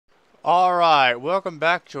Alright, welcome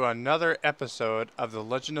back to another episode of The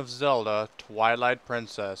Legend of Zelda Twilight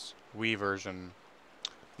Princess Wii version.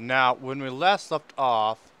 Now, when we last left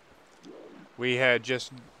off, we had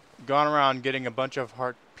just gone around getting a bunch of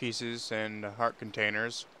heart pieces and heart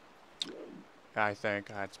containers. I think.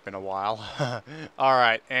 It's been a while.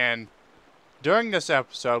 Alright, and during this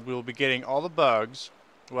episode, we will be getting all the bugs,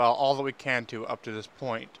 well, all that we can to up to this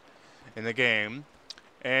point in the game.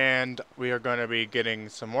 And we are going to be getting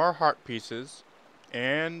some more heart pieces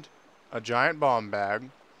and a giant bomb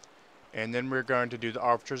bag. And then we're going to do the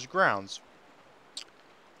Arbiter's Grounds.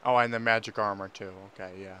 Oh, and the magic armor too.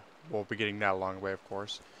 Okay, yeah. We'll be getting that along the way, of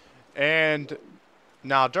course. And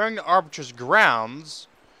now during the Arbiter's Grounds,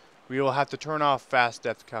 we will have to turn off fast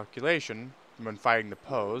depth calculation when fighting the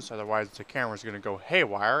pose. Otherwise the camera's going to go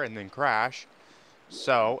haywire and then crash.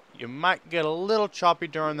 So, you might get a little choppy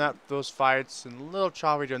during those fights, and a little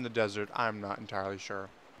choppy during the desert, I'm not entirely sure.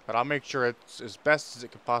 But I'll make sure it's as best as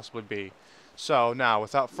it could possibly be. So, now,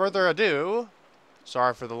 without further ado,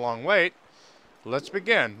 sorry for the long wait, let's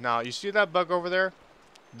begin. Now, you see that bug over there?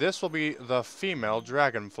 This will be the female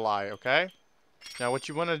dragonfly, okay? Now, what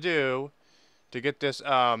you want to do to get this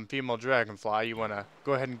female dragonfly, you want to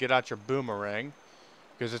go ahead and get out your boomerang.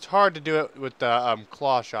 Because it's hard to do it with the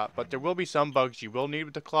claw shot, but there will be some bugs you will need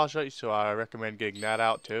with the claw shot, so I recommend getting that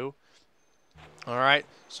out too. Alright,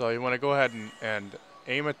 so you want to go ahead and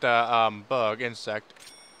aim at the insect,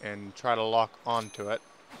 and try to lock onto it.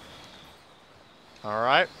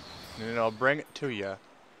 Alright, and then it'll bring it to you.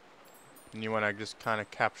 And you want to just kind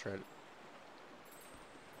of capture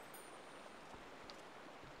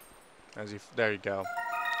it. There you go.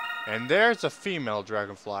 And there's a female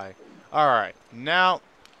dragonfly. Alright, now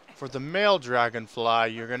for the male dragonfly,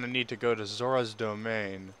 you're going to need to go to Zora's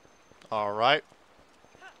Domain. Alright?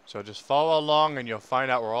 So just follow along and you'll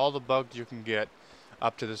find out where all the bugs you can get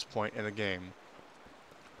up to this point in the game.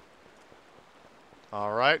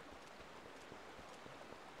 Alright?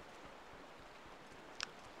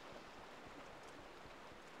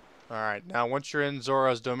 Alright, now once you're in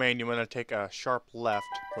Zora's Domain, you want to take a sharp left.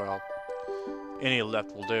 Well, any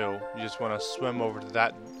left will do. You just want to swim over to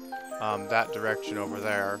that direction over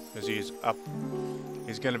there, because he's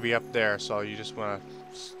going to be up there, so you just want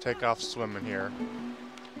to take off swimming here.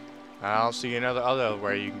 I don't see other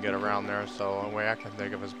way you can get around there, so the only way I can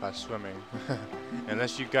think of is by swimming.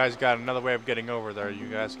 Unless you guys got another way of getting over there, you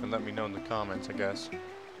guys can let me know in the comments, I guess.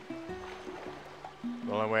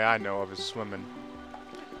 The only way I know of is swimming.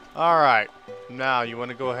 Alright, now you want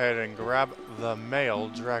to go ahead and grab the male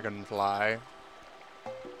dragonfly.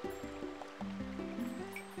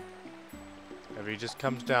 If he just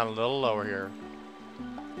comes down a little lower here.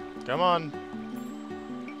 Come on.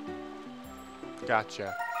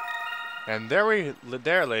 Gotcha. And there,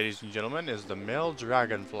 ladies and gentlemen, is the male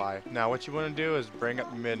dragonfly. Now, what you want to do is bring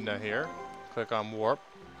up Midna here. Click on warp.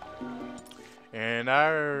 And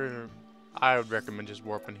I would recommend just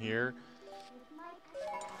warping here,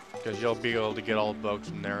 because you'll be able to get all the bugs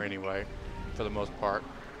from there anyway, for the most part.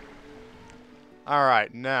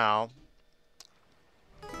 Alright, now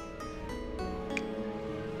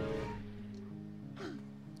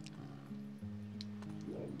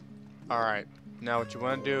alright, now what you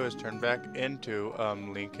want to do is turn back into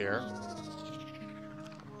Link here.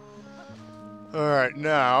 Alright,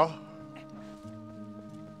 now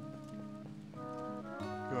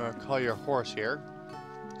you want to call your horse here,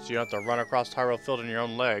 so you don't have to run across Hyrule Field on your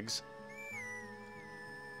own legs.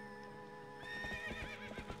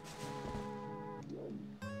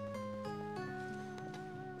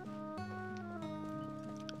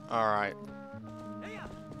 Alright.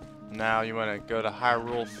 Now you want to go to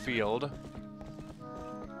Hyrule Field.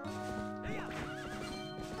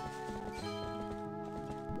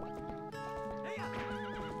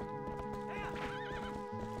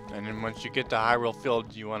 And then once you get to Hyrule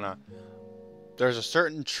Field, you want to... There's a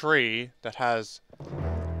certain tree that has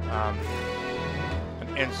an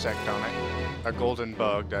insect on it. A golden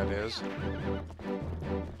bug, that is.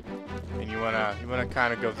 And you wanna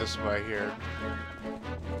kind of go this way here.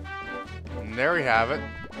 And there we have it.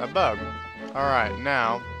 A bug. Alright,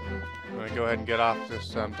 now I'm going to go ahead and get off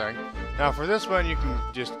this thing. Now for this one, you can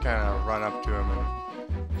just kind of run up to him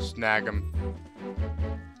and snag him.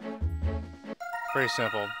 Pretty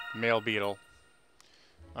simple. Male beetle.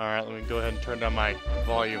 Alright, let me go ahead and turn down my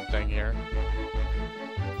volume thing here.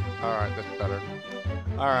 Alright, that's better.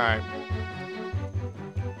 Alright.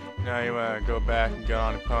 Now you want to go back and get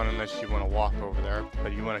on the opponent unless you want to walk over there.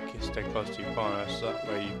 But you want to stay close to your opponent, so that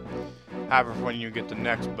way you have it when you get the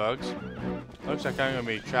next bugs. Looks like I'm going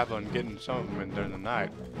to be traveling and getting some of them in during the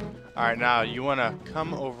night. Alright, now you want to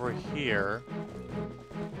come over here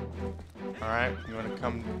Alright, you want to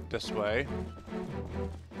come this way.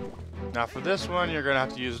 Now for this one, you're going to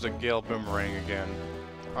have to use the Gale Boomerang again.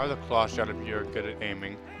 Or the Claw Shot if you're good at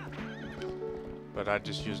aiming. But I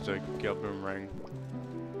just used the Gale Boomerang.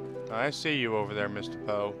 I see you over there, Mr.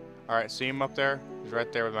 Poe. Alright, see him up there? He's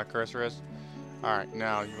right there where my cursor is. Alright,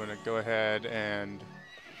 now you want to go ahead and...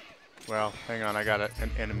 Well, hang on, I got an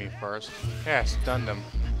enemy first. Yeah, I stunned him.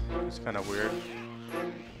 It's kind of weird.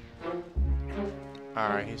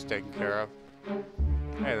 Alright, he's taken care of.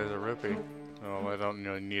 Hey, there's a rupee. Oh, I don't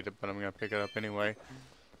really need it, but I'm going to pick it up anyway.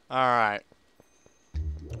 Alright.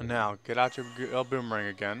 Now, get out your boomerang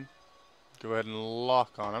again. Go ahead and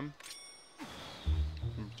lock on him.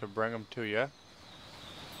 To bring him to you.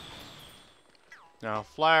 Now,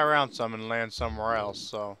 fly around some and land somewhere else,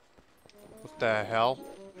 so... What the hell?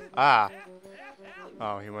 Ah!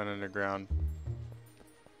 Oh, he went underground.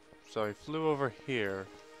 So he flew over here.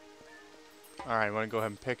 Alright, want to go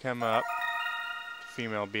ahead and pick him up.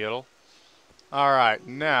 Female beetle. Alright,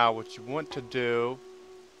 now what you want to do...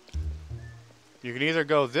 You can either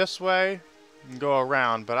go this way and go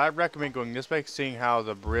around, but I recommend going this way, seeing how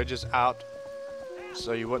the bridge is out.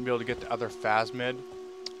 So you wouldn't be able to get the other Phasmid.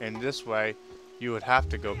 And this way, you would have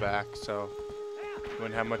to go back, so... You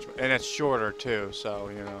wouldn't have much... And it's shorter, too, so,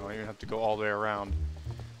 you know, you don't have to go all the way around.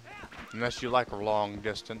 Unless you like a long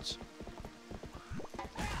distance.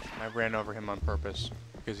 I ran over him on purpose,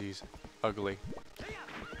 because he's ugly.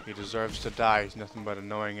 He deserves to die. He's nothing but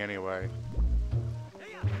annoying anyway.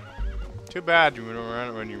 Too bad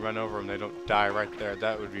when you run over them, they don't die right there.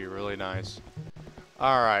 That would be really nice.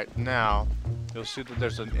 Alright, now, you'll see that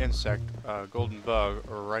there's an insect, golden bug,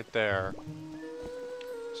 right there.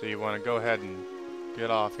 So you want to go ahead and get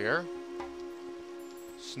off here.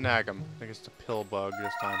 Snag him. I think it's the pill bug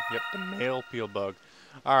this time. Yep, the male peel bug.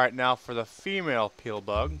 Alright, now for the female peel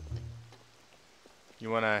bug, you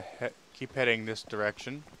want to keep heading this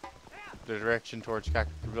direction. The direction towards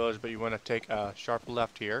Kakariko Village, but you want to take a sharp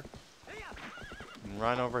left here. And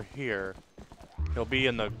run over here. He'll be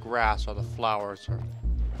in the grass or the flowers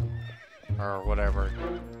or whatever.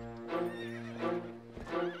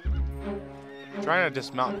 I'm trying to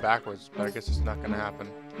dismount backwards, but I guess it's not going to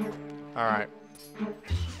happen. Alright.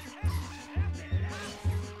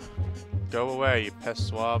 Go away, you pest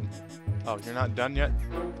swab. Oh, you're not done yet?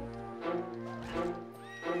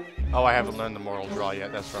 Oh, I haven't learned the Mortal Draw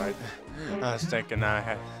yet, that's right. I was thinking I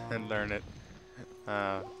hadn't learned it.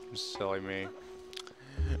 Silly me.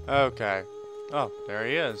 Okay. Oh, there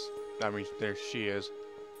he is. I mean, there she is.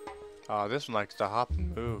 Oh, this one likes to hop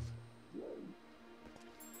and move.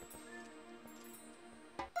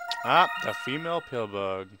 Ah, the female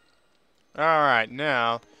pillbug. Alright,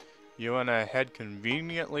 now, you want to head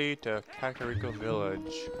conveniently to Kakariko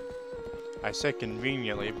Village. I say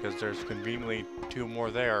conveniently because there's conveniently 2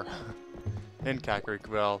 more there in Kakariko.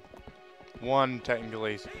 Well, one,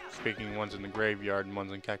 technically speaking, one's in the graveyard and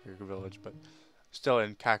one's in Kakariko Village, but still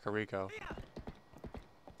in Kakariko.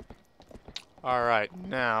 Alright,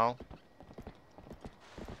 now,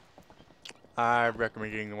 I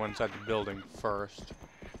recommend getting the one inside the building first.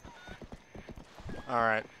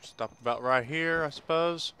 Alright, stop about right here, I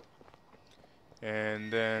suppose.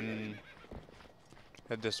 And then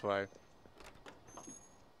head this way.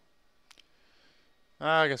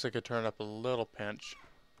 I guess I could turn it up a little pinch.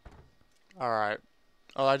 Alright.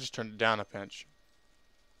 Oh, I just turned it down a pinch.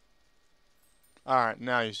 Alright,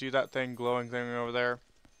 now you see that thing, glowing thing over there?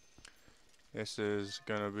 This is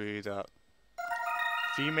gonna be the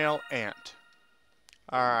female ant.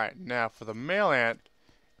 Alright, now for the male ant,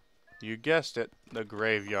 you guessed it, the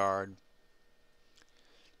graveyard.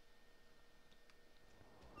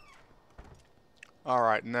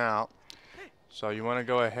 Alright, now, so you want to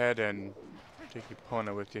go ahead and take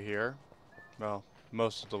Epona with you here. Well,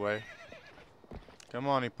 most of the way. Come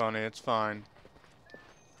on, Epona, it's fine.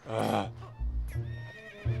 Ugh.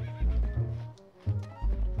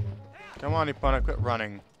 Come on, Epona, quit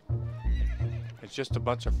running. It's just a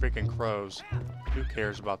bunch of freaking crows. Who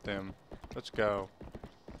cares about them? Let's go.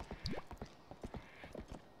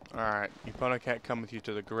 Alright, Epona can't come with you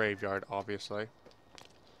to the graveyard, obviously.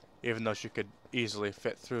 Even though she could easily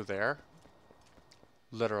fit through there.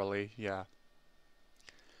 Literally, yeah.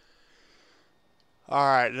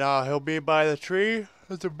 Alright, now he'll be by the tree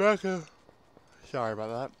at the back of... Sorry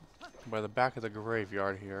about that. By the back of the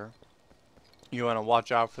graveyard here. You want to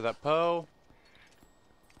watch out for that Poe.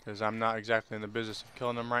 Because I'm not exactly in the business of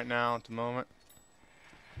killing him right now at the moment.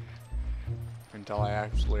 Until I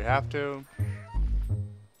actually have to.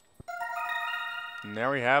 And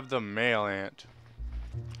there we have the male ant.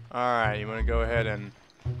 Alright, you want to go ahead and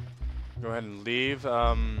leave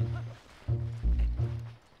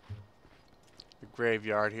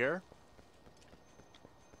graveyard here.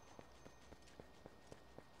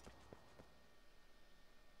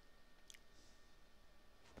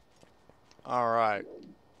 Alright.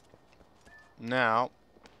 Now,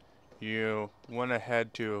 you want to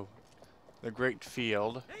head to the Great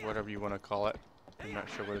Field, whatever you want to call it. I'm not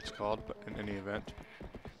sure what it's called, but in any event.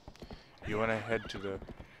 You want to head to the,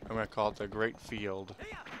 I'm going to call it the Great Field.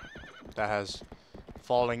 That has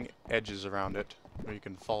falling edges around it, where you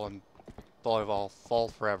can fall in volleyball, fall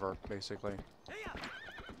forever, basically.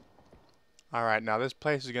 Alright, now this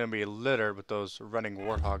place is going to be littered with those running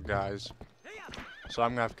warthog guys. So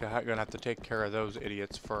I'm going to have to take care of those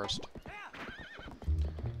idiots first.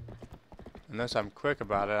 Unless I'm quick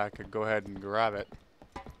about it, I could go ahead and grab it.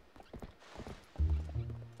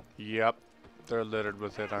 Yep, they're littered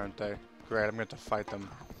with it, aren't they? Great, I'm going to have to fight them.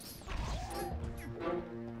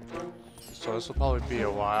 So this will probably be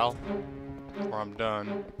a while before I'm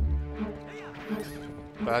done.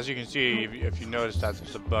 But as you can see, if you notice that,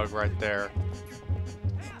 there's a bug right there.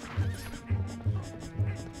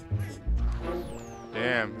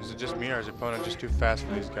 Damn, is it just me or is the opponent just too fast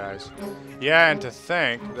for these guys? Yeah, and to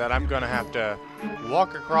think that I'm gonna have to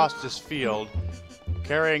walk across this field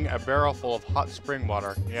carrying a barrel full of hot spring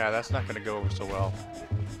water. Yeah, that's not gonna go over so well.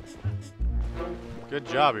 Good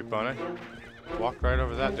job, opponent. Walked right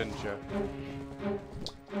over that, didn't you?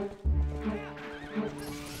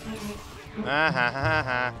 Ah ha ha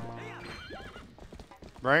ha.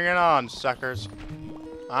 Bring it on, suckers.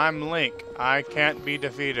 I'm Link. I can't be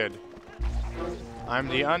defeated. I'm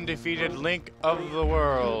the undefeated Link of the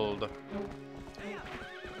world.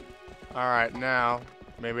 Alright, now,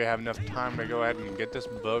 maybe I have enough time to go ahead and get this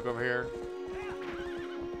bug over here.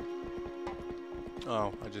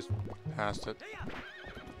 Oh, I just passed it.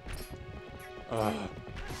 Ugh.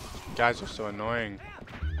 Guys are so annoying.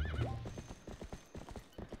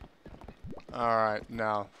 Alright,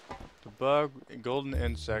 now, the bug, golden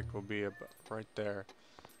insect will be right there.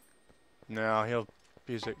 Now,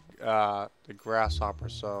 he's the grasshopper,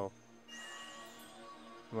 so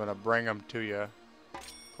I'm gonna bring him to you.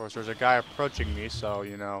 Of course, there's a guy approaching me, so,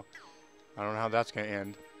 you know, I don't know how that's gonna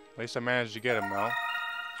end. At least I managed to get him, though.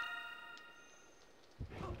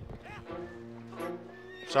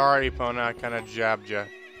 Sorry, opponent, I kinda jabbed you.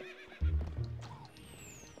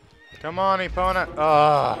 Come on, opponent!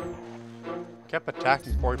 Ugh! Kept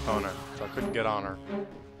attacking poor opponent, so I couldn't get on her.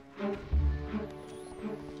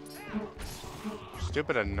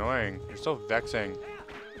 Stupid annoying. You're so vexing.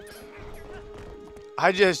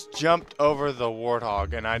 I just jumped over the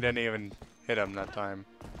warthog and I didn't even hit him that time.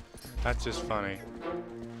 That's just funny.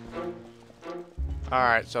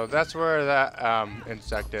 Alright, so that's where that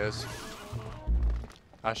insect is.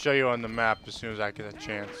 I'll show you on the map as soon as I get a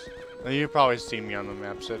chance. And you probably see me on the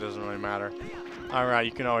map, so it doesn't really matter. Alright,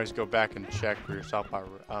 you can always go back and check for yourself by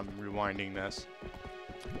rewinding this.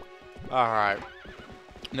 Alright.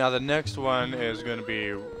 Now the next one is going to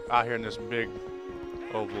be out here in this big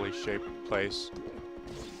ovally shaped place.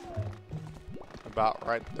 About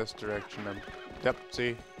right this direction. Yep,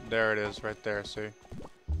 see? There it is, right there, see?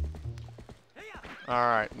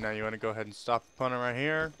 Alright, now you want to go ahead and stop the opponent right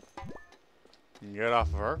here. And get off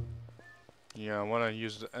of her. You want to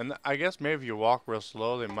use, and I guess maybe if you walk real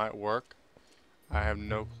slow, they might work. I have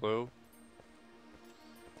no clue.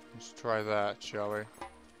 Let's try that, shall we?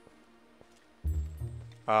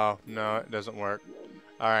 Oh, no, it doesn't work.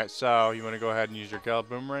 Alright, so you want to go ahead and use your Gale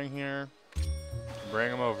Boomerang here.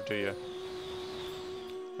 Bring them over to you.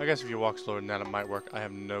 I guess if you walk slower than that, it might work. I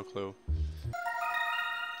have no clue.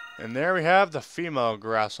 And there we have the female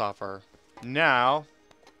grasshopper. Now,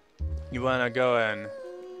 you want to go and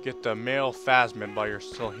get the male phasmid while you're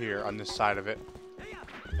still here on this side of it.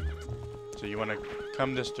 So you want to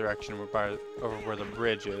come this direction over where the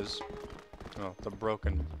bridge is. Oh, the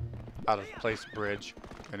broken, out of place bridge.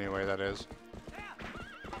 Anyway, that is.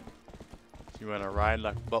 You want to ride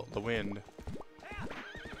like the wind.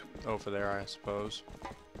 Over there, I suppose.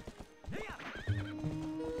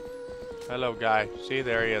 Hello, guy. See,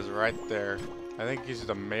 there he is, right there. I think he's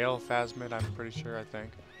the male phasmid, I'm pretty sure, I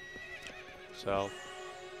think. So,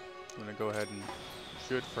 I'm going to go ahead and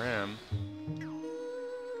shoot for him.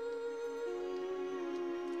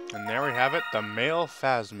 And there we have it, the male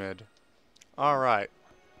phasmid. Alright.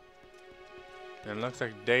 And it looks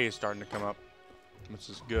like day is starting to come up, which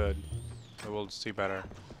is good. So we'll see better.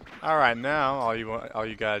 Alright, now all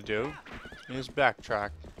you gotta do is backtrack.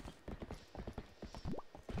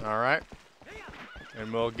 Alright.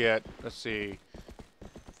 And we'll get, let's see,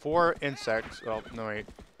 4 insects, well, no wait,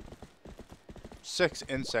 6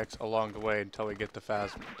 insects along the way until we get the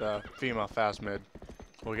female phasmid.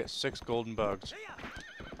 We'll get 6 golden bugs.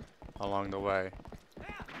 along the way.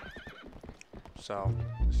 So,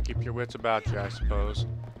 just keep your wits about you, I suppose.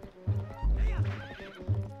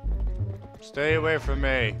 Stay away from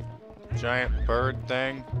me, giant bird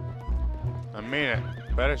thing. I mean it.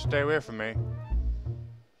 Better stay away from me.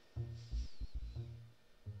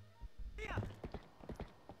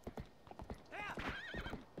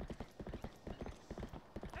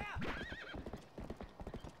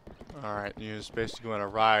 Alright, you're just basically going to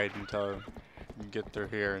ride until you get through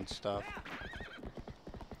here and stuff.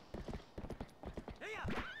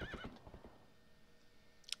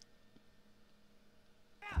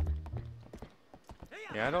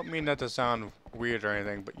 Yeah, I don't mean that to sound weird or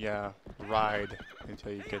anything, but yeah, ride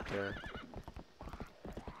until you get there.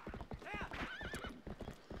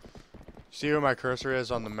 See where my cursor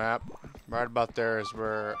is on the map? Right about there is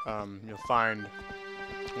where you'll find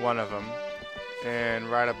one of them. And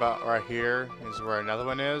right about right here is where another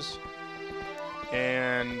one is.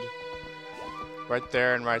 And right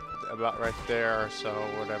there and about right there or so,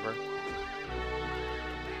 whatever.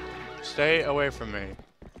 Stay away from me.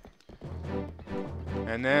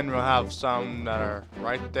 And then we'll have some that are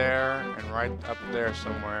right there and right up there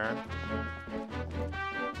somewhere.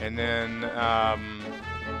 And then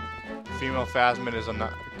female phasmid is on the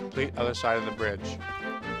complete other side of the bridge.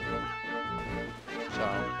 So,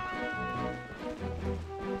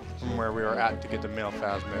 from where we were at to get the male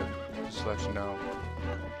phasmid, just to let you know.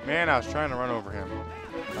 Man, I was trying to run over him,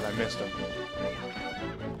 but I missed him.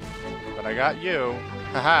 But I got you.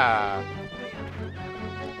 Haha!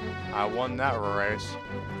 I won that race.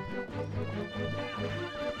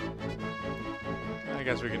 I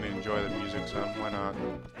guess we can enjoy the music some, why not?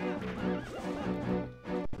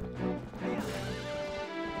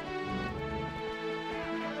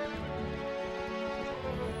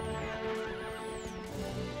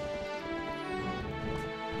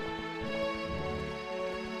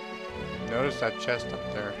 Notice that chest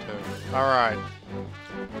up there too. Alright.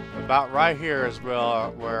 About right here is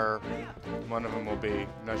where one of them will be.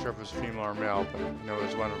 I'm not sure if it's female or male, but you know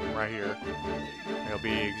there's one of them right here. It'll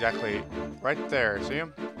be exactly right there. See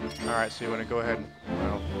him? Alright, so you want to go ahead and...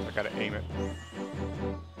 Well, I gotta aim it.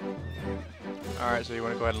 Alright, so you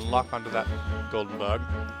want to go ahead and lock onto that golden bug.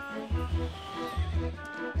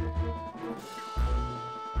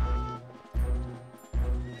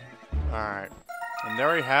 Alright. And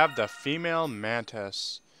there we have the female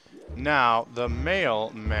mantis. Now, the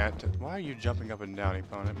male mantis... Why are you jumping up and down,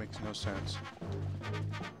 Epon? It makes no sense.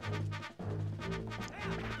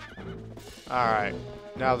 Alright.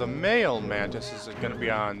 Now, the male mantis is going to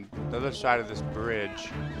be on the other side of this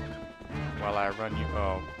bridge while I run you...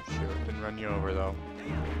 Oh, shoot. Didn't run you over, though.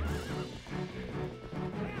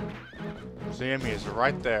 See him? He is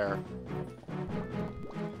right there.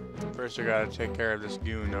 First, I gotta take care of this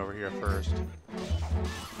goon over here first,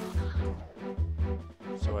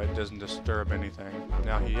 so it doesn't disturb anything.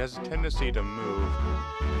 Now, he has a tendency to move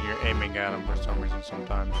when you're aiming at him for some reason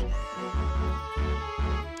sometimes.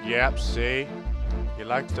 Yep, see? He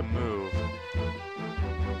likes to move.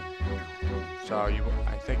 So,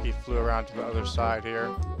 I think he flew around to the other side here.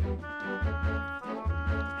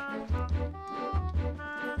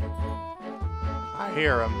 I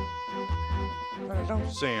hear him, but I don't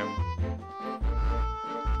see him.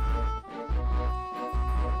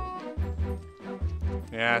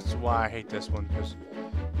 Yeah, that's why I hate this one, because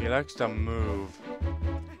he likes to move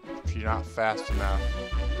if you're not fast enough.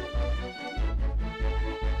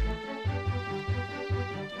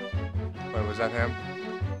 Wait, was that him?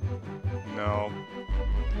 No.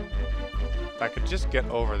 If I could just get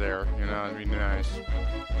over there, you know, it'd be nice.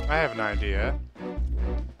 I have an idea.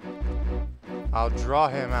 I'll draw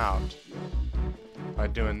him out by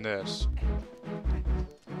doing this.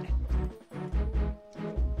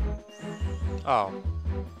 Oh.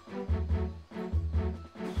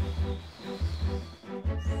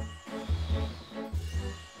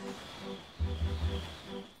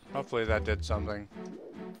 Hopefully that did something.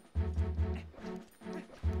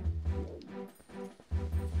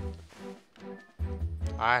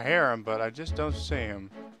 I hear him, but I just don't see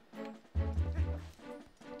him.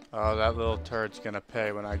 Oh, that little turd's gonna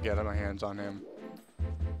pay when I get my hands on him.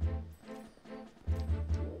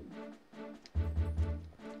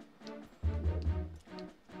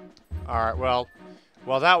 Alright, well,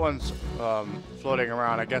 while that one's floating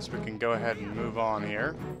around, I guess we can go ahead and move on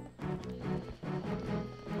here.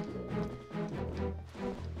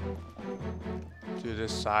 To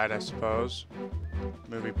this side, I suppose.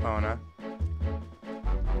 Move Epona.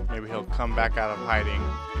 Maybe he'll come back out of hiding.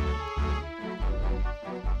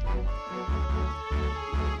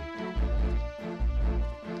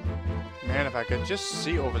 Man, if I could just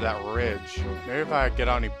see over that ridge. Maybe if I get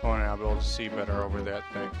on Epona, I'll be able to see better over that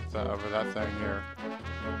thing here.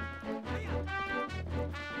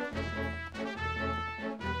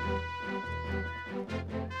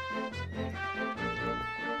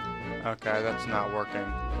 Okay, that's not working.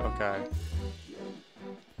 Okay.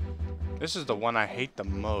 This is the one I hate the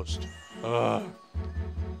most. Ugh.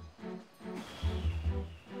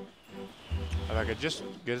 If I could just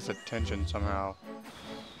get his attention somehow.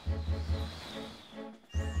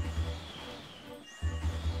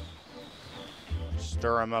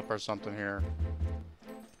 Stir him up or something here.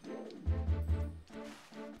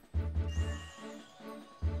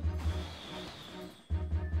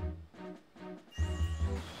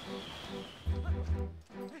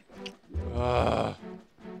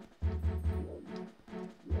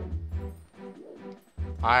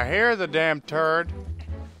 I hear the damn turd.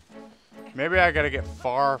 Maybe I gotta get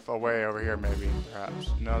far away over here, maybe,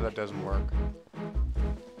 perhaps. No, that doesn't work.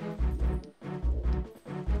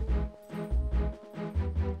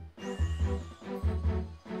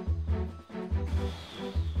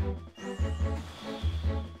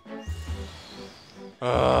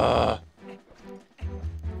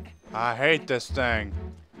 I hate this thing.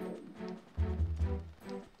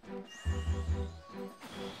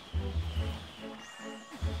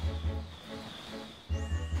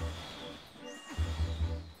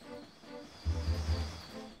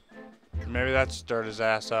 Maybe that stirred his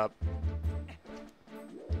ass up.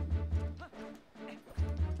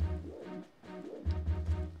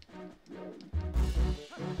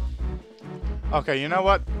 Okay, you know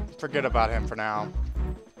what? Forget about him for now.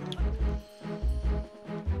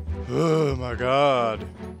 Oh my god.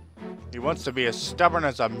 He wants to be as stubborn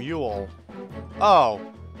as a mule. Oh.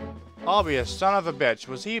 I'll be a son of a bitch.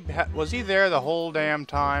 Was he there the whole damn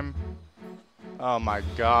time? Oh my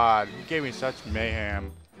god. He gave me such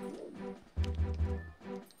mayhem.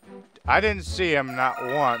 I didn't see him not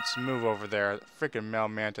once move over there. Freaking male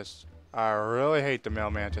mantis. I really hate the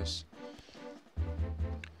male mantis.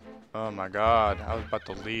 Oh my god. I was about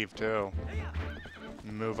to leave too.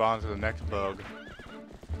 Move on to the next bug.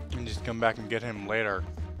 And just come back and get him later.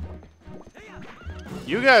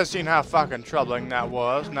 You guys seen how fucking troubling that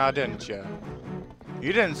was, now didn't you?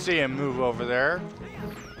 You didn't see him move over there.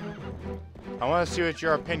 I want to see what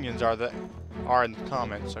your opinions are in the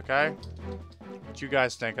comments, okay? What you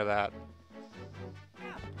guys think of that?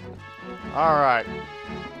 Alright.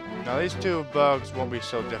 Now these two bugs won't be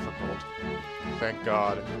so difficult. Thank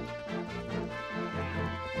God.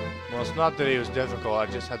 Well, it's not that he was difficult, I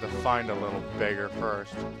just had to find a little bigger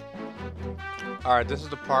first. Alright, this is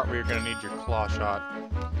the part where you're going to need your claw shot.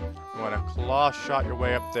 You want to claw shot your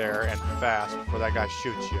way up there and fast before that guy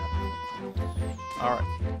shoots you. Alright.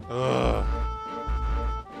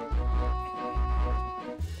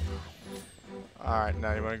 Alright,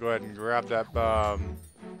 now you want to go ahead and grab that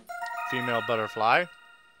female butterfly.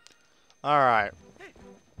 Alright.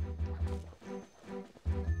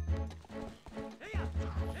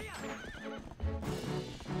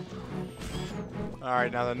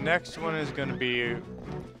 Alright, now the next one is going to be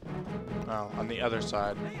on the other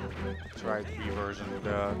side. That's right, the B version.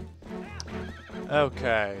 Duh.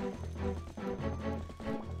 Okay.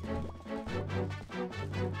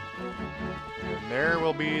 And there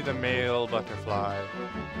will be the male butterfly.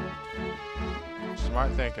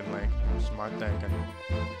 Smart thinking, Link. Smart thinking.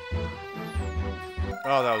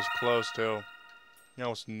 Oh, that was close, too. He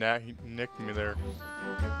almost nicked me there.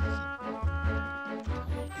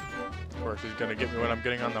 Of course, he's gonna get me when I'm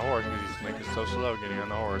getting on the horse because Link is so slow getting on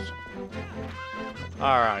the horse.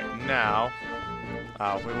 Alright, now...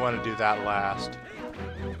 we want to do that last.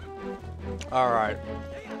 Alright.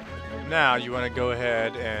 Now, you want to go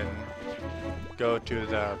ahead and go to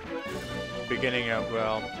the beginning of,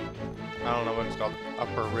 well, I don't know what it's called,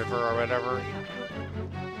 Upper River or whatever.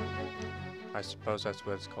 I suppose that's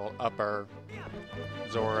what it's called, Upper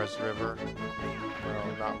Zora's River. Well,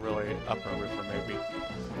 not really, Upper River maybe.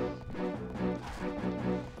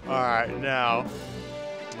 Alright, now,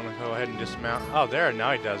 I'm going to go ahead and dismount. Oh, there,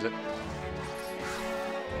 now he does it.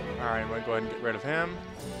 Alright, I'm going to go ahead and get rid of him.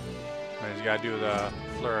 And he's got to do the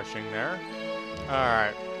flourishing there.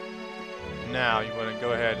 Alright. Now, you want to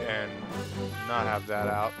go ahead and not have that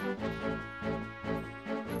out.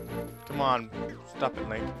 Come on, stop it,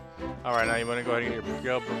 Link. Alright, now you want to go ahead and get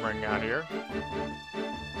your boomerang out here.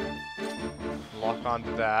 Lock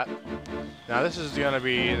onto that. Now this is going to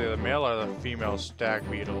be either the male or the female stag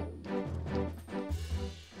beetle.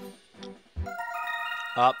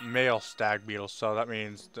 Male stag beetle, so that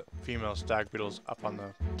means the female stag beetle's up on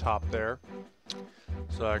the top there.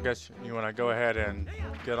 So I guess you want to go ahead and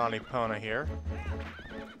get on Epona here.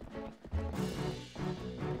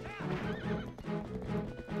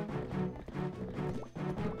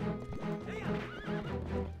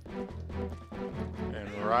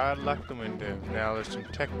 right like the wind do. Now there's some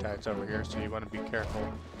Tektites over here, so you want to be careful.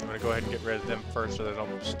 I'm going to go ahead and get rid of them first so they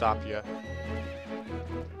don't stop you.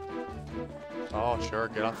 Oh, sure,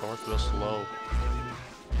 get off the horse real slow.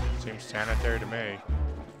 Seems sanitary to me.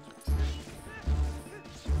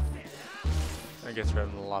 It gets rid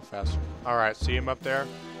of them a lot faster. Alright, see him up there?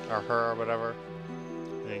 Or her, or whatever.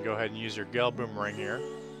 And you go ahead and use your Gale Boomerang here.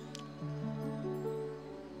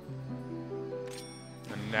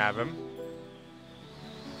 And nab him.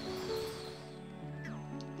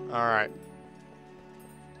 Alright.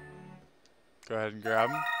 Go ahead and grab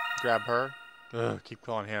him. Grab her. Ugh, keep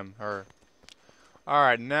calling him, her.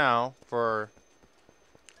 Alright, now for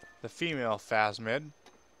the female Phasmid.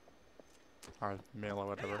 Or male or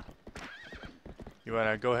whatever. You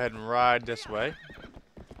want to go ahead and ride this way.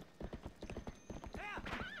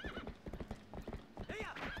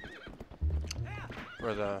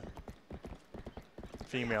 For the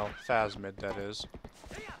female Phasmid, that is.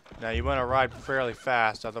 Now you want to ride fairly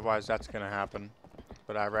fast, otherwise that's going to happen.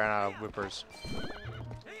 But I ran out of whippers.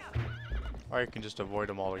 Or you can just avoid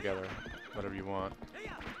them altogether. Whatever you want.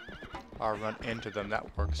 Or run into them, that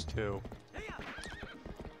works too.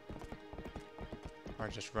 Or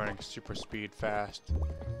just running super speed fast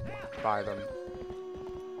by them.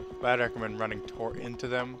 But I'd recommend running into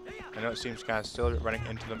them. I know it seems kind of silly, but running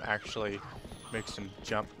into them actually makes them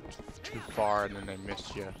jump too far and then they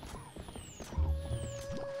miss you.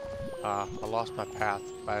 I lost my path,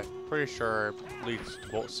 but I'm pretty sure it leads to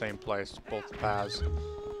both same place, both paths.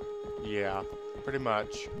 Yeah, pretty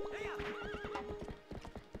much.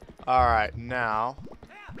 Alright, now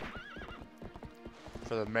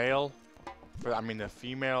for the male, the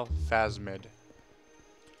female Phasmid.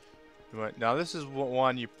 Now this is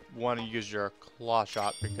one you want to use your claw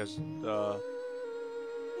shot because the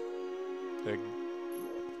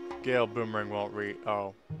Gale Boomerang won't reach.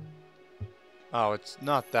 Oh, it's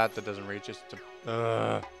not that doesn't reach. It's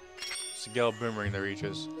the Gale Boomerang that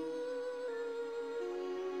reaches.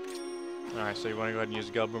 Alright, so you want to go ahead and use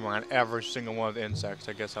Gale Boomerang on every single one of the insects.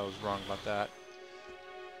 I guess I was wrong about that.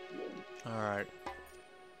 Alright.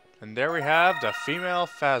 And there we have the female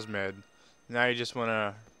Phasmid. Now you just want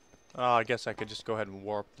to... Oh, I guess I could just go ahead and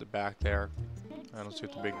warp the back there. I don't see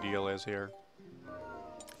what the big deal is here.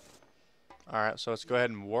 Alright, so let's go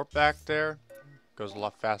ahead and warp back there. Goes a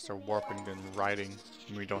lot faster warping than riding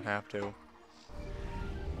when we don't have to.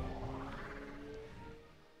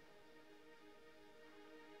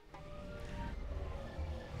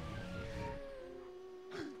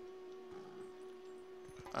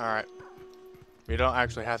 Alright. We don't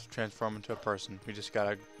actually have to transform into a person. We just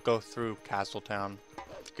gotta go through Castletown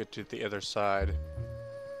to get to the other side.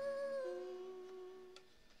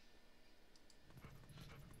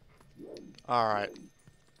 Alright.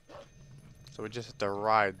 So we just have to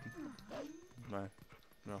ride.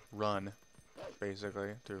 Run,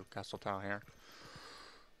 basically, through Castletown here.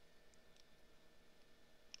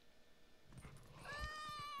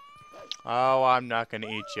 Oh, I'm not gonna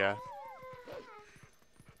eat ya.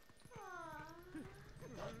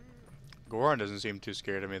 Goron doesn't seem too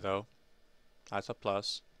scared of me, though. That's a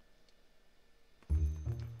plus.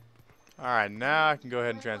 Alright, now I can go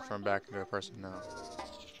ahead and transform back into a person now.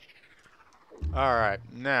 Alright,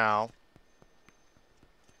 now...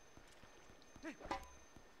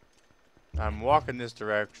 I'm walking this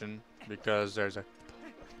direction because there's a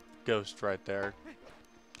ghost right there.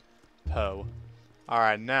 Poe.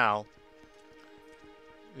 Alright, now...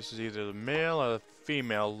 This is either the male or the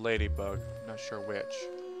female ladybug. Not sure which.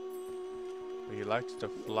 But he likes to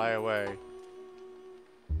fly away.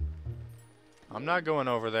 I'm not going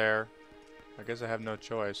over there. I guess I have no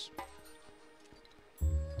choice.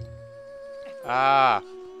 Ah!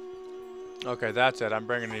 Okay, that's it. I'm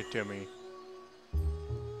bringing it to me.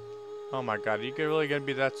 Oh my god, are you really gonna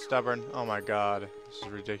be that stubborn? Oh my god, this is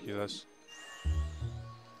ridiculous.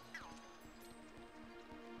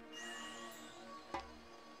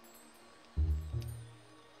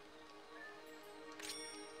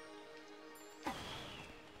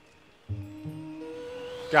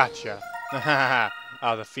 Gotcha.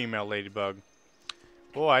 Oh, the female ladybug.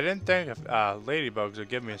 Boy, I didn't think ladybugs would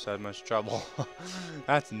give me so much trouble.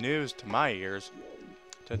 That's news to my ears.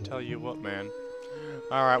 To tell you what, man.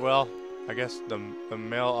 Alright, well, I guess the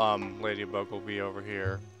male ladybug will be over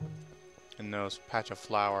here. In those patch of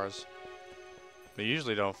flowers. They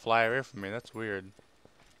usually don't fly away from me, that's weird.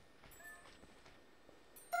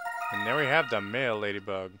 And there we have the male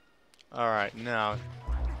ladybug. Alright, now...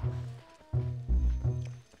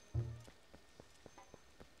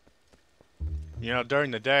 You know, during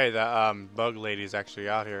the day, the bug lady's actually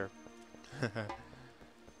out here.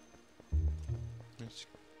 Let's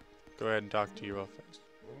go ahead and talk to you real fast.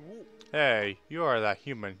 Hey, you are that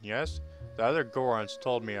human, yes? The other Gorons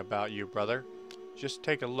told me about you, brother. Just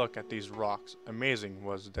take a look at these rocks. Amazing.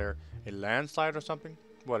 Was there a landslide or something?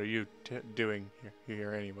 What are you doing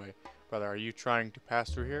here anyway? Brother, are you trying to pass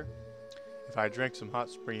through here? If I drink some hot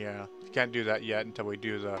spring, yeah. You can't do that yet until we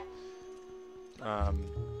do the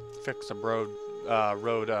fix the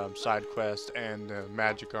road side quest and the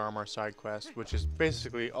magic armor side quest, which is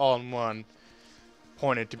basically all in one,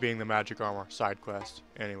 pointed to being the magic armor side quest.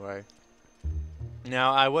 Anyway.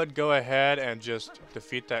 Now, I would go ahead and just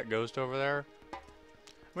defeat that ghost over there.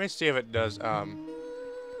 Let me see if it does,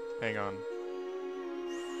 hang on.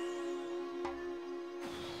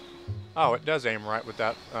 Oh, it does aim right with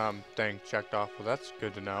that, thing checked off. Well, that's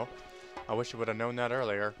good to know. I wish I would have known that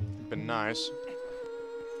earlier. It'd been nice.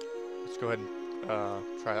 Let's go ahead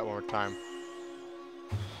and, try that one more time.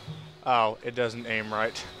 Oh, it doesn't aim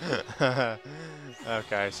right.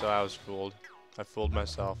 Okay, so I was fooled. I fooled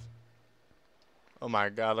myself. Oh my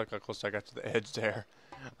god, look how close I got to the edge there.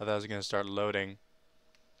 I thought I was going to start loading.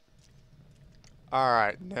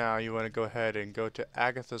 Alright, now you want to go ahead and go to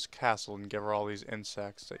Agatha's castle and give her all these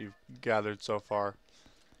insects that you've gathered so far.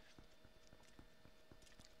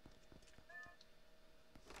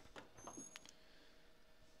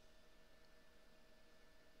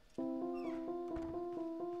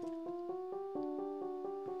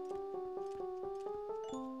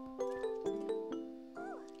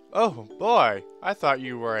 Oh boy, I thought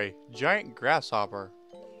you were a giant grasshopper.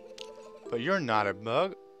 But you're not a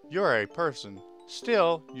bug, you're a person.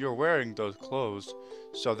 Still, you're wearing those clothes,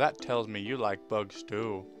 so that tells me you like bugs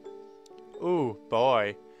too. Ooh,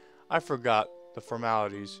 boy, I forgot the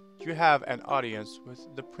formalities. You have an audience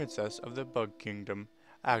with the princess of the Bug Kingdom.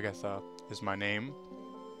 Agatha is my name.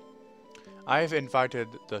 I've invited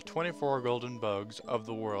the 24 golden bugs of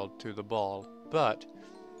the world to the ball, but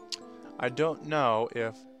I don't know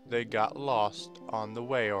if they got lost on the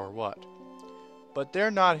way or what. But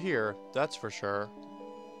they're not here, that's for sure.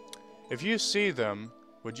 If you see them,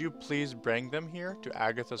 would you please bring them here to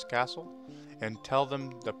Agatha's castle and tell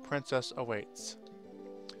them the princess awaits?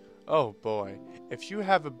 Oh boy, if you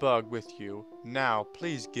have a bug with you, now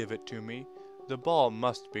please give it to me. The ball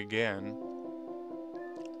must begin.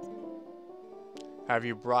 Have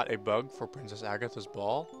you brought a bug for Princess Agatha's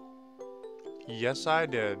ball? Yes, I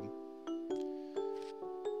did.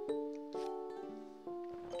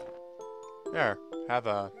 There, have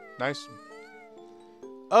a nice...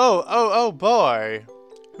 Oh boy!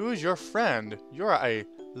 Who's your friend? You're a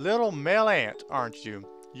little male ant, aren't you?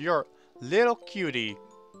 You're little cutie.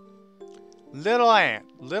 Little ant.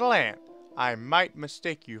 I might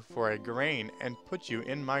mistake you for a grain and put you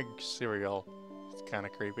in my cereal. It's kind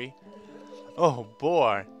of creepy. Oh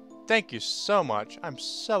boy, thank you so much. I'm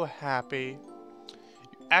so happy.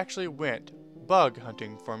 You actually went bug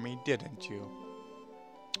hunting for me, didn't you?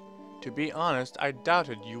 To be honest, I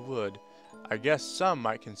doubted you would. I guess some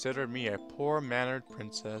might consider me a poor-mannered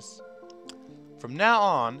princess. From now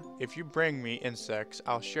on, if you bring me insects,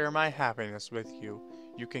 I'll share my happiness with you.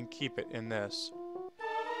 You can keep it in this.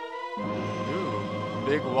 Ooh,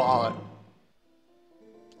 big wallet.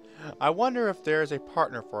 I wonder if there's a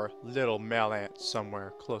partner for little male ant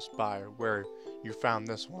somewhere close by where you found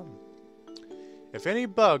this one. If any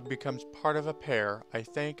bug becomes part of a pair, I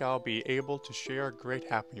think I'll be able to share great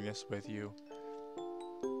happiness with you.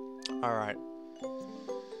 Alright.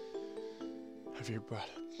 Have you brought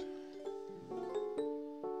it?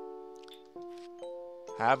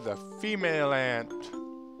 Have the female ant.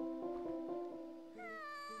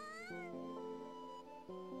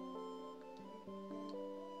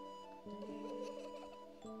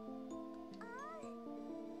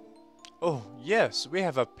 Oh, yes, we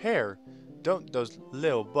have a pair. Don't those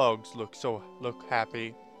little bugs look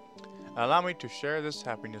happy? Allow me to share this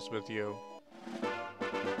happiness with you.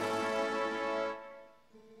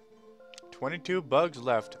 22 bugs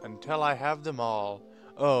left until I have them all.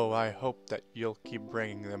 Oh, I hope that you'll keep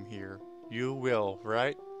bringing them here. You will,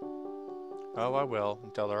 right? Oh, I will,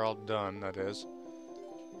 until they're all done, that is.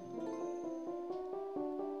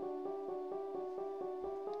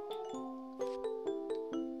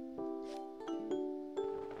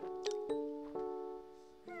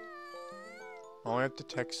 Only if the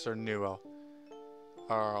texts are new,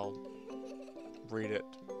 I'll read it.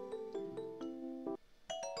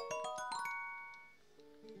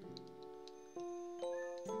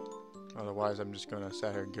 Otherwise, I'm just gonna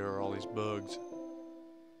sit here and give her all these bugs.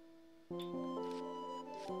 Ooh,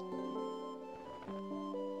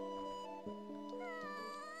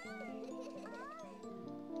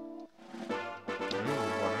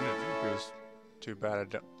 100 rupees. Too bad I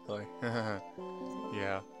don't really.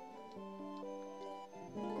 Yeah.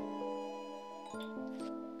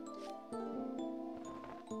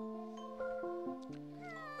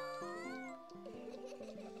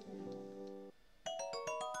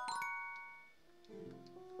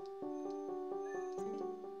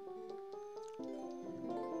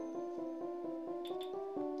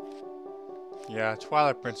 Yeah,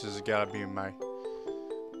 Twilight Princess has gotta be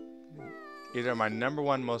either my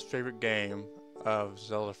 #1 most favorite game of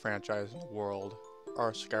Zelda franchise in the world,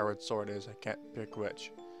 or Skyward Sword is. I can't pick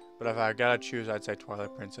which. But if I gotta choose, I'd say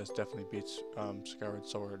Twilight Princess definitely beats Skyward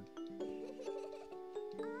Sword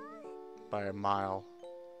by a mile.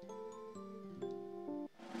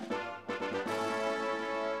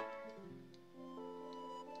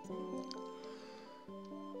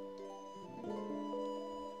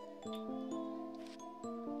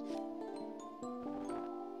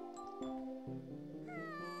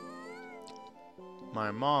 My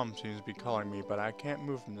mom seems to be calling me, but I can't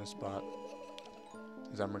move from this spot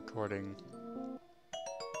as I'm recording.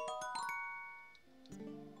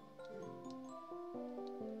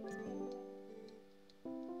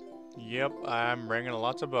 Yep, I'm bringing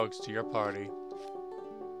lots of bugs to your party.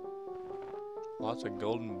 Lots of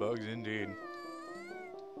golden bugs indeed.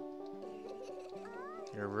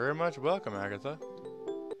 You're very much welcome, Agatha.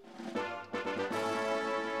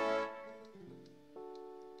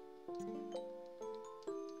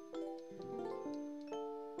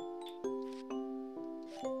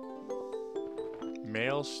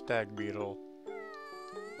 Male stag beetle.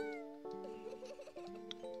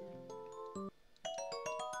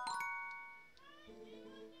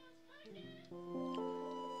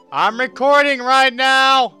 I'm recording right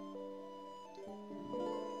now!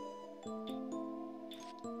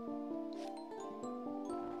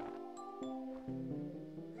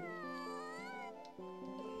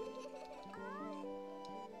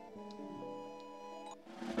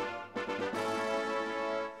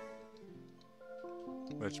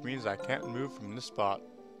 Which means I can't move from this spot.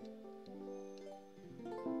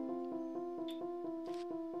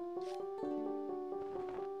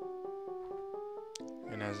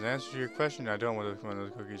 And as an answer to your question, I don't want one of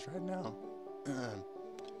those cookies right now.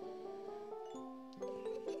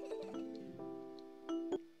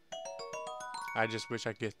 I just wish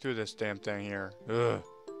I could get through this damn thing here. Ugh.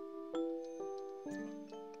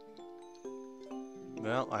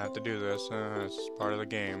 Well, I have to do this. It's part of the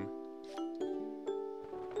game.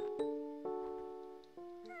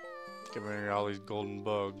 Giving me all these golden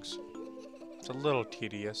bugs. It's a little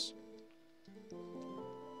tedious.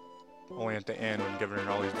 Only at the end when giving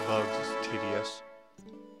her all these bugs is tedious.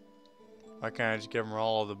 Why can't I just give her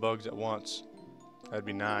all of the bugs at once? That'd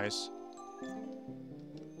be nice.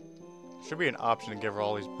 Should be an option to give her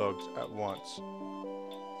all these bugs at once.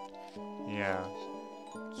 Yeah.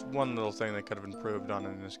 It's one little thing they could have improved on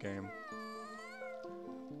in this game.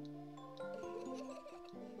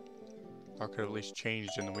 Or could have at least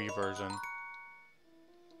changed in the Wii version.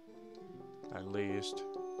 At least.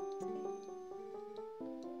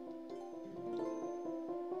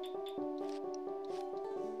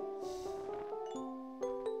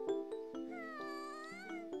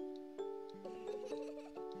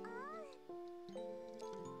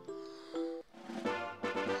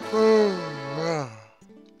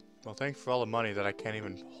 Well, thanks for all the money that I can't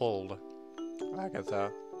even hold.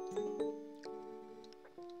 Agatha.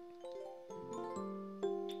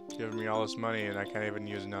 Giving me all this money and I can't even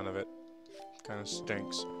use none of it. Kinda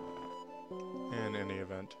stinks. In any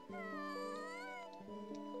event.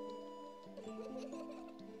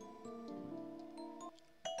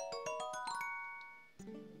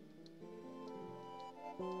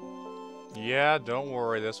 Yeah, don't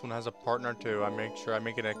worry, this one has a partner too. I make sure I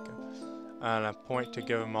make it a point to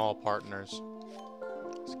give them all partners.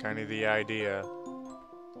 It's kind of the idea,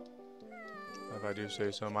 if I do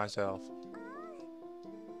say so myself.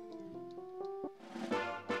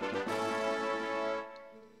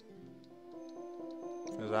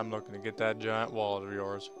 Because I'm looking to get that giant wallet of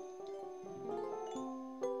yours.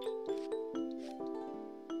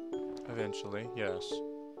 Eventually, yes.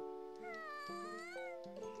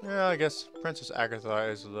 Yeah, I guess Princess Agatha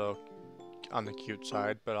is a little on the cute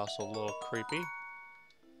side, but also a little creepy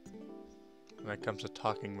when it comes to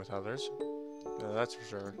talking with others. Yeah, that's for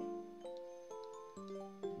sure.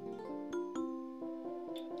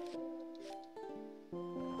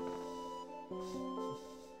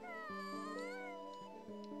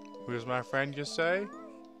 Who's my friend, you say?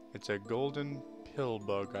 It's a golden pill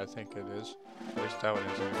bug, I think it is. At least that one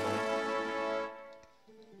is anyway.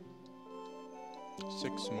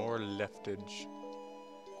 6 more leftage.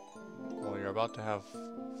 Well, you're about to have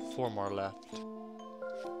 4 more left.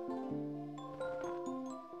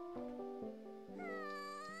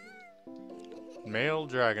 Male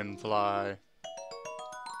dragonfly.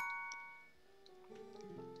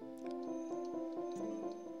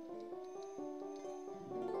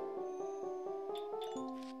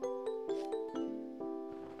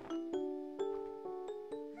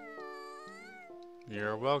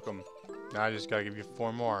 You're welcome. Now I just gotta give you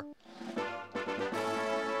 4 more.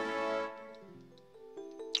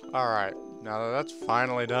 Alright, now that that's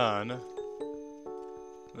finally done,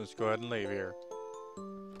 let's go ahead and leave here.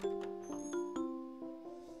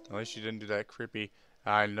 At least she didn't do that creepy,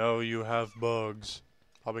 I know you have bugs.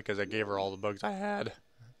 Probably because I gave her all the bugs I had.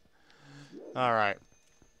 Alright.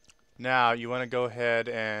 Now, you want to go ahead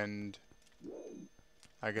and,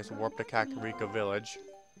 I guess, warp to Kakariko Village.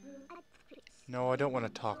 No, I don't want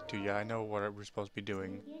to talk to you. I know what we're supposed to be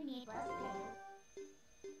doing.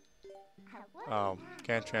 Oh,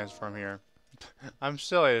 can't transform here. I'm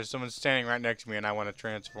silly. There's someone standing right next to me and I want to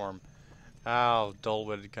transform. How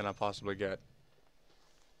dull-witted can I possibly get?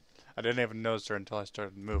 I didn't even notice her until I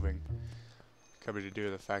started moving. Could be to do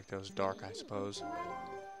with the fact that it was dark, I suppose.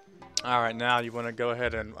 Alright, now you want to go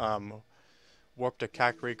ahead and warp to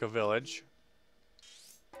Kakariko Village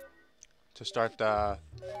to start the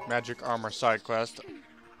Magic Armor side quest.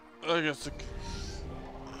 I guess,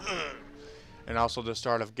 and also the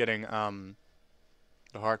start of getting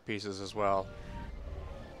the heart pieces as well.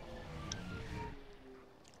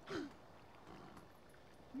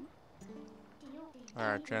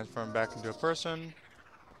 Alright, transform back into a person.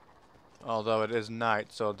 Although it is night,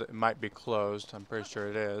 so it might be closed. I'm pretty sure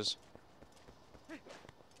it is.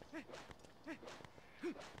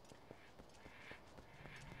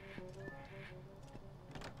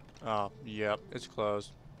 Oh, yep, it's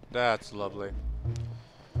closed. That's lovely.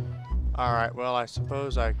 Alright, well, I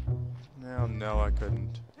suppose I... No, I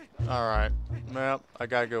couldn't. Alright, well, I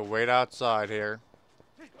gotta go wait outside here.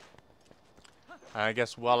 I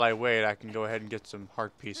guess while I wait, I can go ahead and get some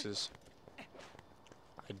heart pieces.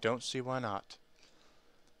 I don't see why not.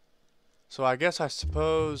 So I guess I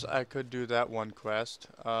suppose I could do that one quest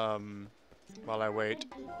while I wait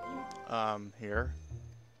here.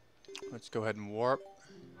 Let's go ahead and warp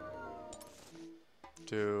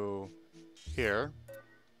to here.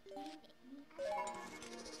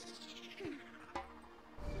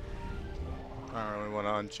 I don't really want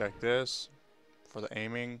to uncheck this for the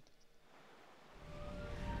aiming.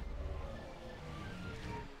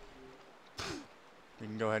 We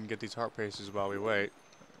can go ahead and get these heart pieces while we wait.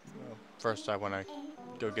 First I want to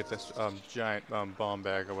go get this giant bomb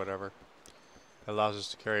bag or whatever. It allows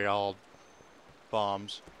us to carry all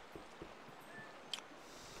bombs.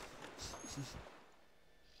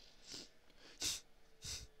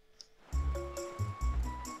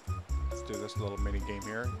 Let's do this little mini game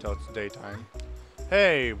here until it's daytime.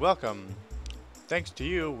 Hey, welcome! Thanks to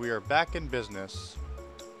you, we are back in business.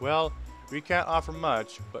 Well, we can't offer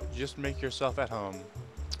much, but just make yourself at home.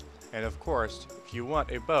 And of course, if you want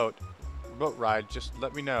a boat ride, just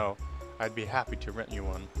let me know. I'd be happy to rent you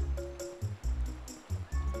one.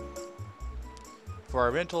 For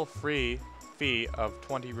a rental fee of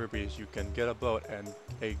 20 rupees, you can get a boat and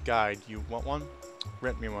a guide. You want one?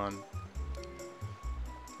 Rent me one.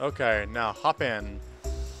 Okay, now hop in.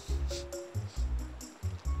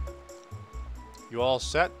 You all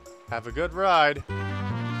set? Have a good ride.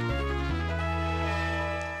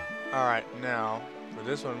 Alright, now, for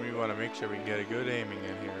this one we want to make sure we get a good aiming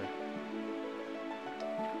in here.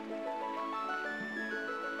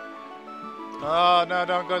 Oh, no,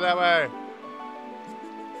 don't go that way!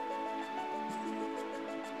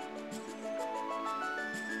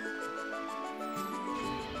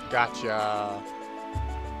 Gotcha!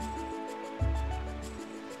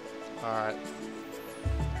 Alright.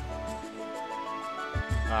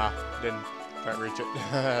 Ah, didn't quite reach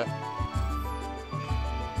it.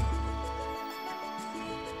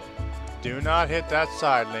 Do not hit that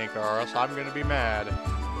side, Link, or else I'm gonna be mad.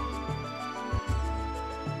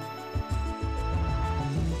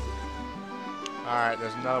 Alright,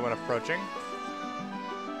 there's another one approaching.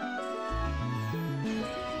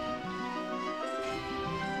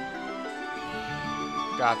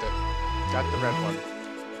 Got it. Got the red one.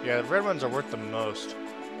 Yeah, the red ones are worth the most.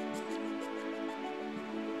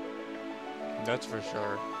 That's for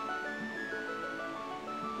sure.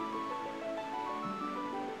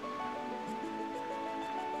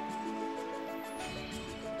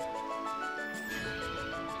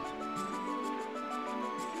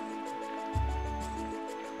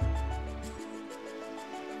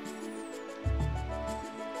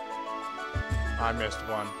 I missed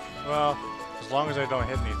one. Well, as long as I don't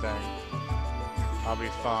hit anything, I'll be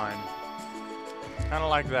fine. Kinda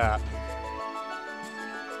like that.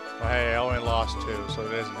 Well, hey, I only lost 2, so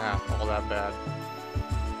it isn't all that bad.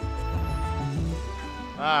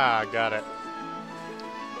 Ah, got it.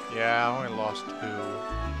 Yeah, I only lost 2.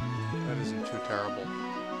 That isn't too terrible.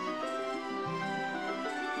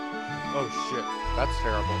 Oh shit, that's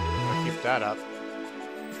terrible. I'm gonna keep that up.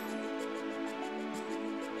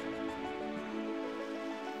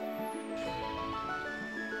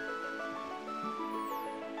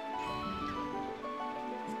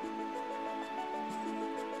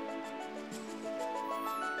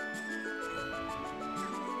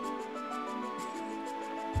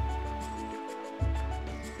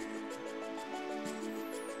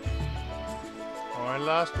 Only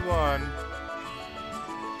lost 1.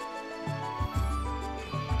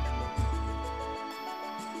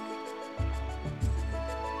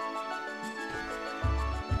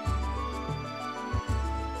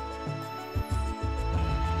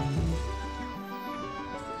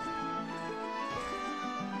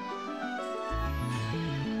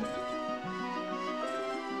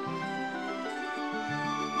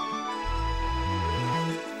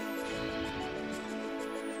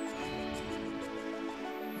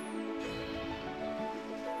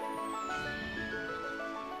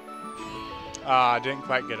 Ah, I didn't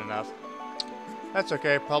quite get enough. That's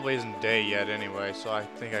okay, probably isn't day yet anyway, so I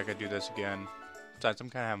think I could do this again. Besides, I'm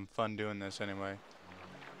kind of having fun doing this anyway.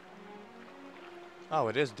 Oh,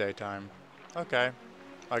 it is daytime. Okay.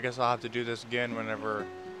 I guess I'll have to do this again whenever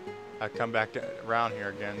I come back around here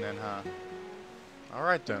again then, huh?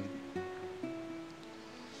 Alright then.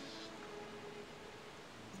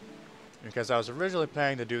 Because I was originally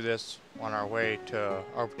planning to do this on our way to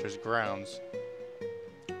Arbiter's grounds.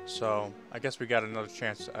 So, I guess we got another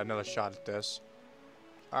chance, another shot at this.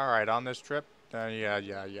 Alright, on this trip?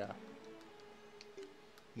 Yeah.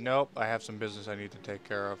 Nope, I have some business I need to take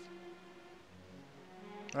care of.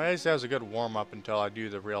 I guess that was a good warm-up until I do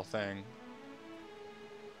the real thing.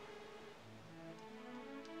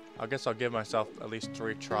 I guess I'll give myself at least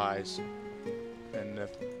 3 tries. And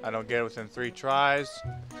if I don't get it within 3 tries,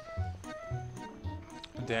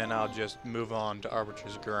 then I'll just move on to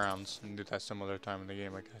Arbiter's grounds and do that some other time in the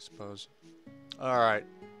game, I suppose. Alright.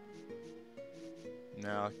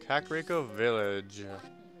 Now, Kakariko Village.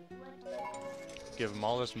 Give them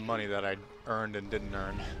all this money that I earned and didn't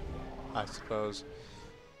earn, I suppose.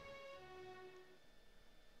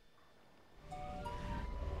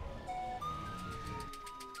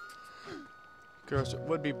 Of course, it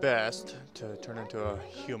would be best to turn into a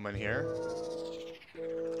human here.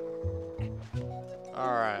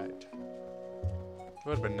 Alright. It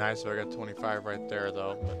would have been nice if I got 25 right there,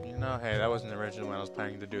 though. But, you know, hey, that wasn't originally when I was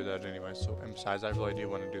planning to do that anyway. So, and besides, I really do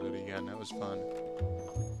want to do that again. That was fun.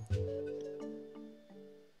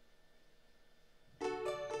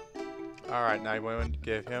 Alright, now you want to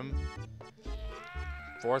give him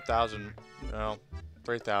 4,000, well,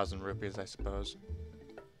 3,000 rupees, I suppose.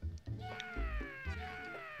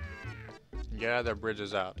 Yeah, their bridge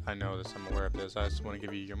is out. I know this. I'm aware of this. I just want to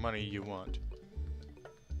give you your money you want.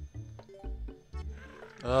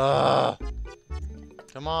 Ugh!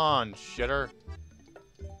 Come on, shitter.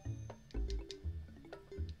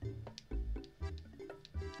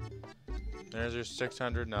 There's your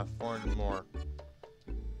 600, now 400 more.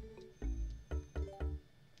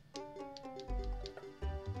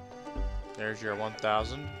 There's your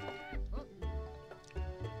 1,000.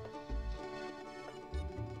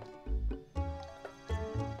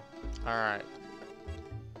 Alright.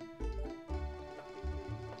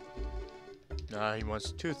 He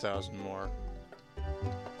wants 2,000 more.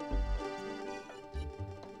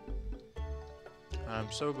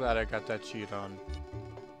 I'm so glad I got that cheat on.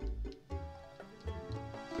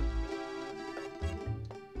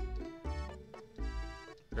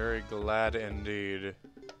 Very glad indeed.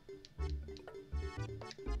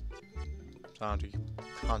 Time to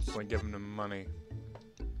constantly giving him money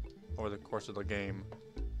over the course of the game.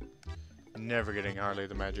 Never getting hardly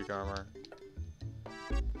the magic armor.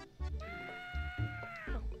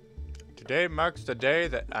 Today marks the day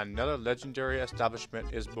that another legendary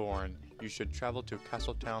establishment is born. You should travel to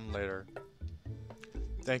Castletown later.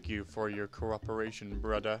 Thank you for your cooperation,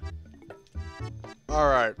 brother.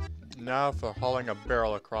 Alright, now for hauling a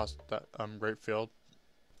barrel across that great field.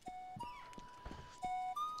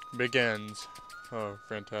 Begins. Oh,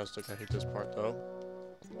 fantastic. I hate this part, though.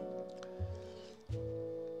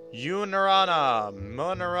 Unarana!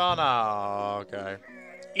 Monarana! Okay.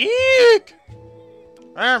 Eek!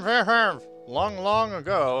 Long, long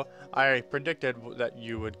ago, I predicted that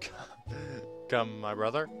you would come, my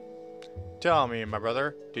brother. Tell me, my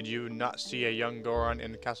brother, did you not see a young Goron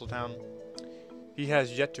in Castletown? He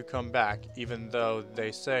has yet to come back, even though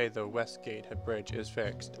they say the West Gate Bridge is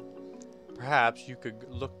fixed. Perhaps you could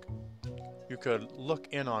look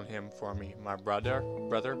in on him for me, my brother.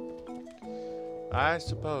 I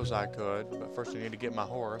suppose I could, but first I need to get my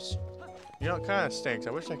horse. You know, it kind of stinks.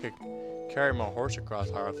 I wish I could carry my horse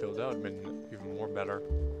across Harrowfield. That would have been even more better.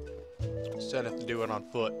 Instead, I have to do it on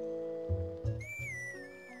foot.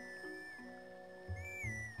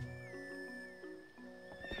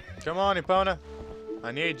 Come on, Epona.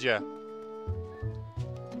 I need you.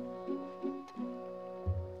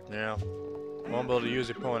 Yeah. Won't be able to use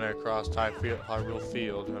Epona across Hyrule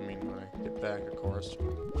Field. I mean, when I get back, of course.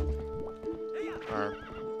 Or,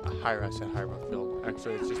 I said Hyrule Field.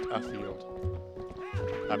 Actually, it's just a field.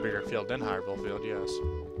 A bigger field than Hyrule Field, yes.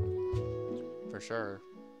 For sure.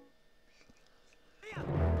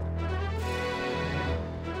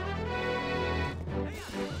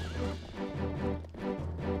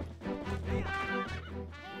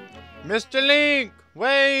 Mr. Link!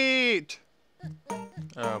 Wait!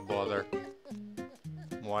 Oh, bother.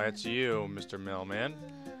 Why, it's you, Mr. Mailman.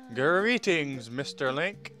 Greetings, Mr.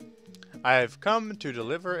 Link. I have come to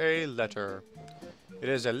deliver a letter. It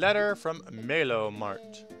is a letter from Malo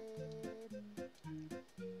Mart.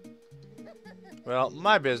 Well,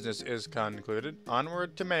 my business is concluded.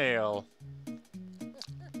 Onward to mail.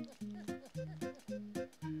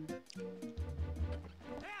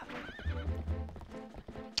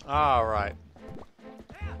 Alright.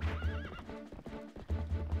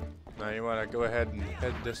 Now you want to go ahead and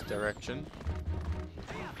head this direction.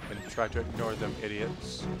 And try to ignore them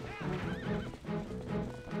idiots.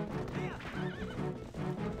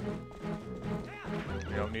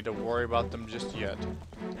 You don't need to worry about them just yet.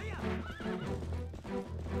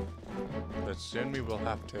 But soon we will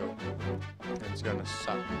have to. It's gonna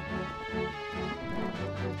suck.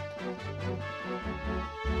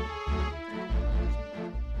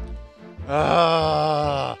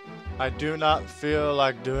 I do not feel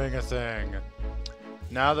like doing a thing.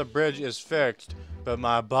 Now the bridge is fixed, but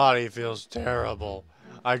my body feels terrible.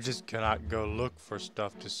 I just cannot go look for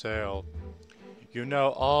stuff to sell. You know,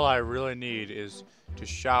 all I really need is to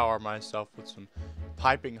shower myself with some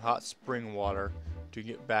piping hot spring water to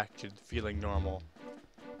get back to feeling normal.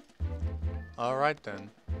 Alright then.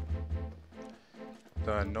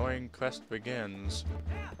 The annoying quest begins.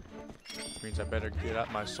 Which means I better get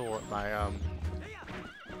out my sword, my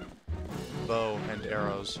bow and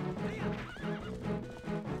arrows.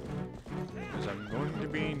 Because I'm going to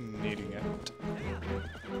be needing it.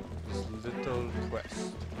 This little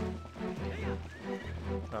quest.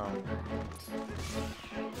 Oh.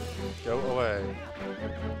 Go away.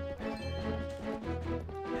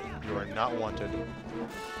 You are not wanted.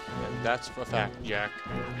 And that's a fact, Jack.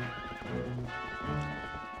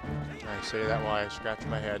 I say that while I scratch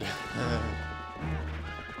my head.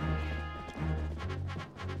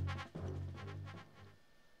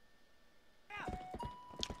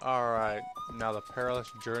 Alright, now the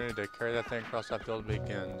perilous journey to carry that thing across that field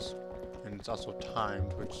begins. And it's also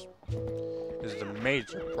timed, which is the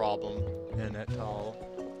major problem in it all.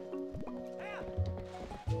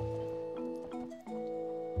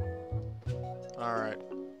 Alright.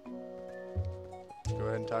 Go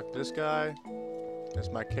ahead and talk to this guy. This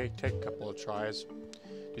might take a couple of tries.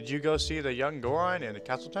 Did you go see the young Goron in the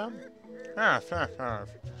castle town? I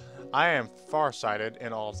am farsighted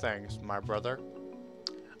in all things, my brother.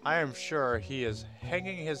 I am sure he is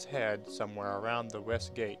hanging his head somewhere around the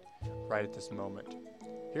west gate right at this moment.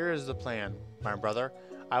 Here is the plan, my brother.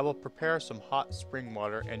 I will prepare some hot spring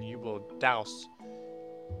water and you will douse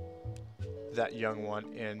that young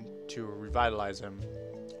one in to revitalize him.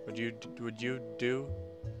 Would you do?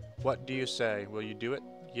 What do you say? Will you do it?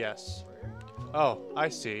 Yes. Oh, I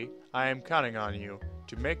see. I am counting on you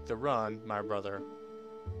to make the run, my brother.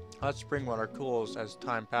 Hot spring water cools as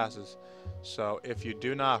time passes, so if you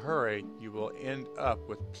do not hurry, you will end up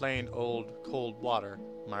with plain old cold water,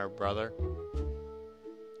 my brother.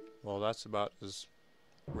 Well, that's about as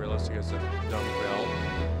realistic as a dumbbell.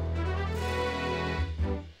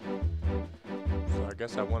 So I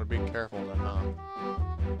guess I want to be careful then, huh?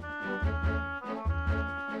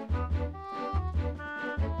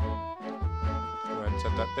 Go ahead and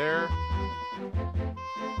set that there.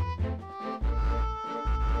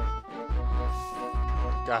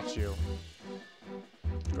 Got you.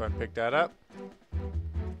 Go ahead and pick that up.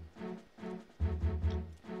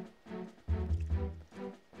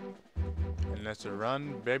 And let's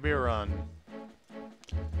run, baby, run.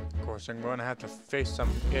 Of course, I'm going to have to face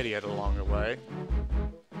some idiot along the way,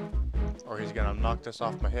 or he's going to knock this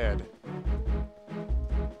off my head.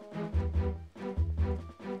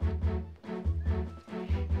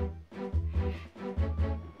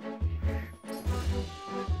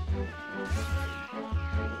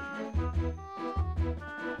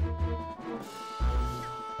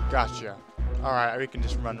 Gotcha. Alright, we can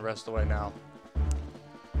just run the rest of the way now.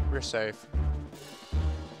 We're safe.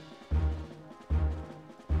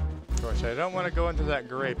 Of course, I don't want to go into that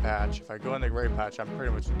gray patch. If I go in the gray patch, I'm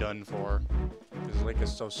pretty much done for. Because the lake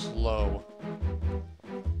is so slow.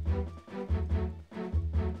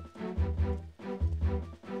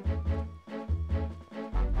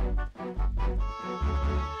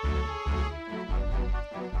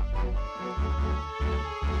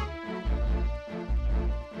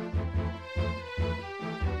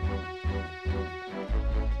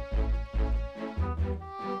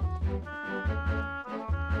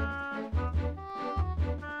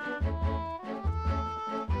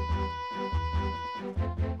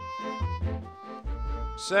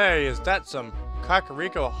 Say, is that some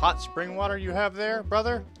Kakariko hot spring water you have there,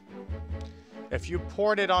 brother? If you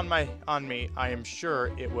poured it on me, I am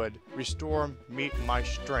sure it would restore me my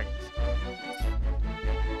strength.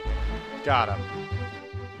 Got him.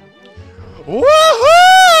 Woohoo!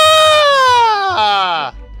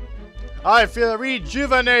 I feel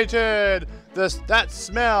rejuvenated. That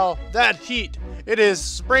smell, that heat, it is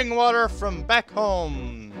spring water from back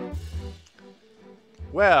home.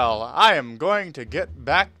 Well, I am going to get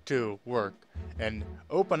back to work and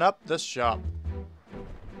open up the shop.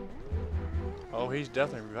 Oh, he's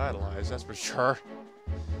definitely revitalized, that's for sure.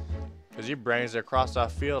 Because he brings it across our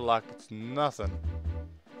field like it's nothing.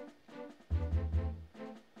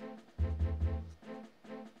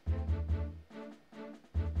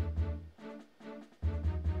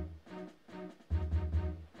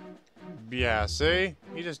 Yeah, see?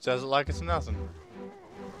 He just does it like it's nothing.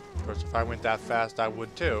 Of course, if I went that fast, I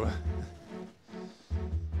would too.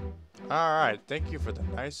 Alright, thank you for the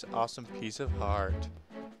nice, awesome piece of heart.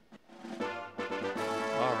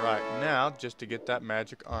 Alright, now just to get that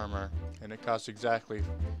magic armor. And it costs exactly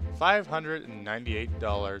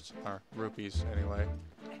 $598, or rupees anyway.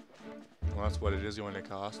 Well, that's what it is going to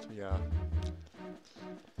cost, yeah.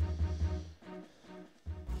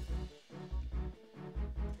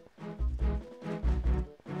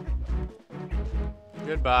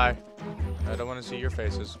 Goodbye. I don't want to see your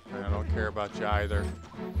faces, and I don't care about you either.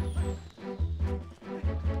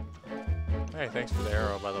 Hey, thanks for the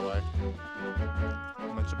arrow, by the way.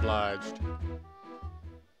 Much obliged.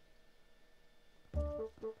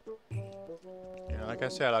 Yeah, like I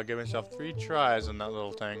said, I'll give myself 3 tries on that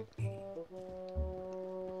little thing.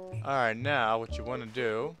 Alright, now what you want to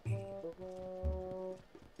do...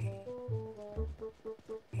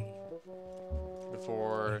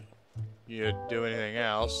 before you do anything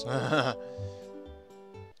else... I'm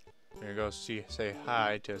gonna go say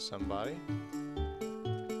hi to somebody.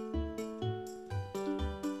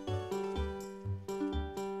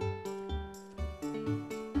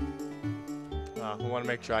 I want to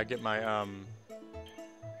make sure I get my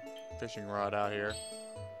fishing rod out here.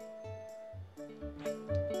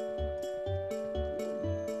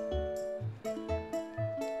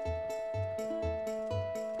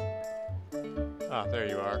 Ah, there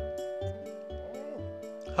you are.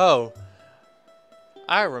 Ho!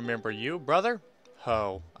 I remember you, brother.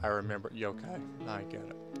 Ho, I remember you. Okay, I get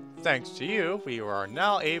it. Thanks to you, we are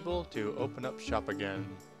now able to open up shop again.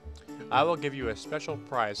 I will give you a special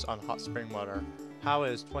price on hot spring water. How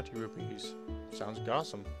is 20 rupees? Sounds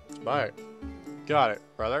awesome. Let's buy it. Got it,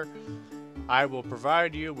 brother. I will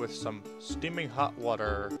provide you with some steaming hot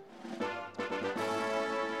water.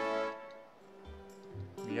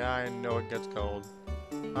 Yeah, I know it gets cold.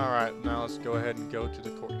 Alright, now let's go ahead and go to the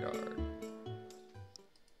courtyard.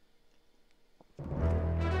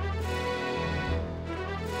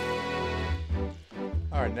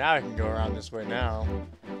 Alright, now I can go around this way now.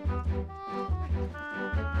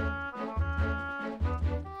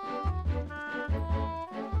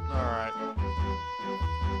 Alright.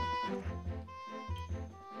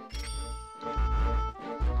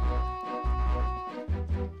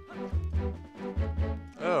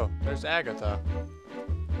 Oh, there's Agatha.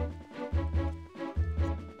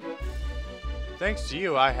 Thanks to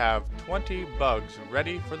you, I have 20 bugs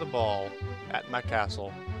ready for the ball at my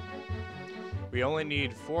castle. We only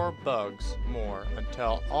need 4 bugs more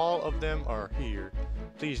until all of them are here.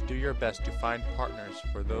 Please do your best to find partners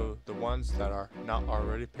for the ones that are not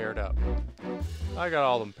already paired up. I got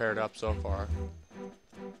all of them paired up so far.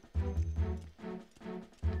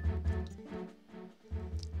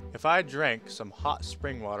 If I drank some hot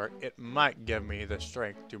spring water, it might give me the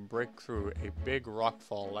strength to break through a big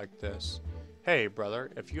rockfall like this. Hey,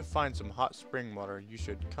 brother, if you find some hot spring water, you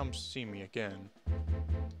should come see me again.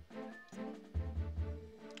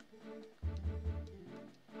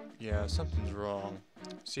 Yeah, something's wrong.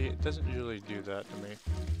 See, it doesn't usually do that to me.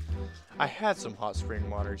 I had some hot spring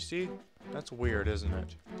water, see? That's weird, isn't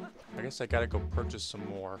it? I guess I gotta go purchase some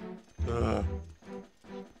more. Ugh.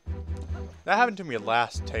 That happened to me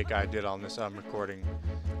last take I did on this recording.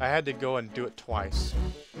 I had to go and do it twice.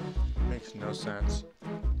 Makes no sense.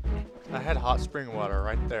 I had hot spring water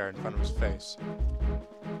right there in front of his face.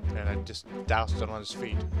 And I just doused it on his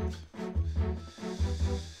feet.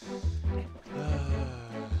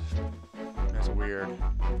 That's weird.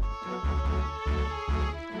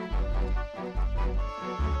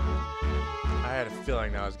 I had a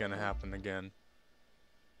feeling that was gonna happen again.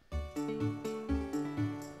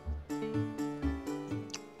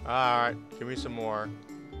 Alright, give me some more.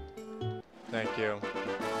 Thank you.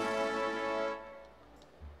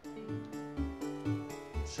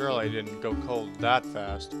 Surely it didn't go cold that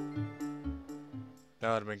fast.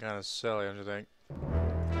 That would have been kind of silly, don't you think?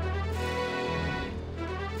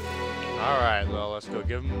 Alright, well, let's go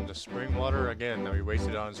give him the spring water again that we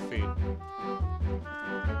wasted on his feet.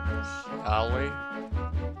 Shall we?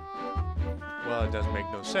 Well, it doesn't make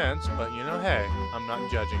no sense, but you know, hey, I'm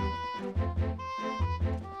not judging.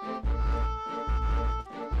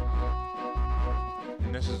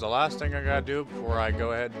 And this is the last thing I gotta do before I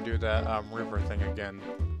go ahead and do that river thing again.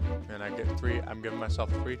 And I get I'm giving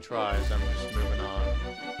myself 3 tries, I'm just moving on.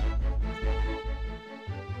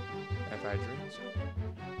 If I dreams.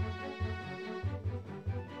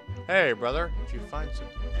 Hey, brother, if you find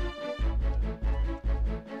something.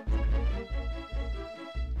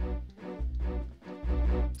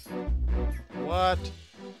 What?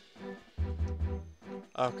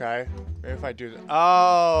 Okay, maybe if I do that.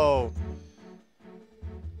 Oh!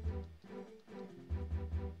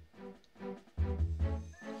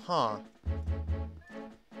 Huh.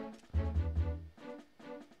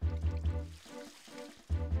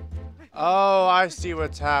 Oh, I see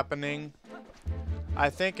what's happening. I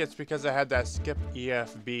think it's because I had that skip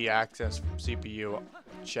EFB access from CPU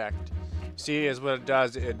checked. See, is what it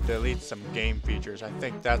does, it deletes some game features. I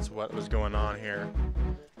think that's what was going on here.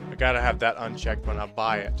 I gotta have that unchecked when I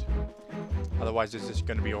buy it. Otherwise, it's just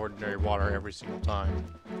gonna be ordinary water every single time.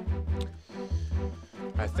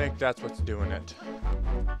 I think that's what's doing it.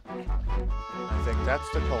 I think that's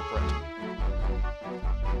the culprit.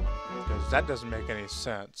 Because that doesn't make any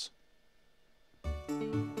sense.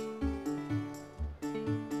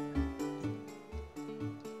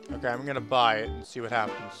 Okay, I'm gonna buy it and see what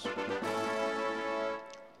happens.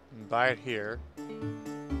 Buy it here.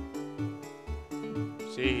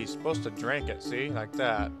 See, he's supposed to drink it, see? Like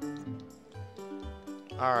that.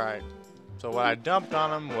 Alright. So what I dumped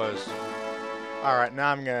on him was... Alright,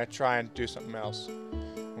 now I'm gonna try and do something else.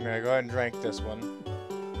 I'm gonna go ahead and drink this one.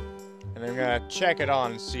 And I'm gonna check it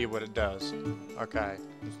on and see what it does. Okay,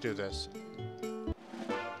 let's do this.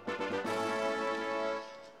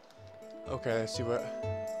 Okay, let's see what...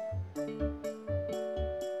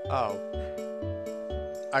 Oh.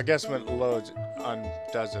 I guess when it loads, it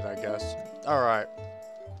undoes it, I guess. Alright.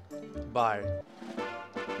 Bye.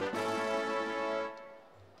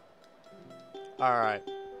 Alright.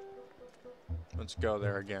 Let's go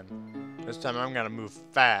there again. This time I'm gonna move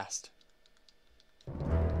fast.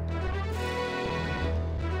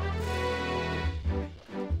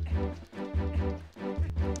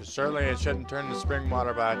 Certainly it shouldn't turn to spring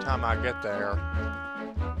water by the time I get there.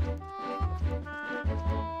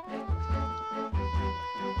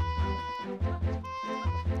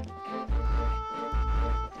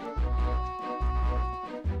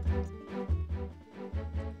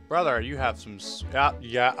 Brother, you have some...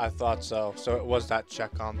 Yeah, I thought so. So it was that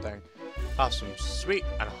check-on thing. Have some sweet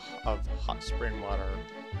and of hot spring water.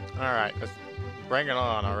 Alright, let's bring it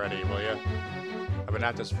on already, will you? I've been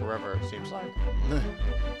at this forever, it seems like.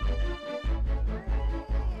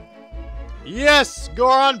 Yes!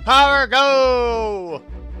 Goron power, go!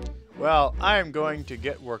 Well, I am going to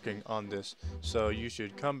get working on this, so you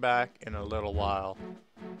should come back in a little while.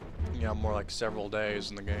 Yeah, more like several days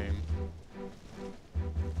in the game.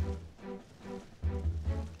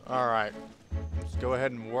 Alright, let's go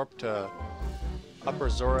ahead and warp to Upper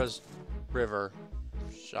Zora's River,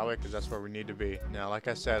 shall we? Because that's where we need to be. Now, like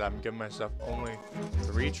I said, I'm giving myself only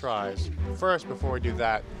 3 tries. First, before we do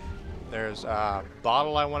that, there's a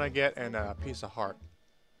bottle I want to get and a piece of heart.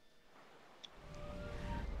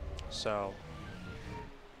 So,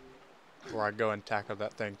 before I go and tackle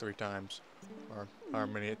that thing 3 times, or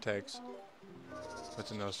however many it takes.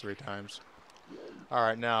 What's in those 3 times?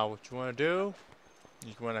 Alright, now, what you want to do,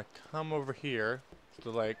 you want to come over here to the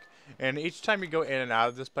lake, and each time you go in and out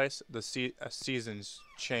of this place, the seasons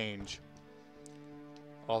change.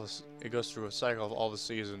 It goes through a cycle of all the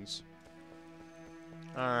seasons.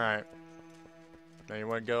 Alright. Now you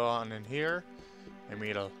want to go on in here and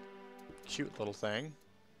meet a cute little thing.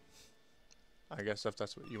 I guess if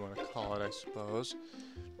that's what you want to call it, I suppose.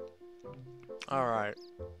 Alright.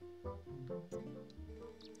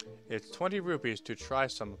 It's 20 rupees to try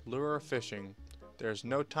some lure fishing. There's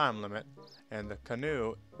no time limit, and the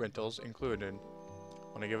canoe rental's included.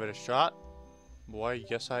 Want to give it a shot? Boy,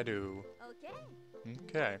 yes I do. Okay.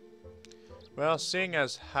 Okay. Well, seeing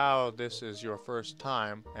as how this is your first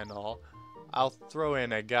time and all, I'll throw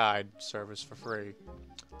in a guide service for free.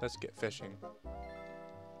 Let's get fishing.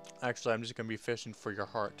 Actually, I'm just going to be fishing for your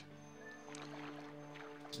heart.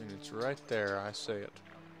 And it's right there, I see it.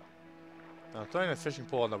 Now, throwing a fishing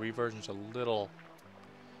pole in the Wii version is a little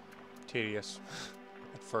tedious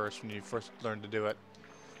at first, when you first learn to do it.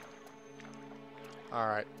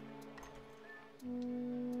 Alright.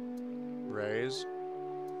 Raise.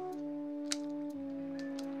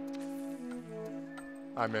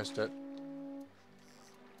 I missed it.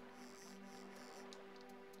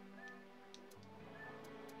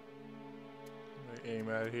 Aim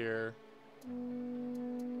at it here.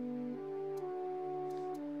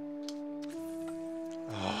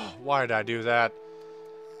 Oh, why did I do that?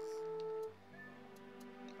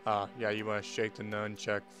 Yeah, you want to shake the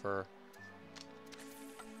nunchuck for...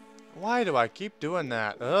 Why do I keep doing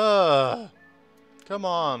that? Ugh! Come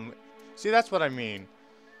on. See, that's what I mean.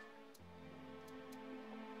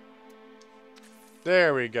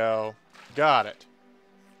 There we go. Got it.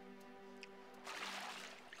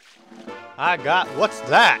 I got... What's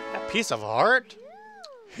that? A piece of heart?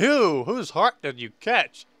 Phew! Whose heart did you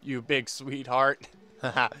catch, you big sweetheart?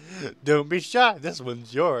 Don't be shy. This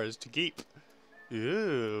one's yours to keep.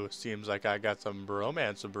 Ooh, seems like I got some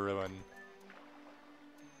bromance brewing.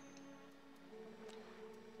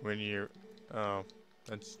 When you... Oh,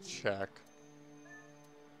 let's check.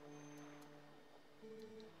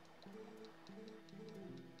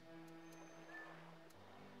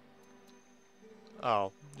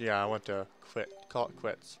 Oh, yeah, I want to quit. Call it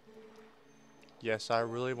quits. Yes, I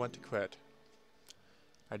really want to quit.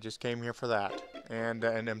 I just came here for that. And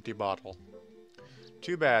an empty bottle.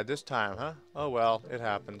 Too bad this time, huh? Oh well, it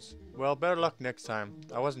happens. Well, better luck next time.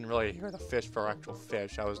 I wasn't really here to fish for actual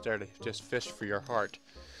fish. I was there to just fish for your heart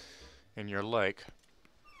in your lake.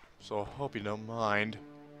 So I hope you don't mind.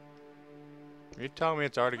 Are you telling me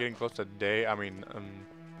it's already getting close to day? I mean,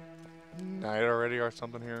 night already or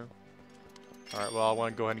something here? Alright, well, I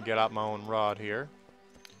want to go ahead and get out my own rod here.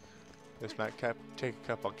 This might take a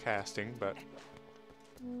couple casting, but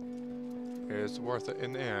it's worth it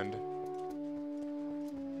in the end.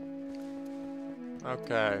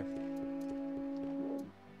 Okay.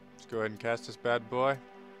 Let's go ahead and cast this bad boy.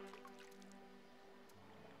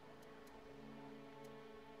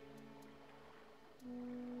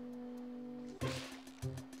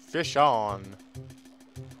 Fish on.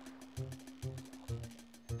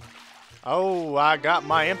 Oh, I got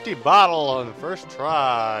my empty bottle on the first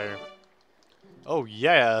try. Oh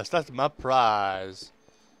yes, that's my prize.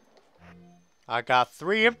 I got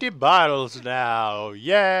 3 empty bottles now.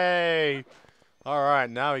 Yay! Alright,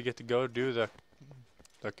 now we get to go do the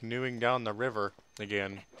canoeing down the river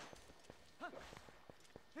again.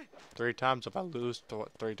 3 times if I lose to what,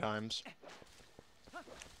 3 times.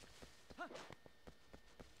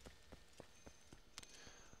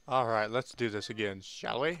 Alright, let's do this again,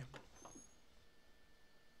 shall we?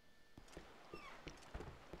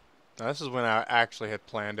 Now this is when I actually had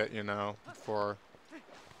planned it, you know, before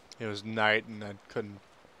it was night and I couldn't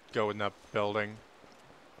go in that building.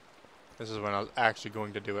 This is when I was actually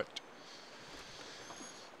going to do it.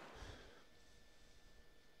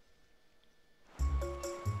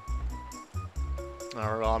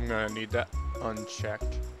 Alright, well, I'm gonna need that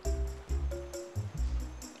unchecked.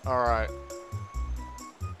 Alright.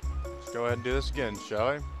 Let's go ahead and do this again,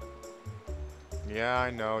 shall we? Yeah, I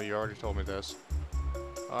know, you already told me this.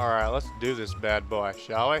 Alright, let's do this bad boy,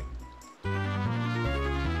 shall we? I'm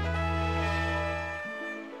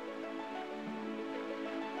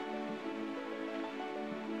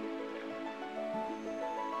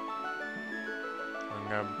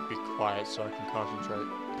gonna be quiet so I can concentrate.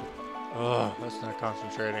 Ugh, that's not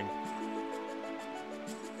concentrating.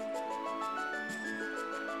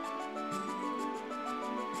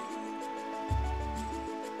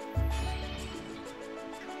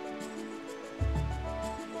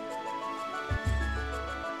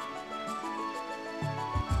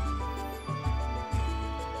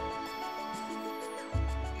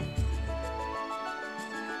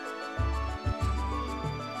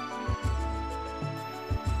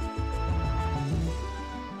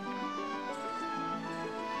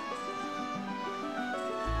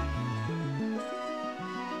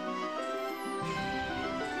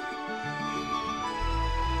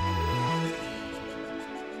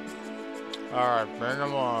 Alright, bring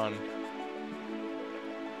them on.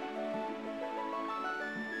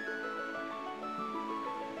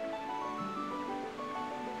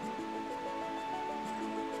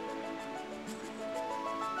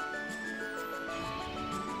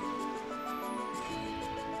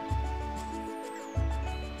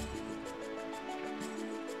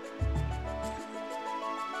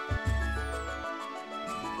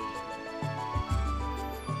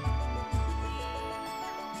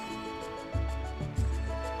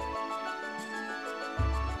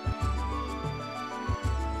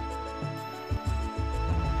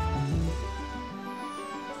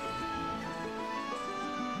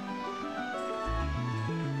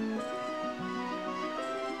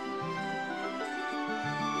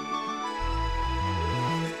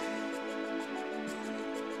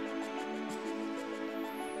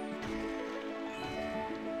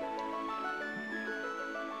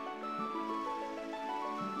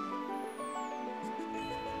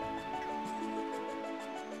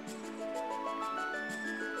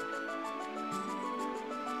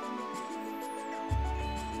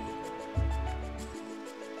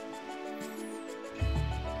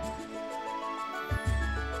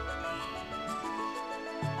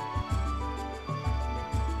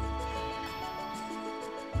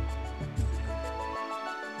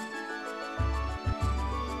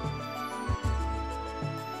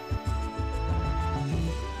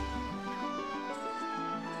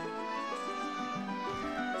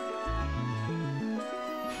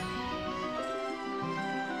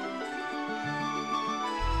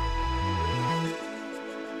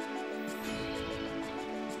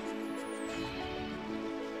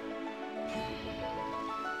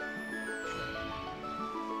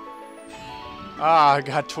 Ah, I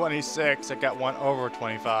got 26. I got one over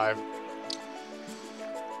 25.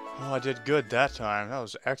 Oh, I did good that time. That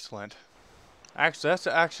was excellent. Actually, that's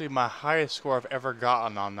actually my highest score I've ever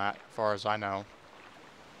gotten on that, as far as I know.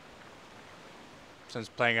 Since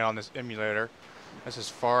playing it on this emulator. That's as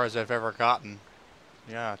far as I've ever gotten.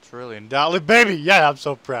 Yeah, it's really undoubtedly, baby! Yeah, I'm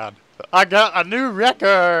so proud. I got a new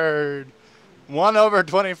record! 1 over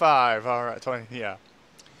 25. Alright, 20, yeah.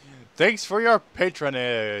 Thanks for your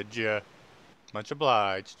patronage. Much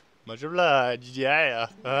obliged. Much obliged, yeah.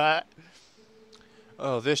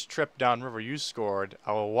 Oh, this trip downriver you scored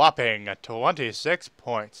a whopping 26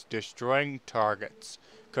 points, destroying targets.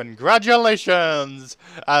 Congratulations!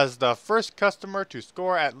 As the first customer to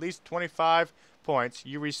score at least 25 points,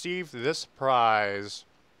 you receive this prize.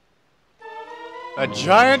 A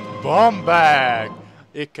giant bomb bag!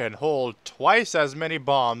 It can hold twice as many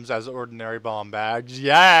bombs as ordinary bomb bags.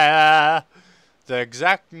 Yeah! The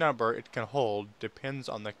exact number it can hold depends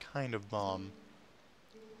on the kind of bomb.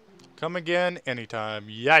 Come again anytime.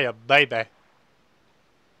 Yeah, baby.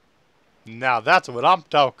 Now that's what I'm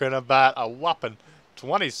talking about. A whopping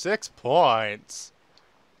 26 points.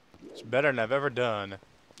 It's better than I've ever done.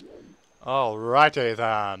 Alrighty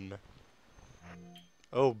then.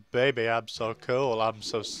 Oh baby, I'm so cool. I'm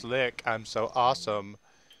so slick. I'm so awesome.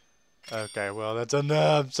 Okay, well that's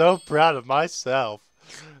enough. I'm so proud of myself.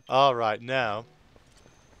 Alright, now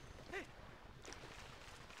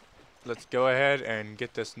let's go ahead and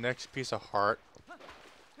get this next piece of heart.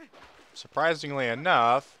 Surprisingly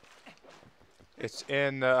enough, it's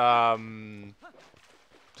in the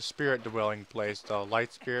spirit dwelling place, the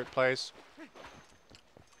light spirit place.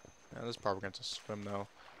 Yeah, this is probably going to swim though.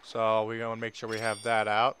 So we're going to make sure we have that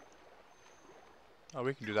out. Oh,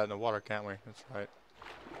 we can do that in the water, can't we? That's right.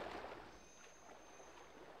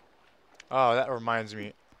 Oh, that reminds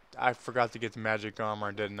me. I forgot to get the magic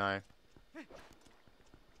armor, didn't I?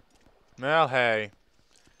 Well, hey.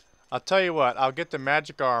 I'll tell you what. I'll get the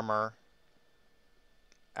magic armor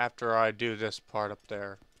after I do this part up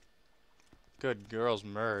there. Good girls,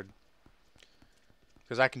 murd.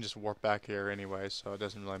 Because I can just warp back here anyway, so it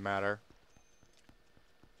doesn't really matter.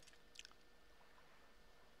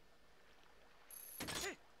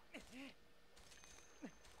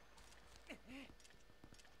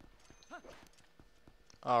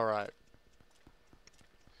 Alright.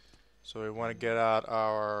 So we want to get out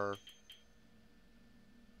our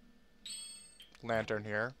lantern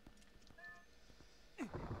here.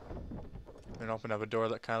 And open up a door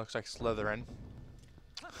that kind of looks like Slytherin.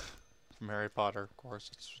 From Harry Potter, of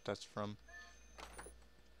course. That's what that's from.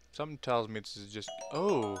 Something tells me this is just...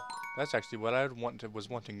 Oh! That's actually what I was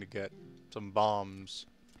wanting to get. Some bombs.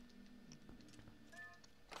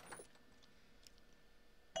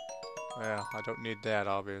 Well, I don't need that,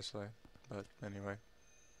 obviously. But anyway.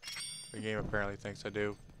 The game apparently thinks I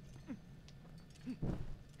do.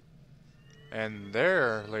 And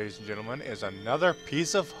there, ladies and gentlemen, is another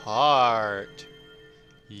piece of heart.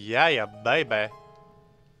 Yeah, baby.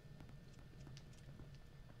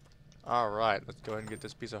 Alright, let's go ahead and get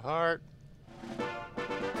this piece of heart.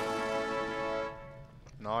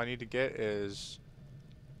 And all I need to get is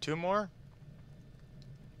 2 more?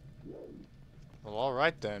 Well,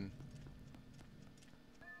 alright then.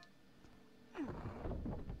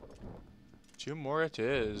 2 more it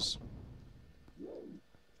is.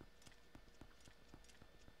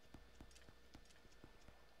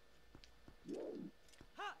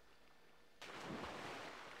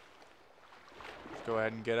 Let's go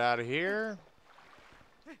ahead and get out of here.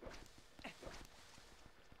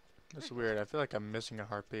 That's weird. I feel like I'm missing a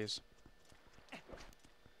heart piece. I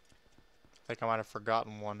think I might have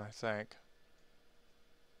forgotten one, I think.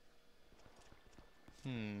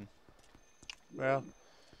 Well,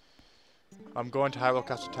 I'm going to Hyrule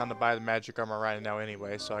Castle Town to buy the magic armor right now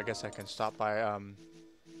anyway, so I guess I can stop by,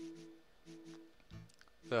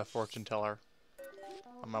 the fortune teller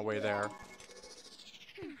on my way there.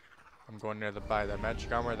 I'm going there to buy that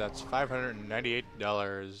magic armor. That's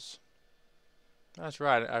 $598. That's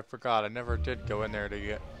right, I forgot. I never did go in there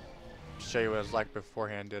to show you what it was like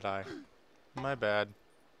beforehand, did I? My bad.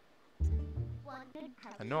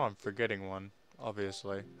 I know I'm forgetting one,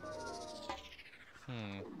 obviously.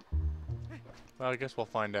 Well, I guess we'll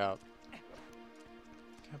find out.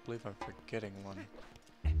 Can't believe I'm forgetting one.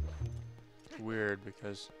 It's weird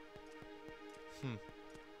because...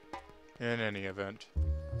 In any event.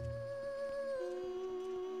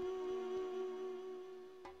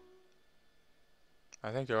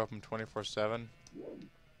 I think they're open 24/7.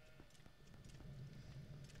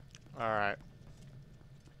 Alright.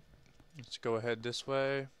 Let's go ahead this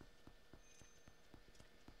way.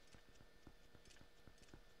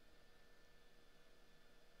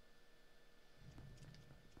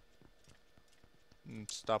 And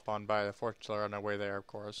stop on by the fortune teller on our way there, of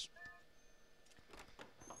course.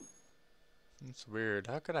 It's weird.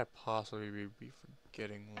 How could I possibly be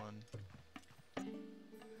forgetting one?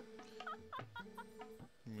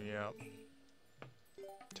 Yep.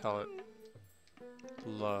 Tell it.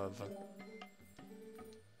 Love.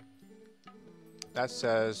 That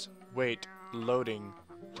says, wait, loading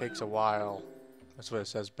takes a while. That's what it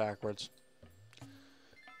says backwards.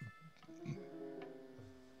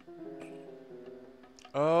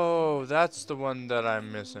 Oh, that's the one that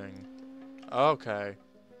I'm missing. Okay.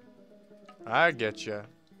 I get you.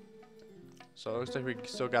 So it looks like we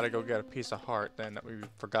still gotta go get a piece of heart then that we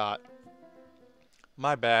forgot.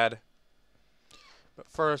 My bad. But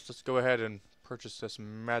first, let's go ahead and purchase this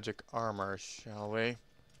magic armor, shall we?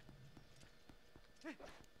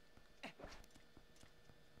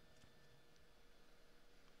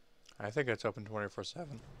 I think it's open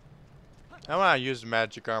 24/7. I want to use the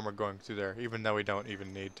magic armor going through there, even though we don't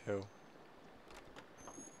even need to.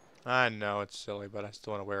 I know it's silly, but I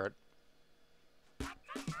still want to wear it.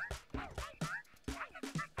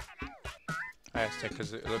 I just think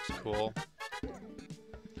because it looks cool.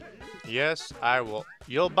 Yes, I will.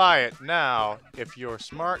 You'll buy it now if you're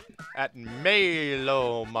smart at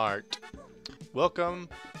Malo Mart. Welcome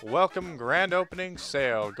grand opening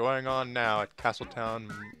sale going on now at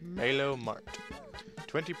Castletown Malo Mart.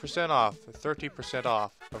 20% off, 30%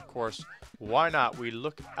 off. Of course, why not? We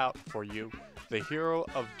look out for you, the hero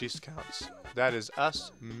of discounts. That is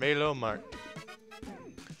us, Malo Mart.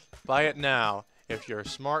 Buy it now. If you're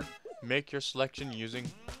smart, make your selection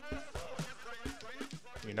using...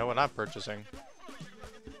 You know what I'm purchasing.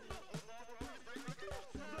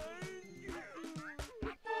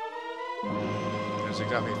 It's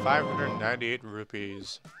exactly 598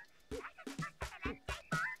 rupees.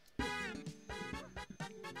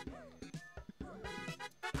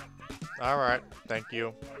 Alright, thank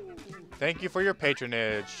you. Thank you for your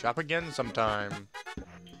patronage. Shop again sometime.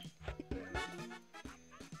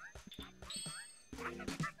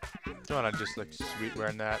 Don't I just look sweet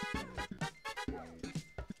wearing that?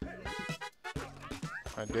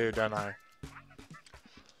 I do, don't I?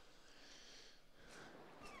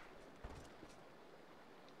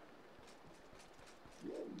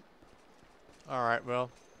 Alright,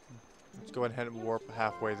 well, let's go ahead and warp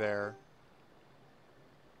halfway there.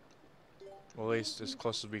 Well, at least as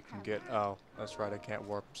close as we can get. Oh, that's right, I can't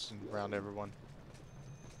warp around everyone.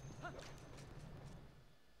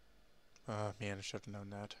 Oh, man, I should have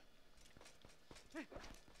known that.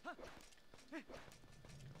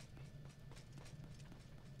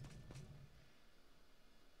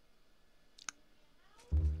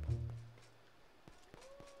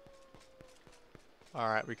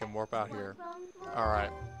 Alright, we can warp out here.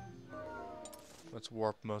 Alright. Let's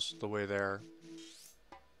warp most of the way there.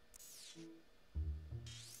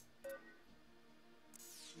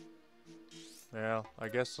 Well, I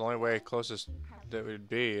guess the only way closest that would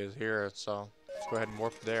be is here, so let's go ahead and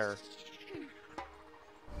warp there.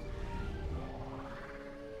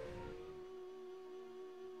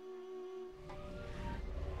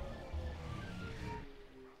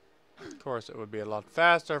 Of course, it would be a lot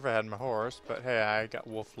faster if I had my horse, but hey, I got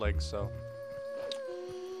wolf legs, so.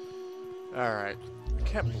 Alright. I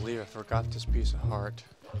can't believe I forgot this piece of heart.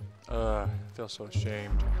 I feel so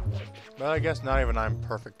ashamed. But I guess not even I'm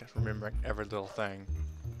perfect at remembering every little thing.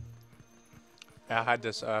 I had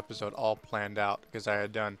this episode all planned out because I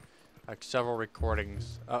had done like several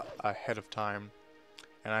recordings ahead of time,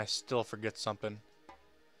 and I still forget something.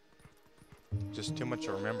 Just too much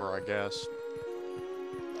to remember, I guess.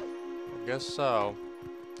 I guess so.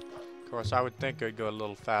 Of course, I would think it would go a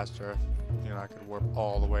little faster if, you know, I could warp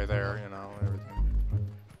all the way there, you know, and everything.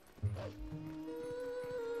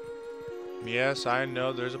 Yes, I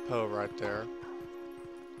know there's a Poe right there.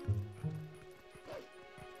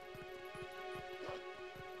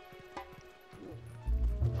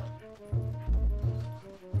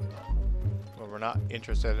 Well, we're not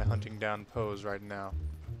interested in hunting down Poes right now.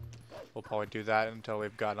 We'll probably do that until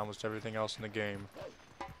we've got almost everything else in the game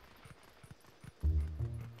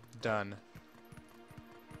done.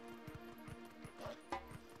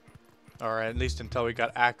 Or at least until we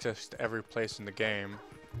got access to every place in the game.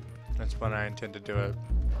 That's when I intend to do it.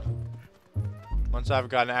 Once I've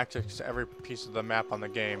gotten access to every piece of the map on the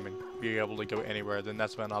game and be able to go anywhere, then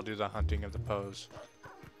that's when I'll do the hunting of the Poes.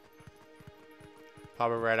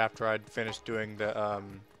 Probably right after I'd finished doing the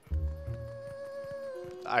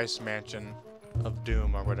Ice Mansion of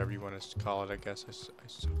Doom, or whatever you want to call it, I guess, I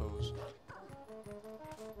suppose.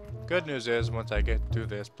 Good news is, once I get through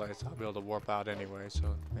this place, I'll be able to warp out anyway,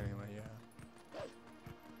 so anyway, yeah.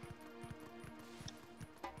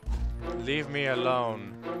 Leave me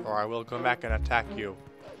alone, or I will come back and attack you.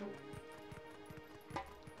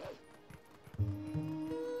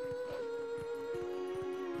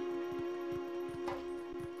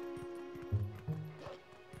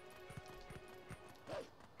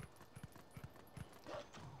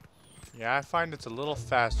 Yeah, I find it's a little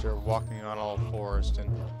faster walking on all fours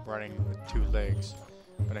than running with 2 legs.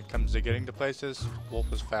 When it comes to getting to places,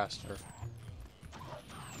 wolf is faster.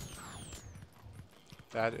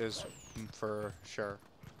 That is for sure.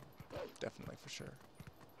 Definitely for sure.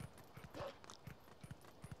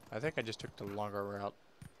 I think I just took the longer route.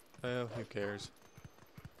 Well, who cares?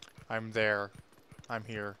 I'm there. I'm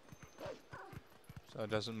here. So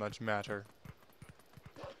it doesn't much matter.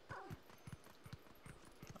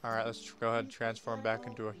 Alright, let's go ahead and transform back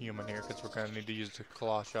into a human here, because we're going to need to use the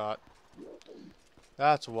claw shot.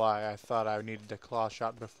 That's why I thought I needed the claw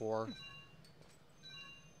shot before.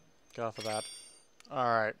 Get off of that.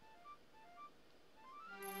 Alright.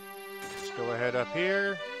 Let's go ahead up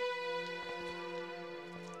here.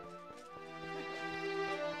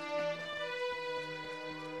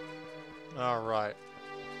 Alright.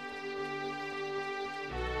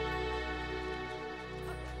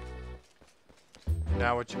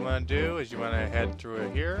 Now what you want to do is you want to head through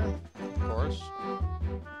here, of course.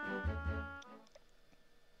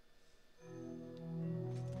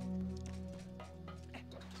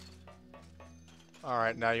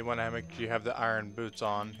 Alright, now you want to make sure you have the iron boots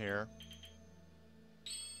on here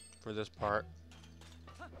for this part.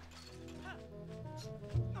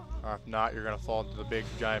 Or if not, you're going to fall into the big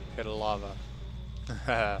giant pit of lava.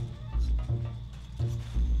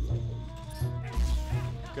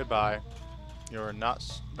 Goodbye. You're not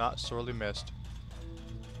sorely missed.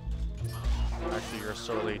 Actually, you're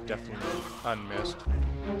sorely, definitely unmissed.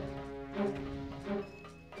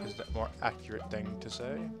 Is that more accurate thing to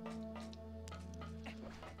say?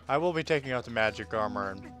 I will be taking out the magic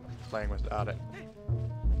armor and playing without it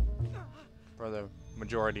for the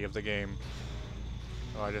majority of the game.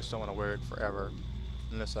 Oh, I just don't want to wear it forever,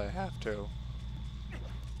 unless I have to.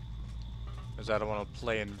 Because I don't want to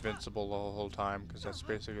play invincible the whole time, because that's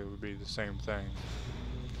basically would be the same thing.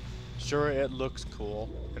 Sure, it looks cool,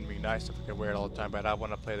 and be nice if I could wear it all the time, but I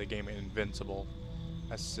want to play the game invincible.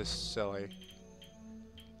 That's just silly.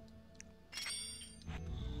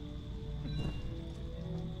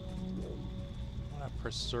 I want to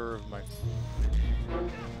preserve my...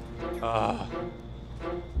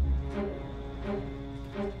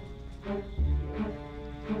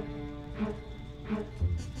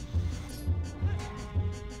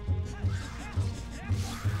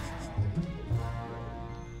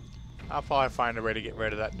 I'll probably find a way to get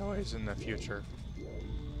rid of that noise in the future.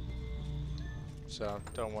 So,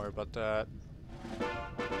 don't worry about that.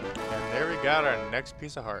 And there we got our next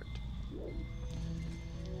piece of heart.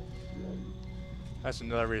 That's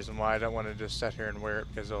another reason why I don't want to just sit here and wear it,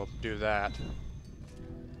 because it'll do that.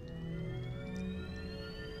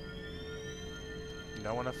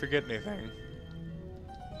 Don't want to forget anything.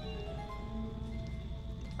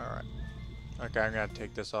 Alright. Okay, I'm gonna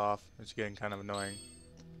take this off. It's getting kind of annoying.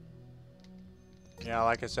 Yeah,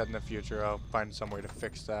 like I said, in the future, I'll find some way to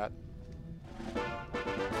fix that.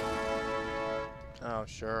 Oh,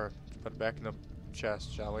 sure. Let's put it back in the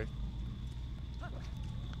chest, shall we?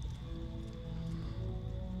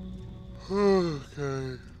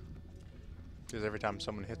 Okay. Because every time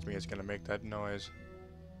someone hits me, it's gonna make that noise.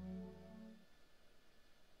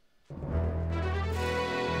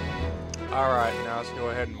 Alright, now let's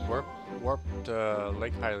go ahead and warp to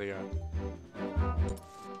Lake Hylia.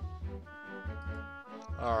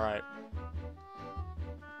 Alright.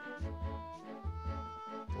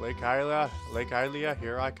 Lake Hylia,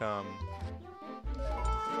 here I come.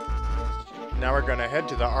 Now we're gonna head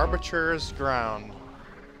to the Arbiter's ground.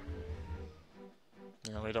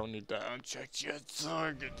 No, we don't need that unchecked yet, so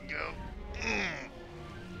we're good to go.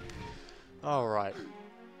 Alright.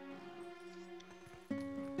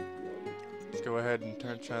 Let's go ahead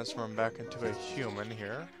and transform back into a human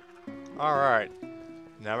here. Alright.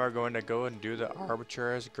 Now we're going to go and do the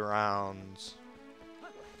Arbiter's grounds.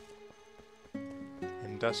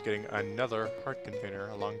 And thus getting another heart container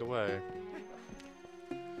along the way.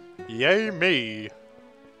 Yay me!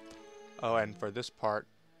 Oh, and for this part...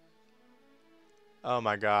 Oh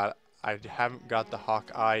my god, I haven't got the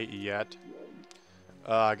Hawkeye yet.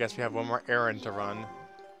 I guess we have one more errand to run.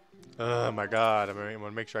 Oh my god, I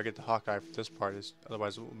want to make sure I get the Hawkeye for this part,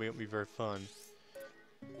 otherwise it won't be very fun.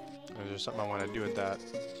 There's something I want to do with that.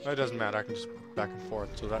 It doesn't matter, I can just back and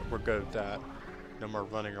forth, so that we're good with that. No more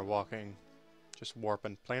running or walking. Just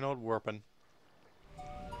warping. Plain old warping.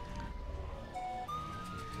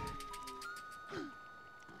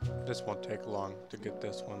 This won't take long to get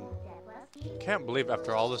this one. Can't believe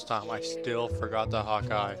after all this time I still forgot the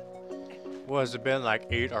Hawkeye. What has it been, like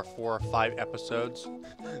 8 or 4 or 5 episodes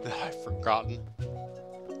that I've forgotten?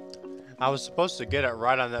 I was supposed to get it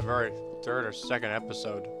right on that very 3rd or 2nd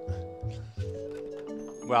episode.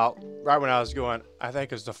 Well, right when I was going, I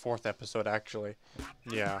think it's the 4th episode actually.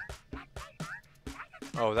 Yeah.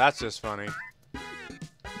 Oh, that's just funny.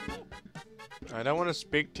 I don't want to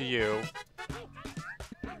speak to you.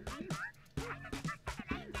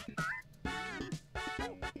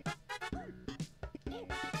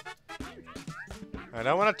 I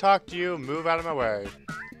don't want to talk to you. Move out of my way.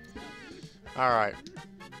 Alright.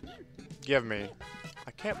 Give me.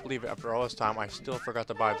 I can't believe it, after all this time, I still forgot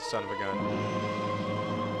to buy the son of a gun.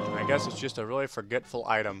 I guess it's just a really forgetful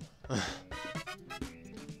item.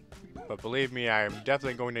 But believe me, I am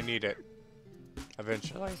definitely going to need it.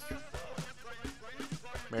 Eventually.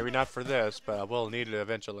 Maybe not for this, but I will need it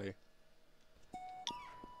eventually.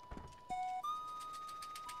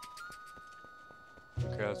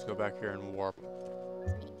 Okay, let's go back here and warp.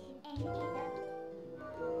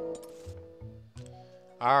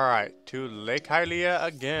 Alright, to Lake Hylia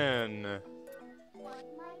again.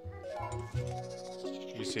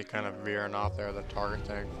 You see it kind of veering off there, the target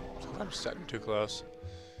thing. I'm setting too close.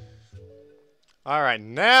 Alright,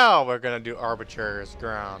 now we're going to do Arbiter's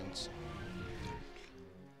grounds.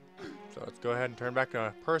 So let's go ahead and turn back to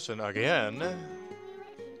a person again.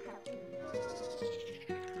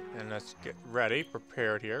 And let's get ready,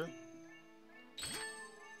 prepared here.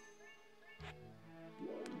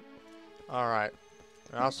 Alright.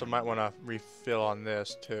 I also might want to refill on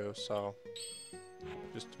this too, so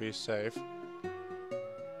just to be safe.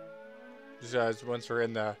 Because once we're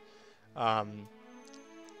in the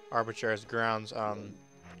Arbiter's grounds, we'll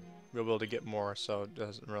be able to get more, so it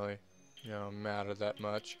doesn't really, matter that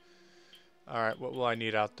much. Alright, what will I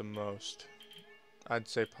need out the most? I'd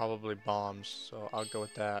say probably bombs, so I'll go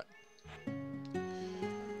with that.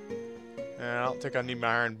 And I don't think I need my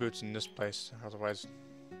iron boots in this place, otherwise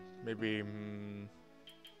maybe,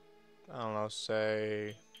 I don't know,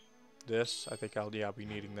 say this. I think I'll be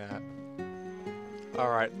needing that.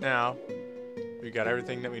 Alright, now we got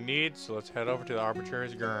everything that we need, so let's head over to the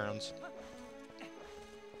Arbiter's grounds.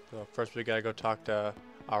 So first we gotta go talk to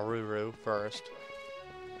Aruru first.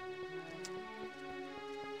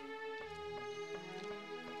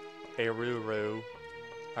 Aruru,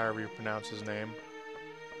 however you pronounce his name.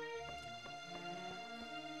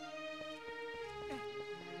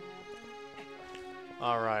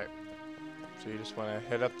 Alright, so you just want to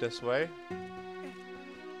head up this way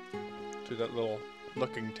to that little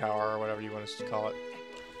looking tower, or whatever you want us to call it.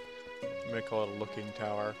 I'm going to call it a looking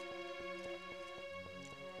tower.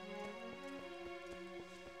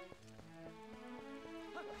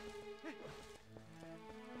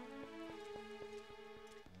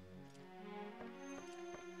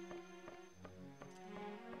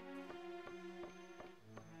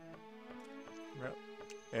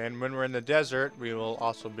 And when we're in the desert, we will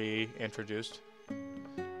also be introduced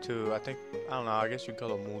to, I don't know, I guess you'd call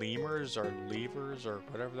them lemurs or levers or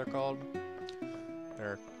whatever they're called.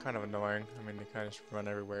 They're kind of annoying. I mean, they kind of just run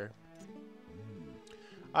everywhere.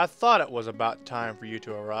 I thought it was about time for you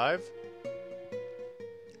to arrive.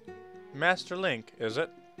 Master Link, is it?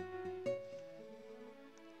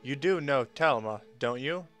 You do know Telma, don't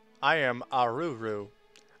you? I am Aruru.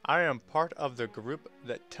 I am part of the group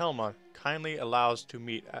that Telma kindly allows to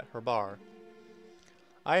meet at her bar.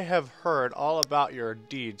 I have heard all about your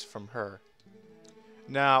deeds from her.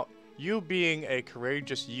 Now, you being a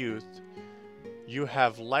courageous youth, you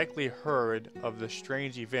have likely heard of the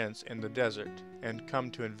strange events in the desert and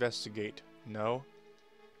come to investigate, no?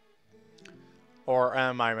 Or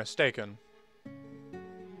am I mistaken?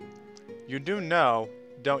 You do know,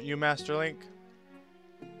 don't you, Master Link?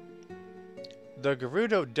 The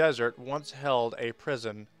Gerudo Desert once held a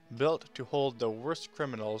prison built to hold the worst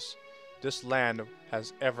criminals this land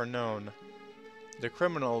has ever known. The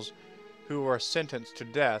criminals who were sentenced to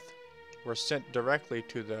death were sent directly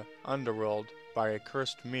to the underworld by a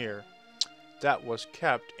cursed mirror that was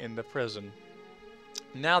kept in the prison.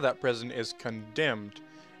 Now that prison is condemned,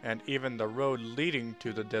 and even the road leading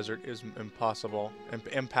to the desert is impassable.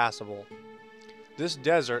 This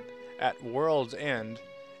desert, at World's End,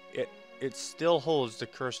 it still holds the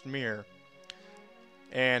cursed mirror,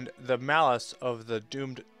 and the malice of the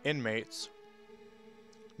doomed inmates.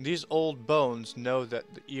 These old bones know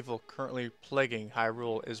that the evil currently plaguing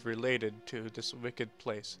Hyrule is related to this wicked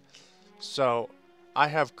place. So, I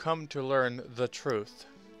have come to learn the truth.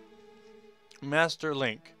 Master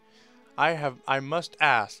Link, I must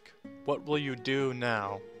ask, what will you do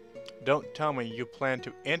now? Don't tell me you plan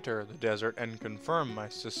to enter the desert and confirm my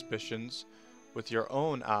suspicions with your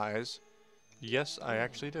own eyes. Yes, I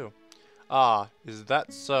actually do. Ah, is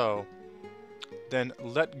that so? Then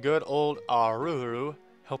let good old Aruru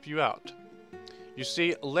help you out. You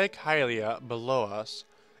see, Lake Hylia below us,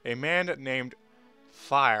 a man named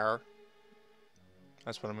Fire,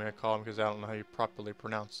 that's what I'm going to call him because I don't know how you properly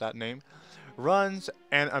pronounce that name, runs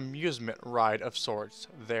an amusement ride of sorts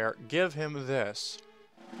there. Give him this.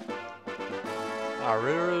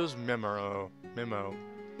 Aruru's memo.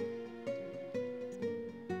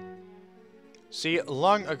 See,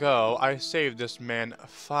 long ago I saved this man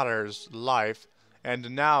Fire's life,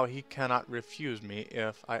 and now he cannot refuse me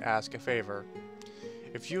if I ask a favor.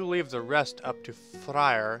 If you leave the rest up to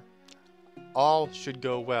Friar, all should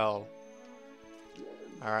go well.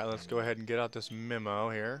 Alright, let's go ahead and get out this memo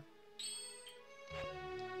here.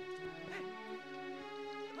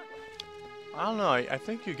 I don't know, I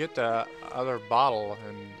think you get the other bottle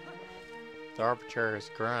in the Arbitrary's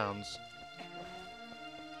grounds.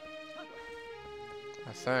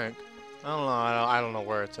 I think. I don't know, I don't know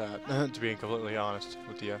where it's at, to be completely honest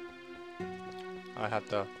with you. I have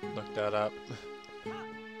to look that up.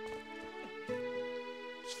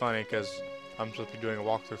 It's funny because I'm supposed to be doing a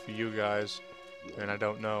walkthrough for you guys, and I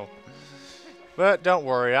don't know. But don't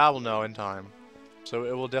worry, I will know in time. So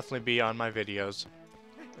it will definitely be on my videos,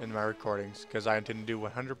 in my recordings, because I intend to do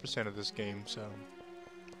 100% of this game, so...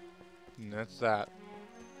 And that's that.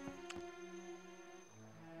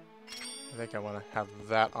 I think I want to have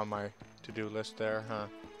that on my to-do list there, huh?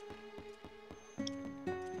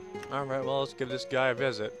 Alright, well, let's give this guy a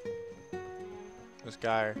visit. This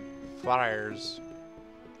guy, Flyers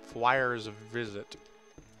a visit.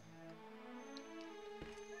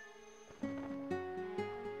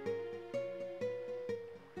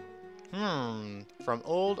 From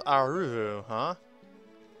old Aruru, huh?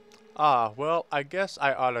 Ah, well, I guess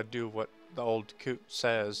I ought to do what the old coot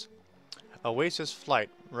says. Oasis flight,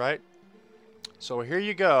 right? So here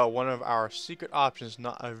you go, one of our secret options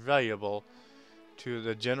not available to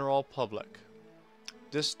the general public.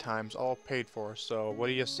 This time's all paid for, so what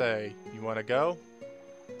do you say? You want to go?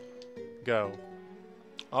 Go.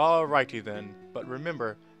 Alrighty then, but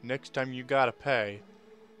remember, next time you gotta pay.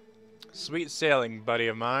 Sweet sailing, buddy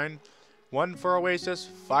of mine. One for Oasis,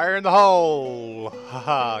 fire in the hole!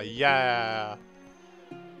 Haha, yeah!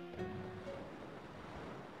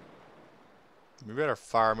 You better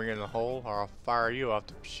fire me in the hole, or I'll fire you off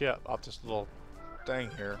the ship, off this little thing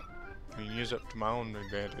here. And use it to my own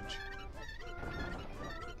advantage.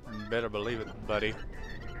 You better believe it, buddy.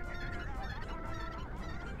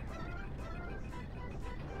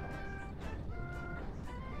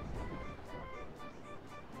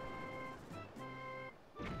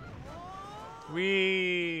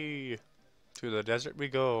 Whee! To the desert we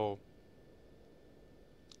go.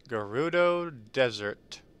 Gerudo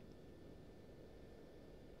Desert.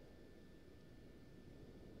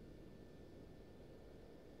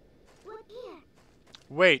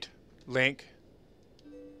 Wait, Link.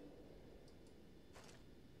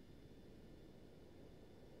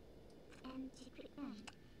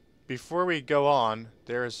 Before we go on,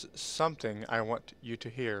 there is something I want you to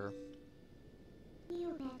hear.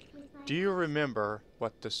 Do you remember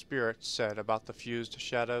what the spirit said about the fused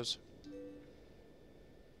shadows?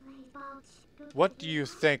 What do you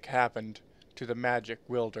think happened to the magic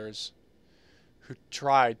wielders who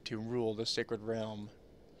tried to rule the sacred realm?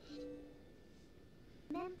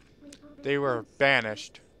 They were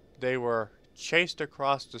banished. They were chased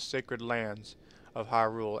across the sacred lands of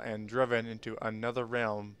Hyrule and driven into another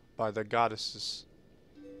realm by the goddesses.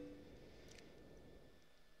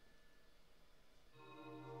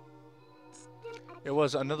 It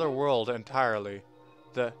was another world entirely.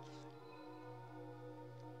 The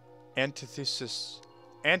antithesis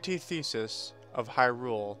of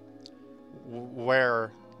Hyrule,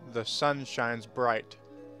 where the sun shines bright.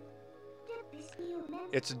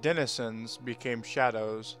 Its denizens became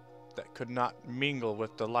shadows that could not mingle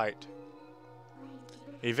with the light.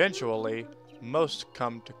 Eventually, most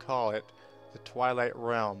come to call it the Twilight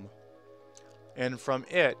Realm, and from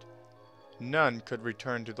it, none could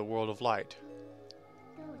return to the world of light.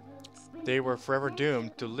 They were forever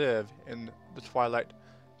doomed to live in the twilight,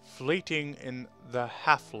 fleeting in the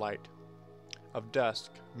half-light of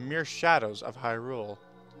dusk, mere shadows of Hyrule.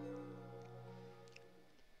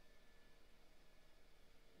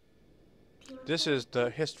 This is the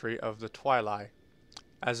history of the Twilight,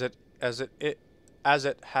 as it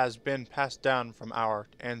has been passed down from our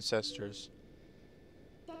ancestors.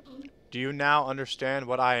 Do you now understand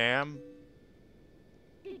what I am?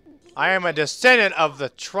 I am a descendant of the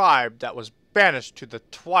tribe that was banished to the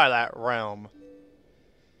Twilight Realm.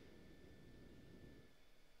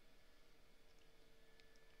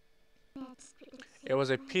 It was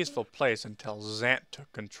a peaceful place until Zant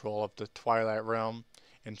took control of the Twilight Realm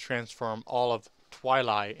and transformed all of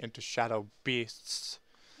Twilight into shadow beasts.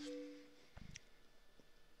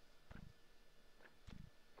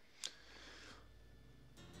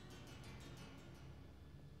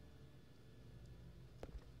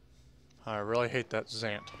 I really hate that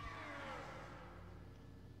Zant.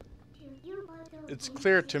 It's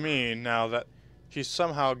clear to me now that he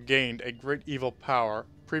somehow gained a great evil power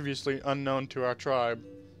previously unknown to our tribe.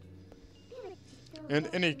 In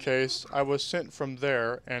any case, I was sent from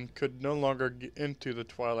there and could no longer get into the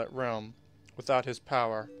Twilight Realm without his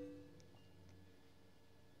power.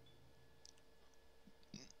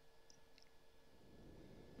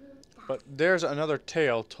 But there's another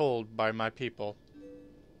tale told by my people.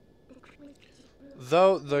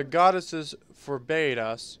 Though the goddesses forbade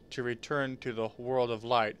us to return to the world of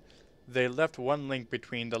light, they left one link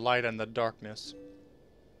between the light and the darkness.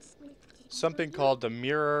 Something called the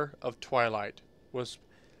Mirror of Twilight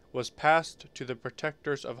was passed to the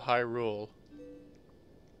protectors of Hyrule.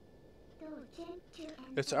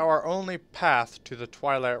 It's our only path to the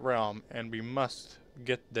Twilight Realm, and we must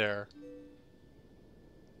get there.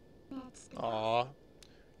 Aw,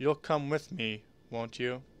 you'll come with me, won't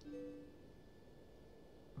you?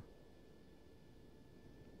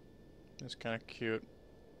 It's kind of cute.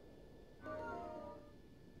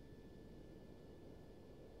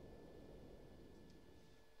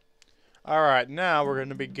 Alright, now we're going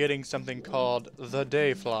to be getting something called the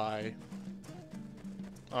Dayfly.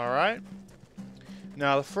 Alright?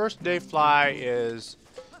 Now the first Dayfly is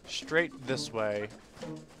straight this way.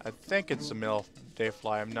 I think it's a middle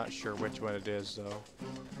Dayfly. I'm not sure which one it is though.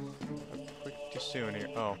 Pretty soon here.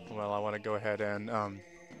 Oh, well, I want to go ahead and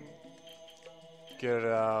get it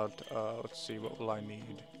out. Let's see, what will I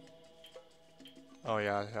need? Oh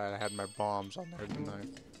yeah, I had my bombs on there, didn't I?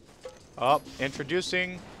 Oh,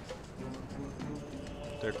 introducing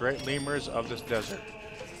the great lemurs of this desert.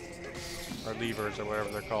 Or levers, or whatever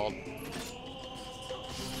they're called.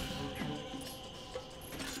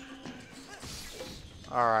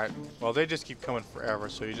 Alright, well they just keep coming forever,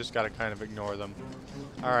 so you just gotta kind of ignore them.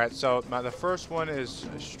 Alright, so the first one is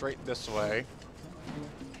straight this way.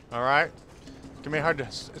 Alright. It's gonna be hard to...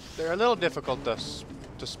 They're a little difficult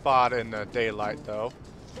to spot in the daylight, though.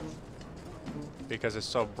 Because it's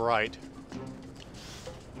so bright.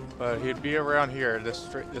 But he'd be around here,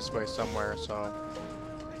 this way somewhere, so...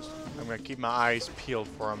 I'm gonna keep my eyes peeled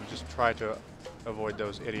for him and just try to avoid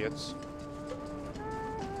those idiots.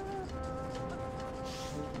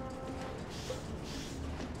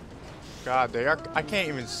 God, they are... I can't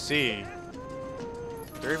even see.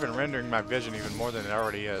 They're even rendering my vision even more than it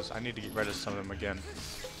already is. I need to get rid of some of them again.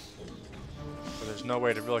 But there's no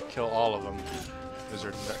way to really kill all of them, because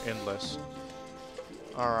they're endless.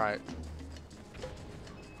 Alright.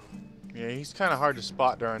 Yeah, he's kind of hard to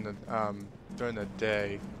spot during the during the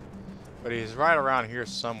day. But he's right around here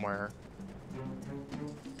somewhere.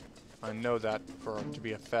 I know that to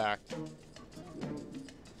be a fact.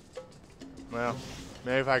 Well,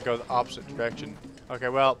 maybe if I go the opposite direction. Okay,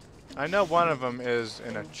 well, I know one of them is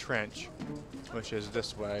in a trench, which is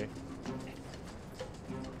this way.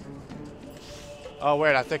 Oh,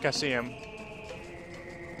 wait, I think I see him.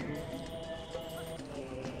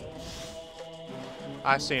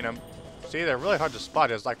 I seen him. See, they're really hard to spot.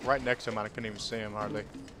 It's like right next to him, and I couldn't even see him hardly.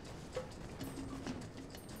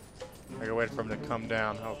 I gotta wait for him to come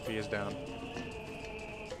down. Oh, he is down.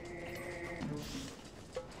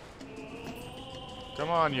 Come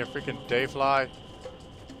on, you freaking dayfly.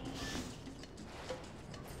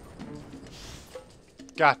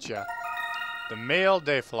 Gotcha. The male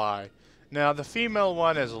dayfly. Now, the female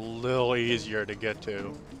one is a little easier to get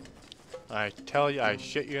to. I tell you, I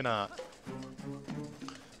shit you not.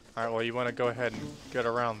 Alright, well, you want to go ahead and get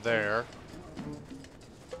around there.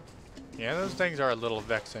 Yeah, those things are a little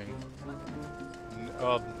vexing.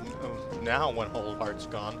 Now one whole heart's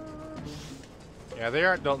gone. Yeah, they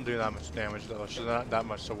don't do that much damage, though, so not that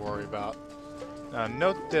much to worry about. Now,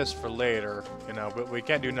 note this for later, you know, but we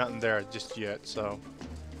can't do nothing there just yet, so...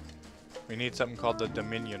 We need something called the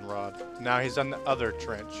Dominion Rod. Now he's on the other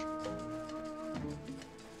trench.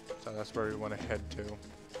 So that's where we want to head to.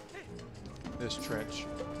 This trench.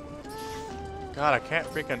 God, I can't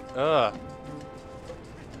freaking...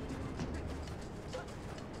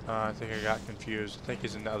 I think I got confused. I think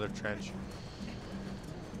he's in the other trench.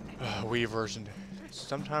 Wii version.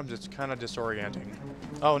 Sometimes it's kind of disorienting.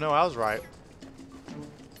 Oh, no, I was right.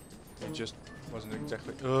 It just wasn't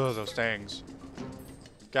exactly... Ugh, those things.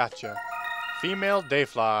 Gotcha. Female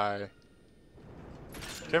dayfly.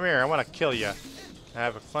 Come here, I want to kill you. I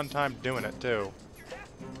have a fun time doing it, too.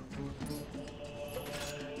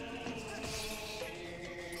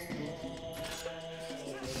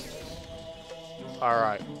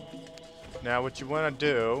 Alright. Now what you want to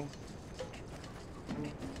do...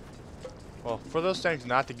 Well, for those things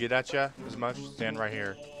not to get at you as much, stand right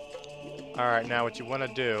here. Alright, now what you want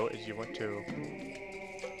to do is you want to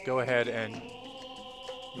go ahead and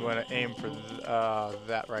you want to aim for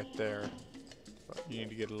that right there. But you need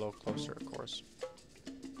to get a little closer, of course.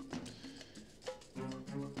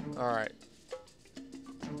 Alright.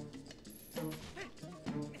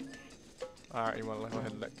 Alright, you want to go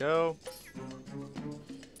ahead and let go.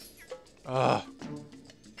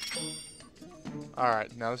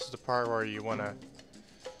 Alright, now this is the part where you want to...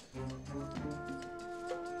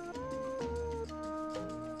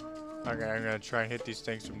 Okay, I'm going to try and hit these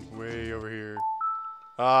things from way over here.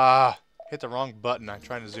 Hit the wrong button. I'm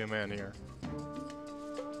trying to zoom in here.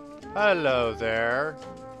 Hello there.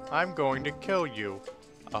 I'm going to kill you.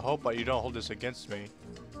 I hope you don't hold this against me.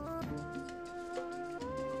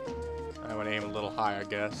 I want to aim a little high, I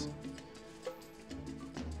guess.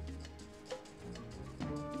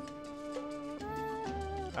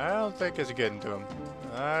 I don't think it's getting to him.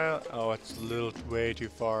 Oh, it's a little way too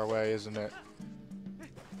far away, isn't it?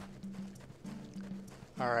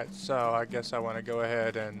 Alright, so I guess I want to go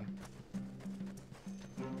ahead and...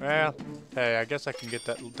 Well, hey, I guess I can get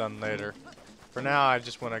that done later. For now, I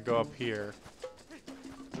just want to go up here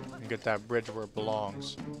and get that bridge where it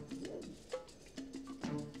belongs.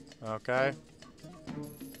 Okay.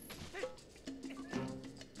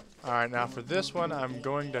 Alright, now for this one, I'm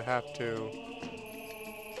going to have to...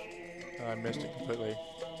 I missed it completely.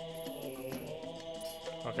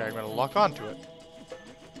 Okay, I'm going to lock onto it.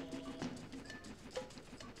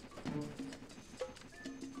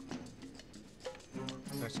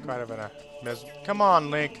 That's kind of a mess. Come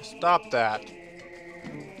on, Link, stop that.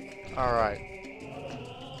 Alright.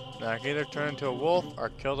 Now I can either turn into a wolf or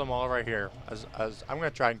kill them all right here. As I'm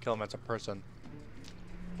going to try and kill them as a person.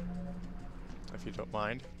 If you don't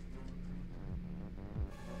mind.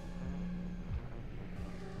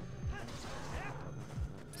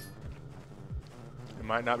 It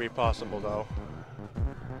might not be possible, though.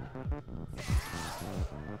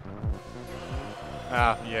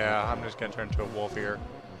 Yeah, I'm just gonna turn into a wolf here.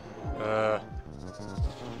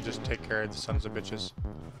 Just take care of the sons of bitches.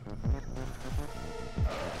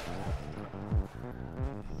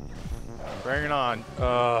 Bring it on.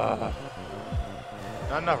 Not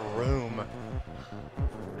enough room.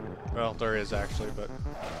 Well, there is actually, but...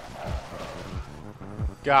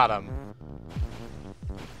 Got him.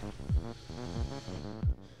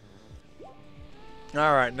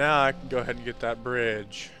 Alright, now I can go ahead and get that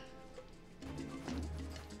bridge.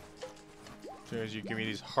 As soon as you give me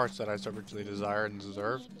these hearts that I so richly desire and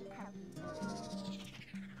deserve.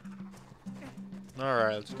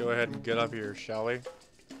 Alright, let's go ahead and get up here, shall we?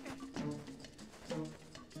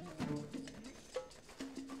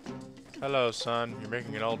 Hello, son. You're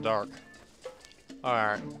making it all dark.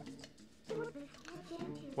 Alright.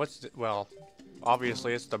 What's the... Well,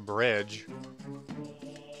 obviously it's the bridge.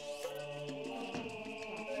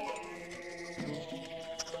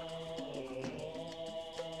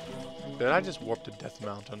 Did I just warp to Death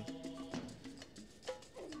Mountain?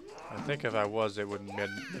 I think if I was, it would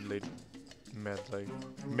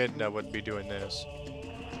Midna would be doing this.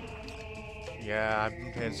 Yeah, I've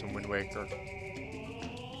been playing some Wind Waker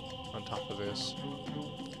on top of this.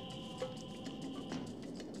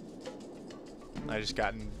 I just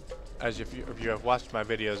gotten, as if you have watched my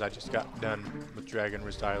videos, I just got done with Dragon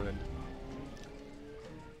Roost Island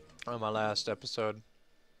on my last episode.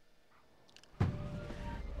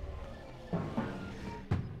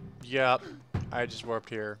 Yep, I just warped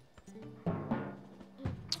here.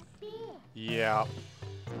 Yeah.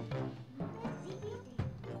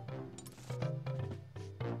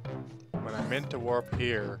 When I meant to warp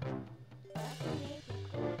here.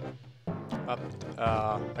 Up,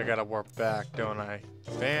 I gotta warp back, don't I?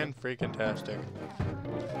 Fan-freaking-tastic.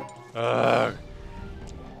 Ugh.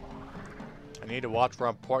 I need to watch where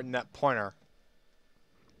I'm pointing that pointer.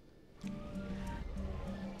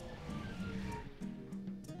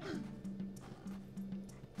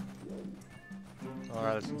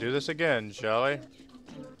 Alright, let's do this again, shall we?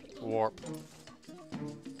 Warp.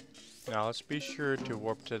 Now let's be sure to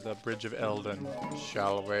warp to the Bridge of Eldon,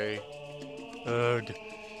 shall we? Ugh.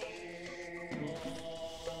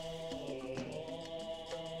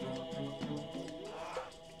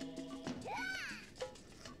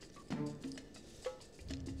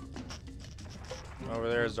 Over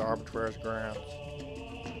there is the Arbitrary's grounds.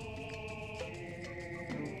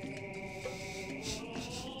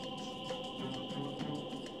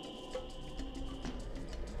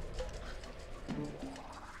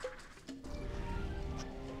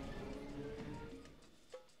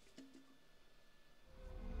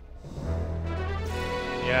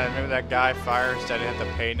 Yeah, remember that guy Fire said I have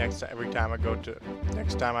to pay every time I go to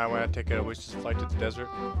next time I want to take a wishes flight to the desert.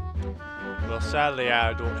 Well, sadly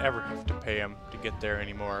I don't ever have to pay him to get there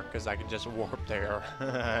anymore because I can just warp there.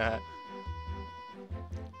 And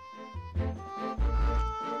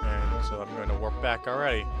so I'm going to warp back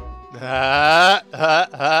already.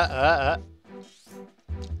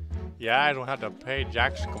 Yeah, I don't have to pay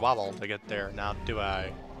Jack Squabble to get there now, do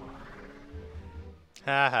I?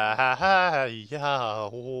 Ha ha ha ha,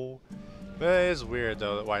 yo. It is weird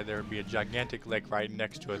though that why there would be a gigantic lake right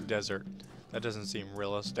next to a desert. That doesn't seem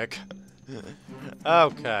realistic.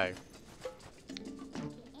 Okay.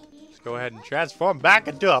 Let's go ahead and transform back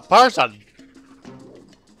into a person.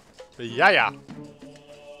 Yeah.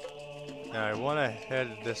 Now I want to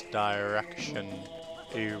head this direction.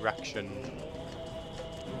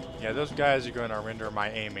 Yeah, those guys are going to render my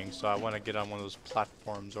aiming, so I want to get on one of those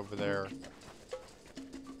platforms over there.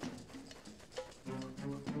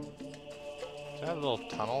 Is that a little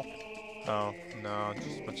tunnel? Oh, no,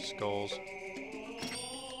 just a bunch of skulls.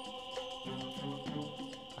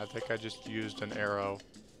 I think I just used an arrow.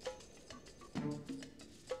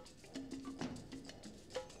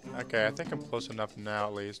 Okay, I think I'm close enough now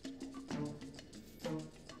at least.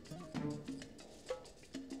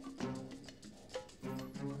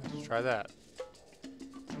 Let's try that.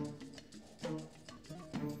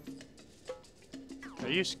 Are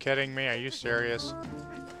you kidding me? Are you serious?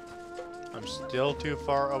 I'm still too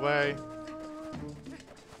far away?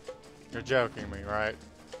 You're joking me, right?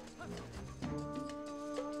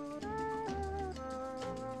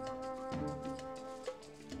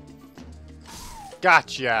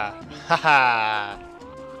 Gotcha! Haha!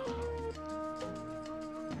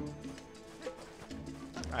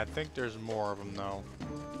 I think there's more of them though.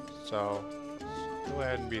 So, let's go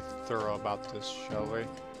ahead and be thorough about this, shall we?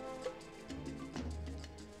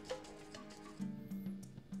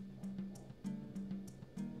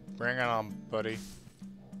 Bring it on, buddy.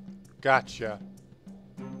 Gotcha.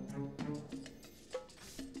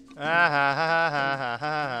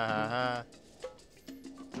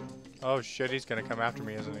 Oh shit, he's gonna come after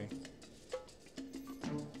me, isn't he?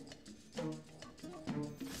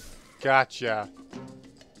 Gotcha.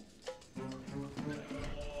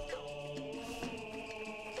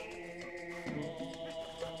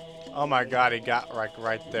 Oh my god, he got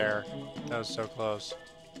right there. That was so close.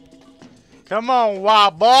 Come on,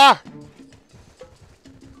 wild boy!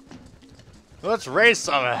 Let's raise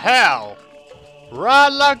some hell! Ride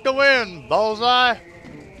like the wind, bullseye!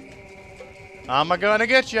 I'm gonna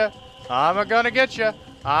get you. I'm gonna get you.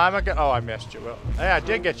 Oh, I missed you. Well, hey, I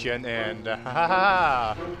did get you, and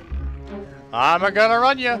I'm gonna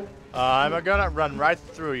run you. I'm gonna run right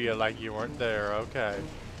through you like you weren't there. Okay.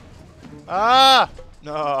 Ah!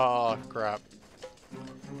 Oh, crap.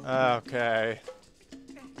 Okay.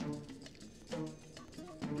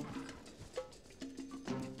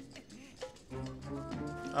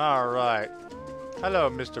 Alright. Hello,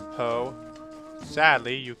 Mr. Poe.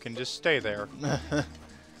 Sadly, you can just stay there.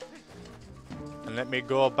 And let me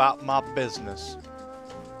go about my business.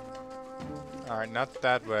 Alright, not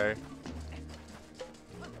that way.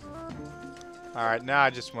 Alright, now I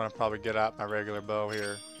just want to probably get out my regular bow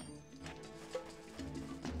here.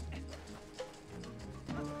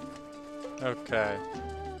 Okay.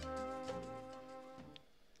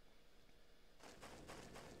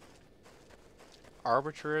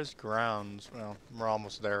 Arbitrary grounds. Well, we're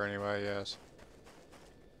almost there anyway, yes.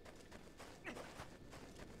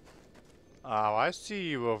 Oh, I see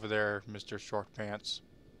you over there, Mr. Short Pants.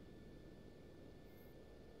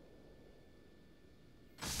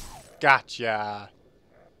 Gotcha!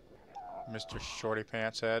 Mr. Shorty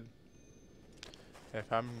Pants Head.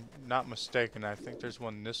 If I'm not mistaken, I think there's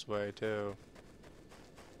one this way, too.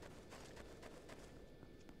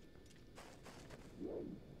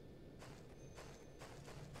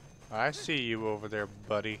 I see you over there,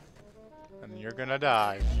 buddy. And you're gonna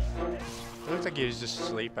die. It looks like he's just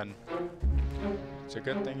sleeping. It's a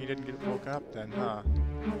good thing he didn't get woken up then, huh?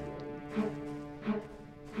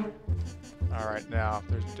 Alright, now,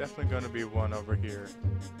 there's definitely gonna be one over here.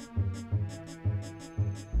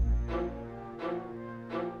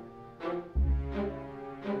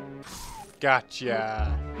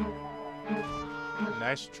 Gotcha!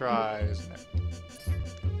 Nice try, isn't it?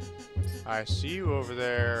 I see you over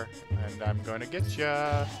there, and I'm gonna get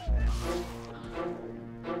ya.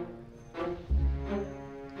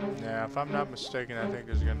 Now, if I'm not mistaken, I think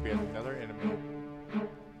there's gonna be another enemy.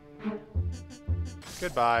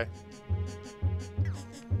 Goodbye.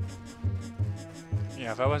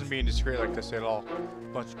 Yeah, if I wasn't being discreet like this, they'd all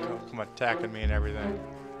bunch come attacking me and everything.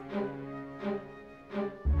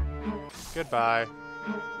 Goodbye.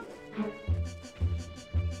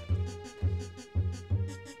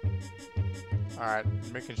 Alright,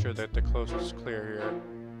 making sure that the coast is clear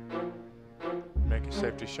here. Make a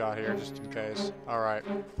safety shot here just in case. Alright,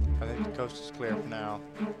 I think the coast is clear for now.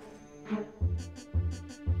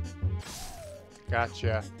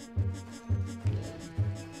 Gotcha.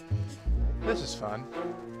 This is fun.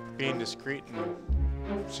 Being discreet and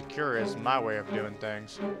secure is my way of doing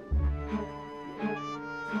things.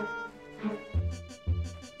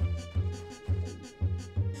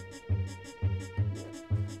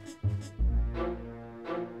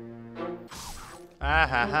 Ah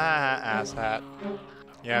ha ha, asshat.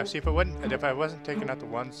 Yeah, see, if I wasn't taking out the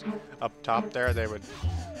ones up top there, they would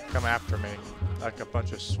come after me like a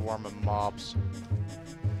bunch of swarm of mobs.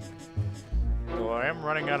 Well, I am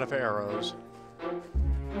running out of arrows.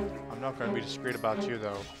 I'm not going to be discreet about you,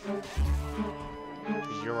 though.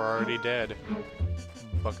 Because you're already dead,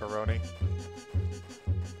 buckaroni.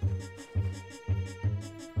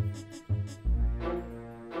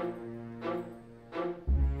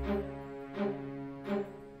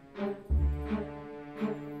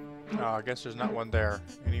 Oh, I guess there's not one there.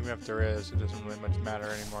 And even if there is, it doesn't really much matter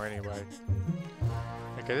anymore anyway.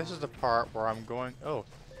 Okay, this is the part where I'm going... Oh,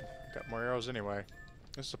 got more arrows anyway.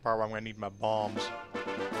 This is the part where I'm going to need my bombs.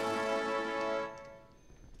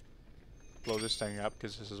 Blow this thing up,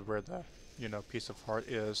 because this is where the, you know, piece of heart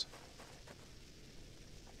is.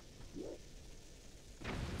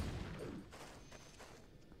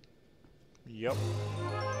 Yep.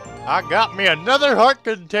 I got me another heart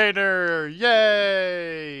container!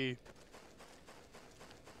 Yay!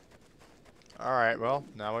 Alright, well,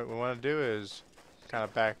 now what we want to do is kind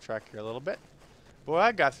of backtrack here a little bit. Boy,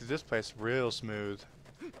 I got through this place real smooth.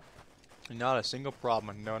 Not a single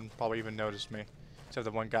problem, and no one probably even noticed me. Except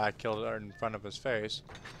the one guy I killed in front of his face.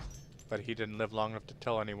 But he didn't live long enough to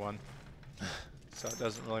tell anyone. So it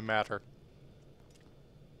doesn't really matter.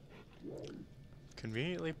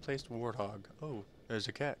 Conveniently placed warthog. Oh, there's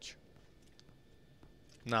a catch.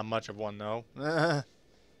 Not much of one, though.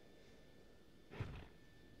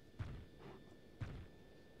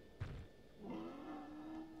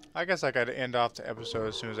 I guess I gotta end off the episode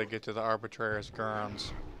as soon as I get to the arbitrary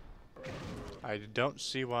grounds. I don't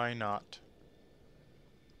see why not.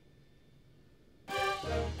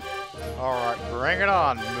 Alright, bring it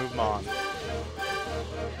on. Move on.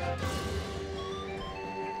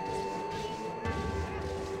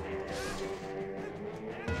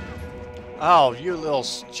 Oh, you little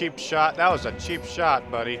cheap shot. That was a cheap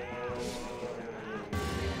shot, buddy.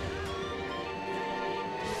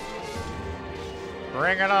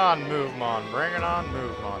 Bring it on, move on. Bring it on,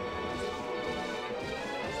 move on.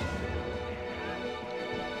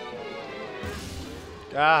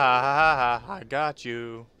 Ah, I got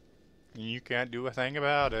you. You can't do a thing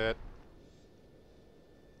about it.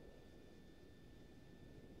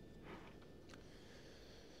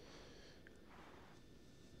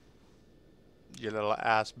 You little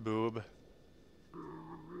ass boob.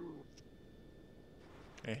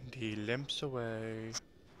 And he limps away.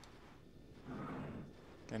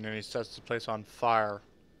 And then he sets the place on fire.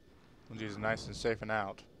 When he's nice and safe and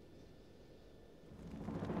out.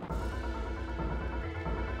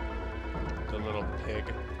 The little pig.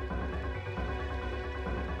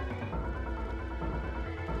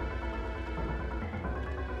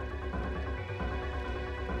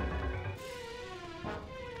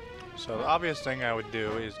 So the obvious thing I would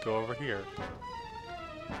do is go over here.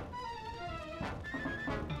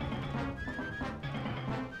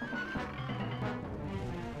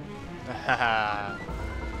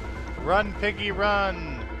 Run, piggy,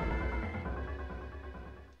 run!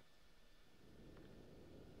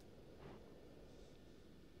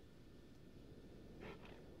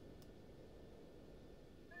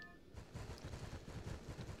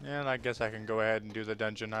 And I guess I can go ahead and do the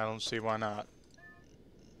dungeon. I don't see why not.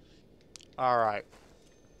 Alright.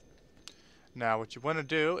 Now what you want to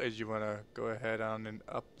do is you want to go ahead on and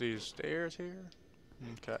up these stairs here.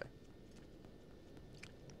 Okay.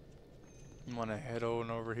 You want to head on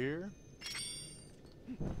over here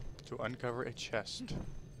to uncover a chest.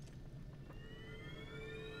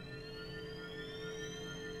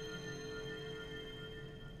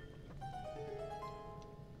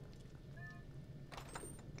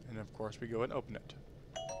 And of course we go and open it.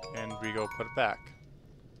 And we go put it back.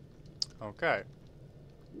 Okay.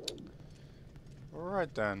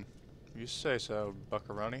 Alright then. You say so,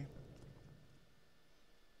 buckaroni.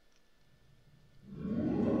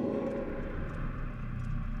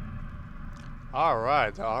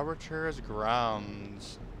 Alright, the Arbiter's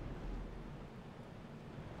grounds.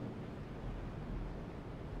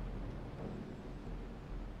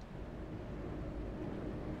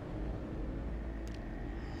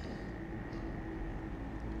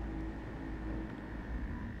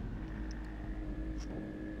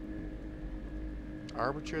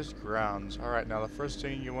 Arbiter's grounds. Alright, now the first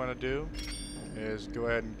thing you want to do is go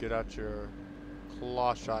ahead and get out your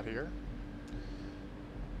claw shot here.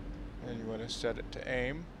 And you want to set it to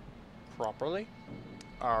aim properly.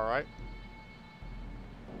 Alright.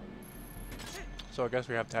 So I guess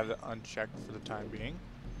we have to have it unchecked for the time being.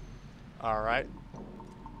 Alright.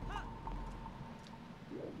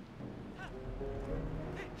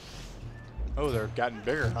 Oh, they're getting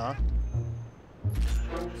bigger, huh?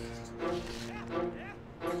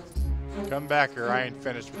 Come back here, I ain't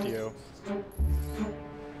finished with you.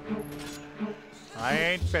 I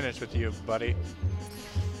ain't finished with you, buddy.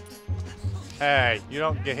 Hey, you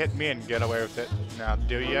don't hit me and get away with it. Now,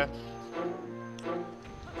 do ya?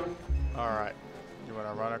 Alright. You want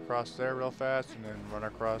to run across there real fast and then run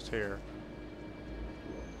across here.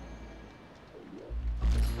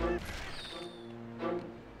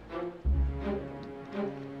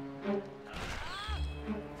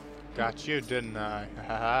 Got you, didn't I?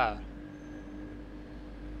 Haha.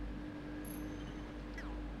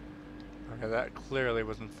 Okay, that clearly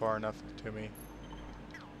wasn't far enough to me.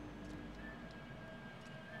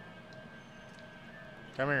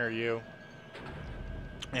 Come here, you.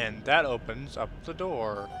 And that opens up the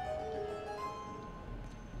door.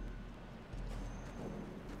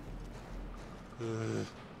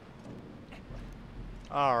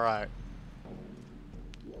 Alright.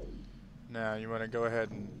 Now you want to go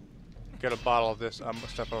ahead and get a bottle of this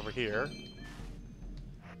stuff over here.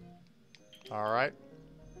 Alright.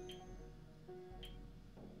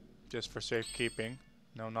 Just for safekeeping.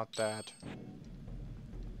 No, not that.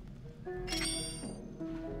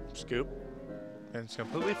 Scoop. And it's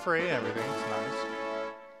completely free and everything. It's nice.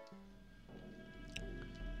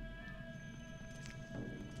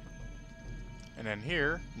 And then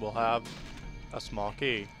here, we'll have a small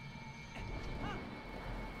key.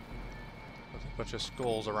 With a bunch of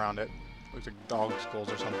skulls around it. Looks like dog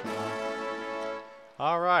skulls or something.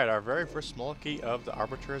 Alright, our very first small key of the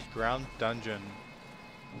Arbiter's Ground Dungeon.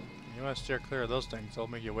 You want to steer clear of those things, they'll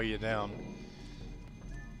make you weigh you down.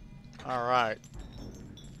 Alright.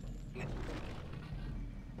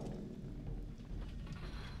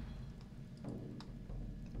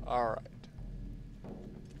 Alright.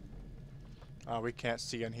 We can't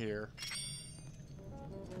see in here.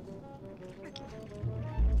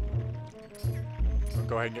 We'll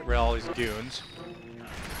go ahead and get rid of all these goons.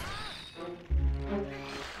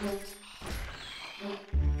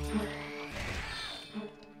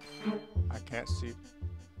 I can't see.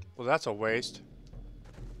 Well, that's a waste.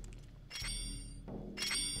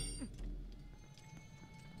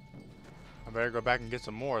 I better go back and get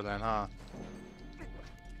some more then, huh?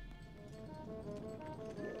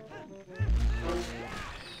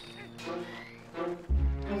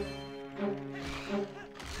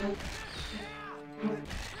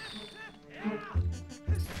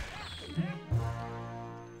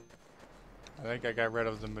 I think I got rid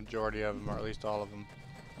of the majority of them, or at least all of them.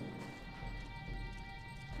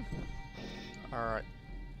 Alright.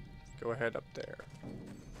 Go ahead up there.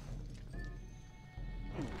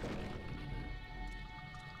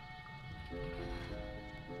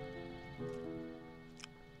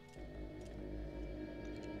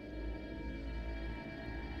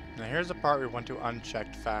 Now here's the part we want to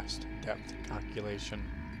unchecked fast depth calculation.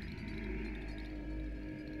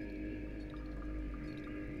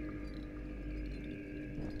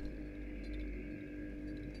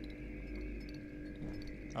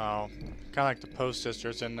 Oh, kind of like the Post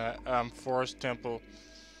Sisters in that Forest Temple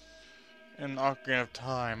in Ocarina of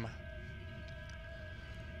Time.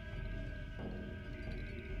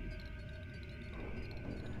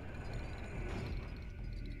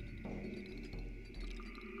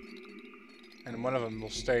 And one of them will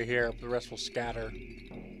stay here, the rest will scatter.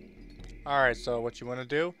 Alright, so what you want to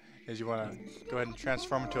do is you want to go ahead and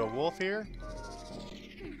transform into a wolf here.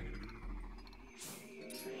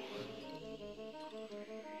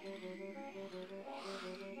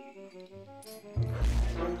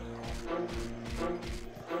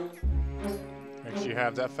 Make sure you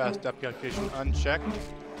have that fast depth calculation unchecked.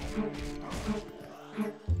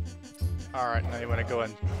 Alright, now you want to go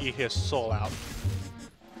and eat his soul out.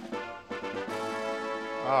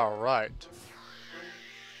 Alright.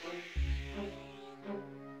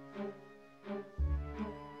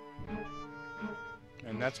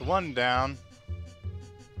 And that's one down.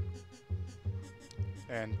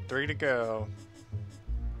 And 3 to go.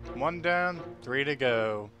 1 down, 3 to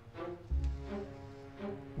go.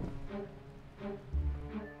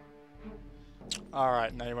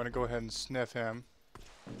 Alright, now you want to go ahead and sniff him.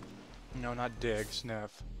 No, not dig,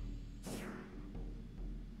 sniff.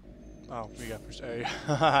 Oh, we got first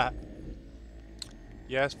A.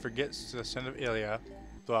 Yes, forget the sin of Ilya,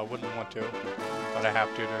 though I wouldn't want to, but I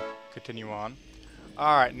have to continue on.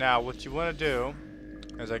 Alright, now what you want to do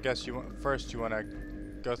is I guess you want, first you want to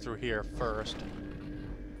go through here first.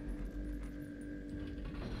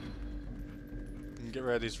 And get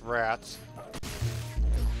rid of these rats.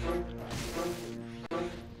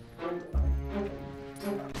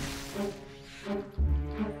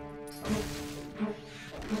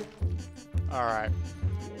 Alright.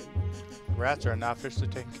 Rats are now officially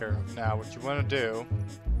taken care of. Now, what you want to do...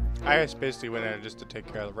 I just basically went in just to take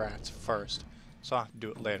care of the rats first. So I'll have to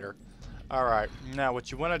do it later. Alright. Now,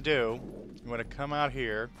 what you want to do... You want to come out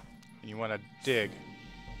here. And you want to dig.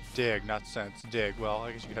 Dig, not sense. Dig. Well,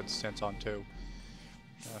 I guess you could have the sense on too.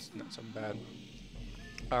 That's not so bad.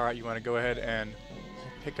 Alright, you want to go ahead and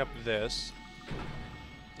pick up this.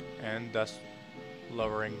 And thus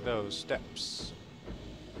lowering those steps.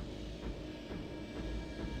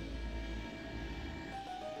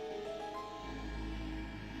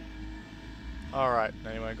 Alright,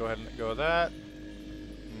 now you want to go ahead and let go of that.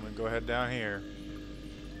 I'm going to go ahead down here.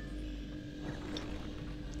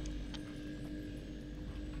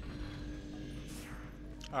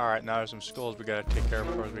 Alright, now there's some skulls we gotta take care of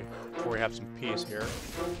before we have some peace here.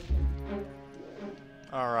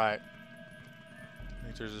 Alright.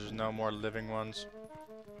 Make sure there's no more living ones.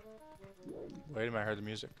 Wait a minute, I heard the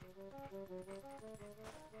music.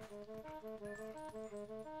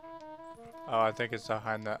 Oh, I think it's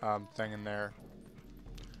behind that thing in there.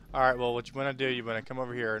 Alright, well what you want to do, you want to come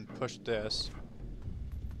over here and push this.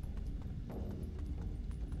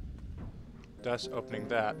 Thus opening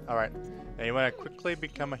that. Alright, now you want to quickly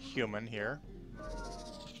become a human here.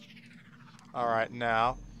 Alright,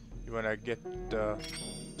 now you want to get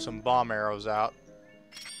some bomb arrows out.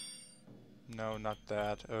 No, not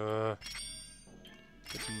that.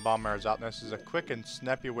 Get some bomb arrows out. And this is a quick and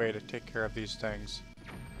snappy way to take care of these things.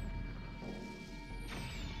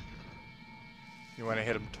 You want to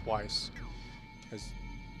hit them twice. Because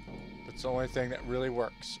that's the only thing that really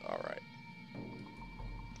works. Alright.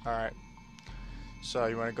 Alright. So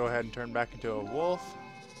you want to go ahead and turn back into a wolf.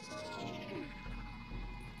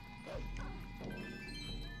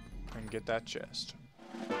 And get that chest.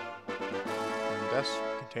 And that's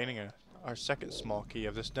containing our second small key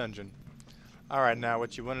of this dungeon. Alright, now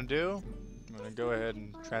what you want to do, I'm going to go ahead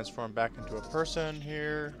and transform back into a person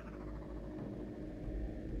here.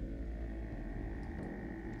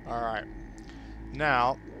 Alright.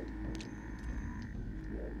 Now,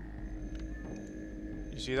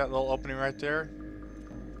 you see that little opening right there?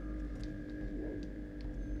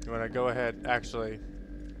 You want to go ahead, actually,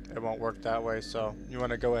 it won't work that way. So you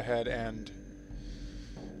want to go ahead and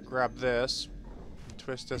grab this,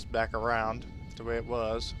 twist this back around the way it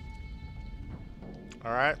was.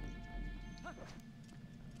 Alright.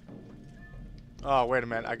 Oh, wait a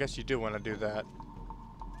minute. I guess you do want to do that.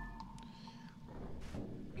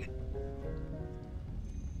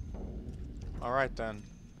 Alright then.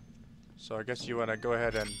 So I guess you want to go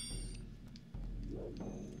ahead and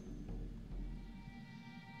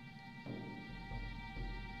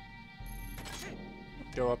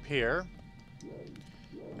go up here.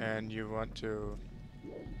 And you want to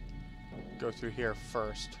go through here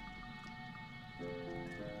first.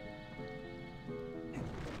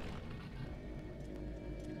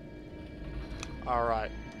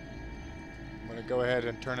 Alright. I'm gonna go ahead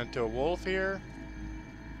and turn into a wolf here.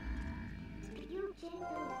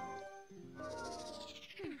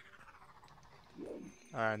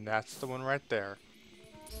 And that's the one right there.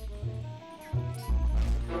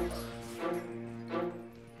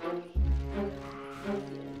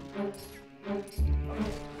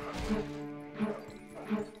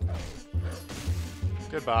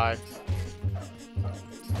 Goodbye.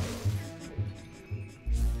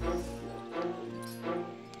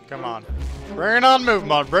 Come on. Bring it on,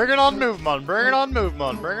 Movemon. Bring it on, Movemon. Bring it on,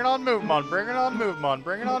 Movemon. Bring it on, Movemon. Bring it on, Movemon.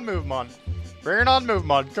 Bring it on, Movemon. Bring it on,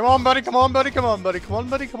 Movemon. Come on, buddy. Come on, buddy. Come on, buddy. Come on,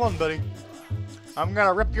 buddy. Come on, buddy. I'm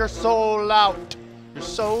gonna rip your soul out. Your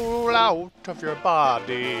soul out of your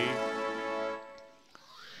body.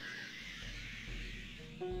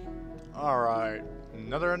 Alright.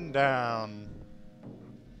 Another one down.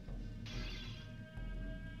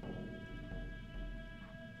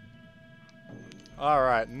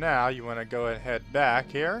 Alright, now you want to go ahead and head back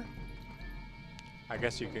here. I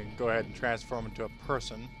guess you can go ahead and transform into a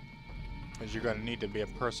person, because you're going to need to be a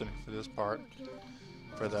person for this part,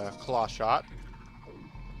 for the claw shot.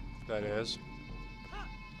 That is.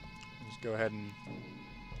 Just go ahead and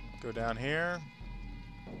go down here.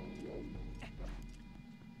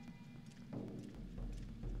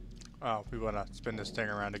 Oh, we want to spin this thing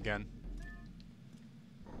around again,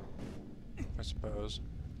 I suppose.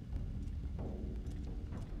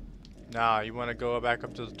 Now, you want to go back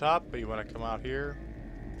up to the top, but you want to come out here.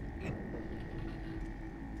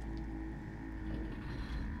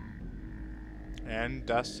 And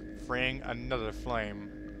thus freeing another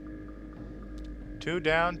flame. 2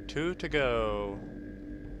 down, 2 to go.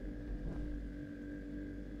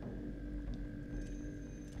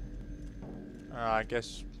 I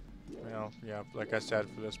guess, well, yeah, like I said,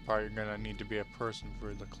 for this part, you're going to need to be a person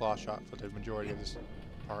for the claw shot for the majority of this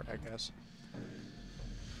part, I guess.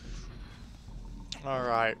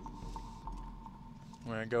 Alright.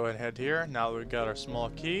 We're going to go ahead here. Now that we've got our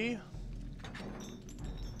small key.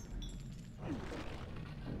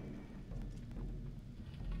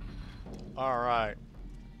 Alright.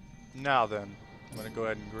 Now then, I'm going to go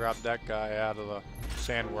ahead and grab that guy out of the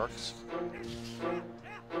sandworks.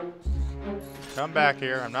 Come back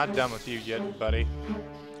here. I'm not done with you yet, buddy.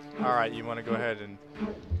 Alright, you want to go ahead and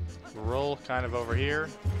roll kind of over here.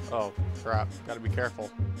 Oh, crap. Got to be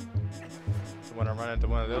careful. When I run into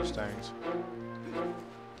one of those things.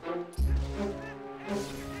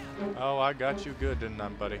 Oh, I got you good, didn't I,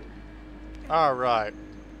 buddy? Alright.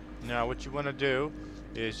 Now, what you want to do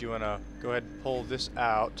is you want to go ahead and pull this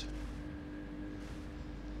out.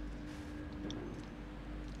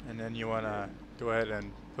 And then you want to go ahead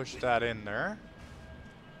and push that in there.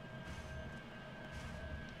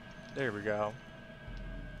 There we go.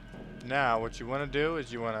 Now, what you want to do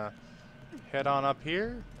is you want to head on up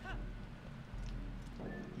here.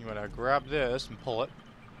 You want to grab this and pull it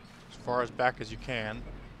as far as back as you can,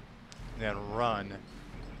 and then run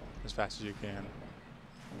as fast as you can.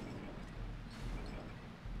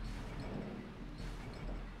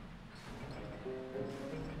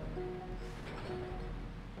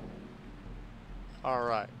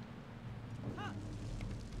 Alright.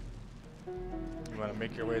 You want to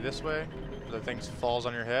make your way this way, so the thing falls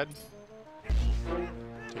on your head.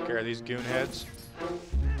 Take care of these goon heads.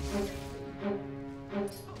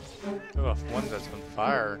 Oh, one that's on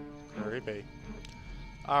fire. Creepy.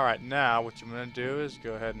 Alright, now what you're going to do is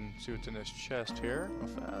go ahead and see what's in this chest here real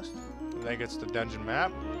fast. I think it's the dungeon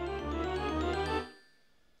map.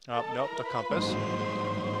 Oh, nope, the compass.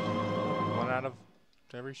 1 out of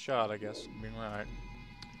every shot, I guess. Being right.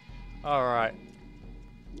 Alright.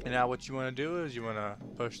 And now what you want to do is you want to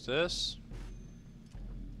push this.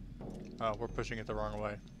 Oh, we're pushing it the wrong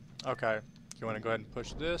way. Okay. You want to go ahead and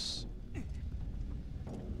push this.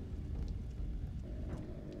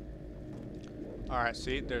 Alright,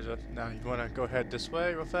 see, there's a... Now you want to go ahead this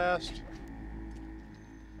way real fast.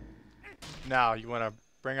 Now you want to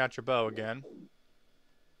bring out your bow again.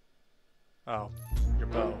 Oh, your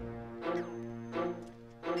bow.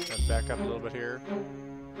 Gonna back up a little bit here.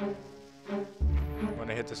 When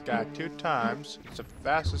I hit this guy 2 times, it's the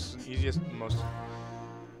fastest, easiest, most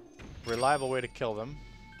reliable way to kill them.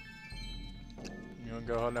 You wanna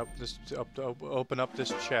go ahead and open up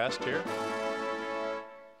this chest here.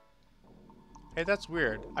 Hey, that's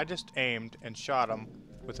weird. I just aimed and shot him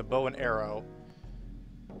with a bow and arrow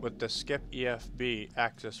with the skip EFB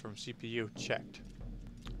axis from CPU checked.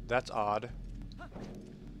 That's odd.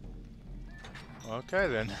 Okay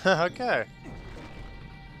then. Okay.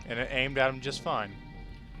 And it aimed at him just fine.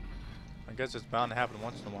 I guess it's bound to happen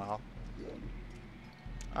once in a while.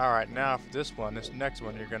 Alright, now for this one, this next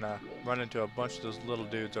one, you're gonna run into a bunch of those little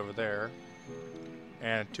dudes over there.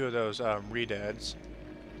 And 2 of those redeads.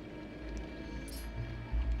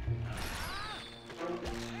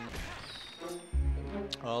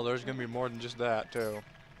 Oh, there's gonna be more than just that, too.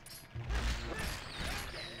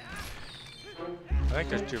 I think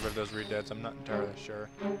there's 2 of those redeads, I'm not entirely sure.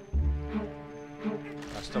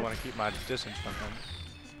 I still want to keep my distance from him.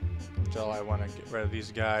 Until I want to get rid of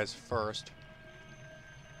these guys first.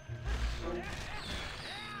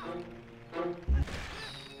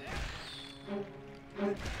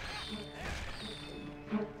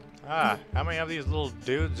 Ah, how many of these little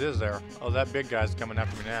dudes is there? Oh, that big guy's coming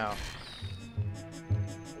after me now.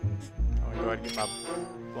 I'm gonna go ahead and get my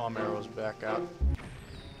bomb arrows back out.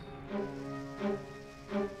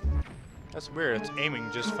 That's weird, it's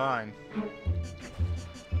aiming just fine.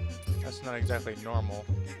 That's not exactly normal.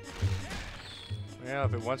 Well,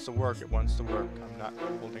 if it wants to work, it wants to work. I'm not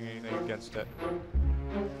holding anything against it.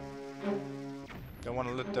 Don't want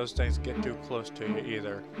to let those things get too close to you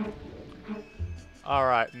either.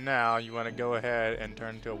 Alright, now you want to go ahead and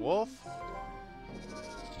turn into a wolf.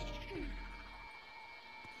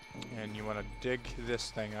 And you want to dig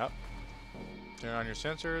this thing up. Turn on your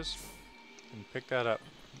sensors and pick that up.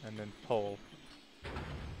 And then pull.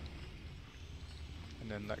 And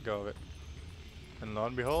then let go of it. And lo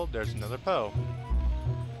and behold, there's another Poe.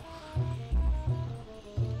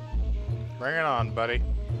 Bring it on, buddy.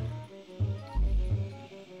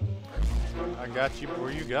 I got you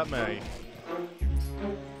where you got me.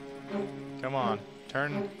 Come on,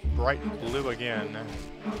 turn bright blue again.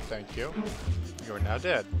 Thank you. You are now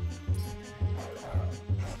dead.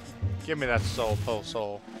 Give me that soul, Poe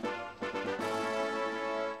soul.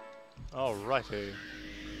 Alrighty.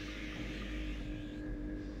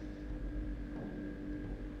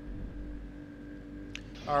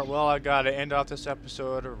 Alright, well, I gotta end off this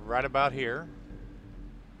episode right about here.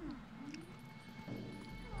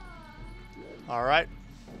 Alright.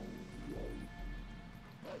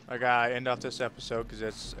 I gotta end off this episode because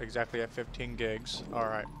it's exactly at 15 gigs.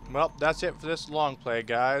 Alright. Well, that's it for this long play,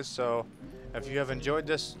 guys. So, if you have enjoyed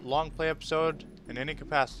this long play episode in any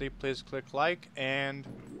capacity, please click like, and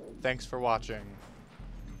thanks for watching.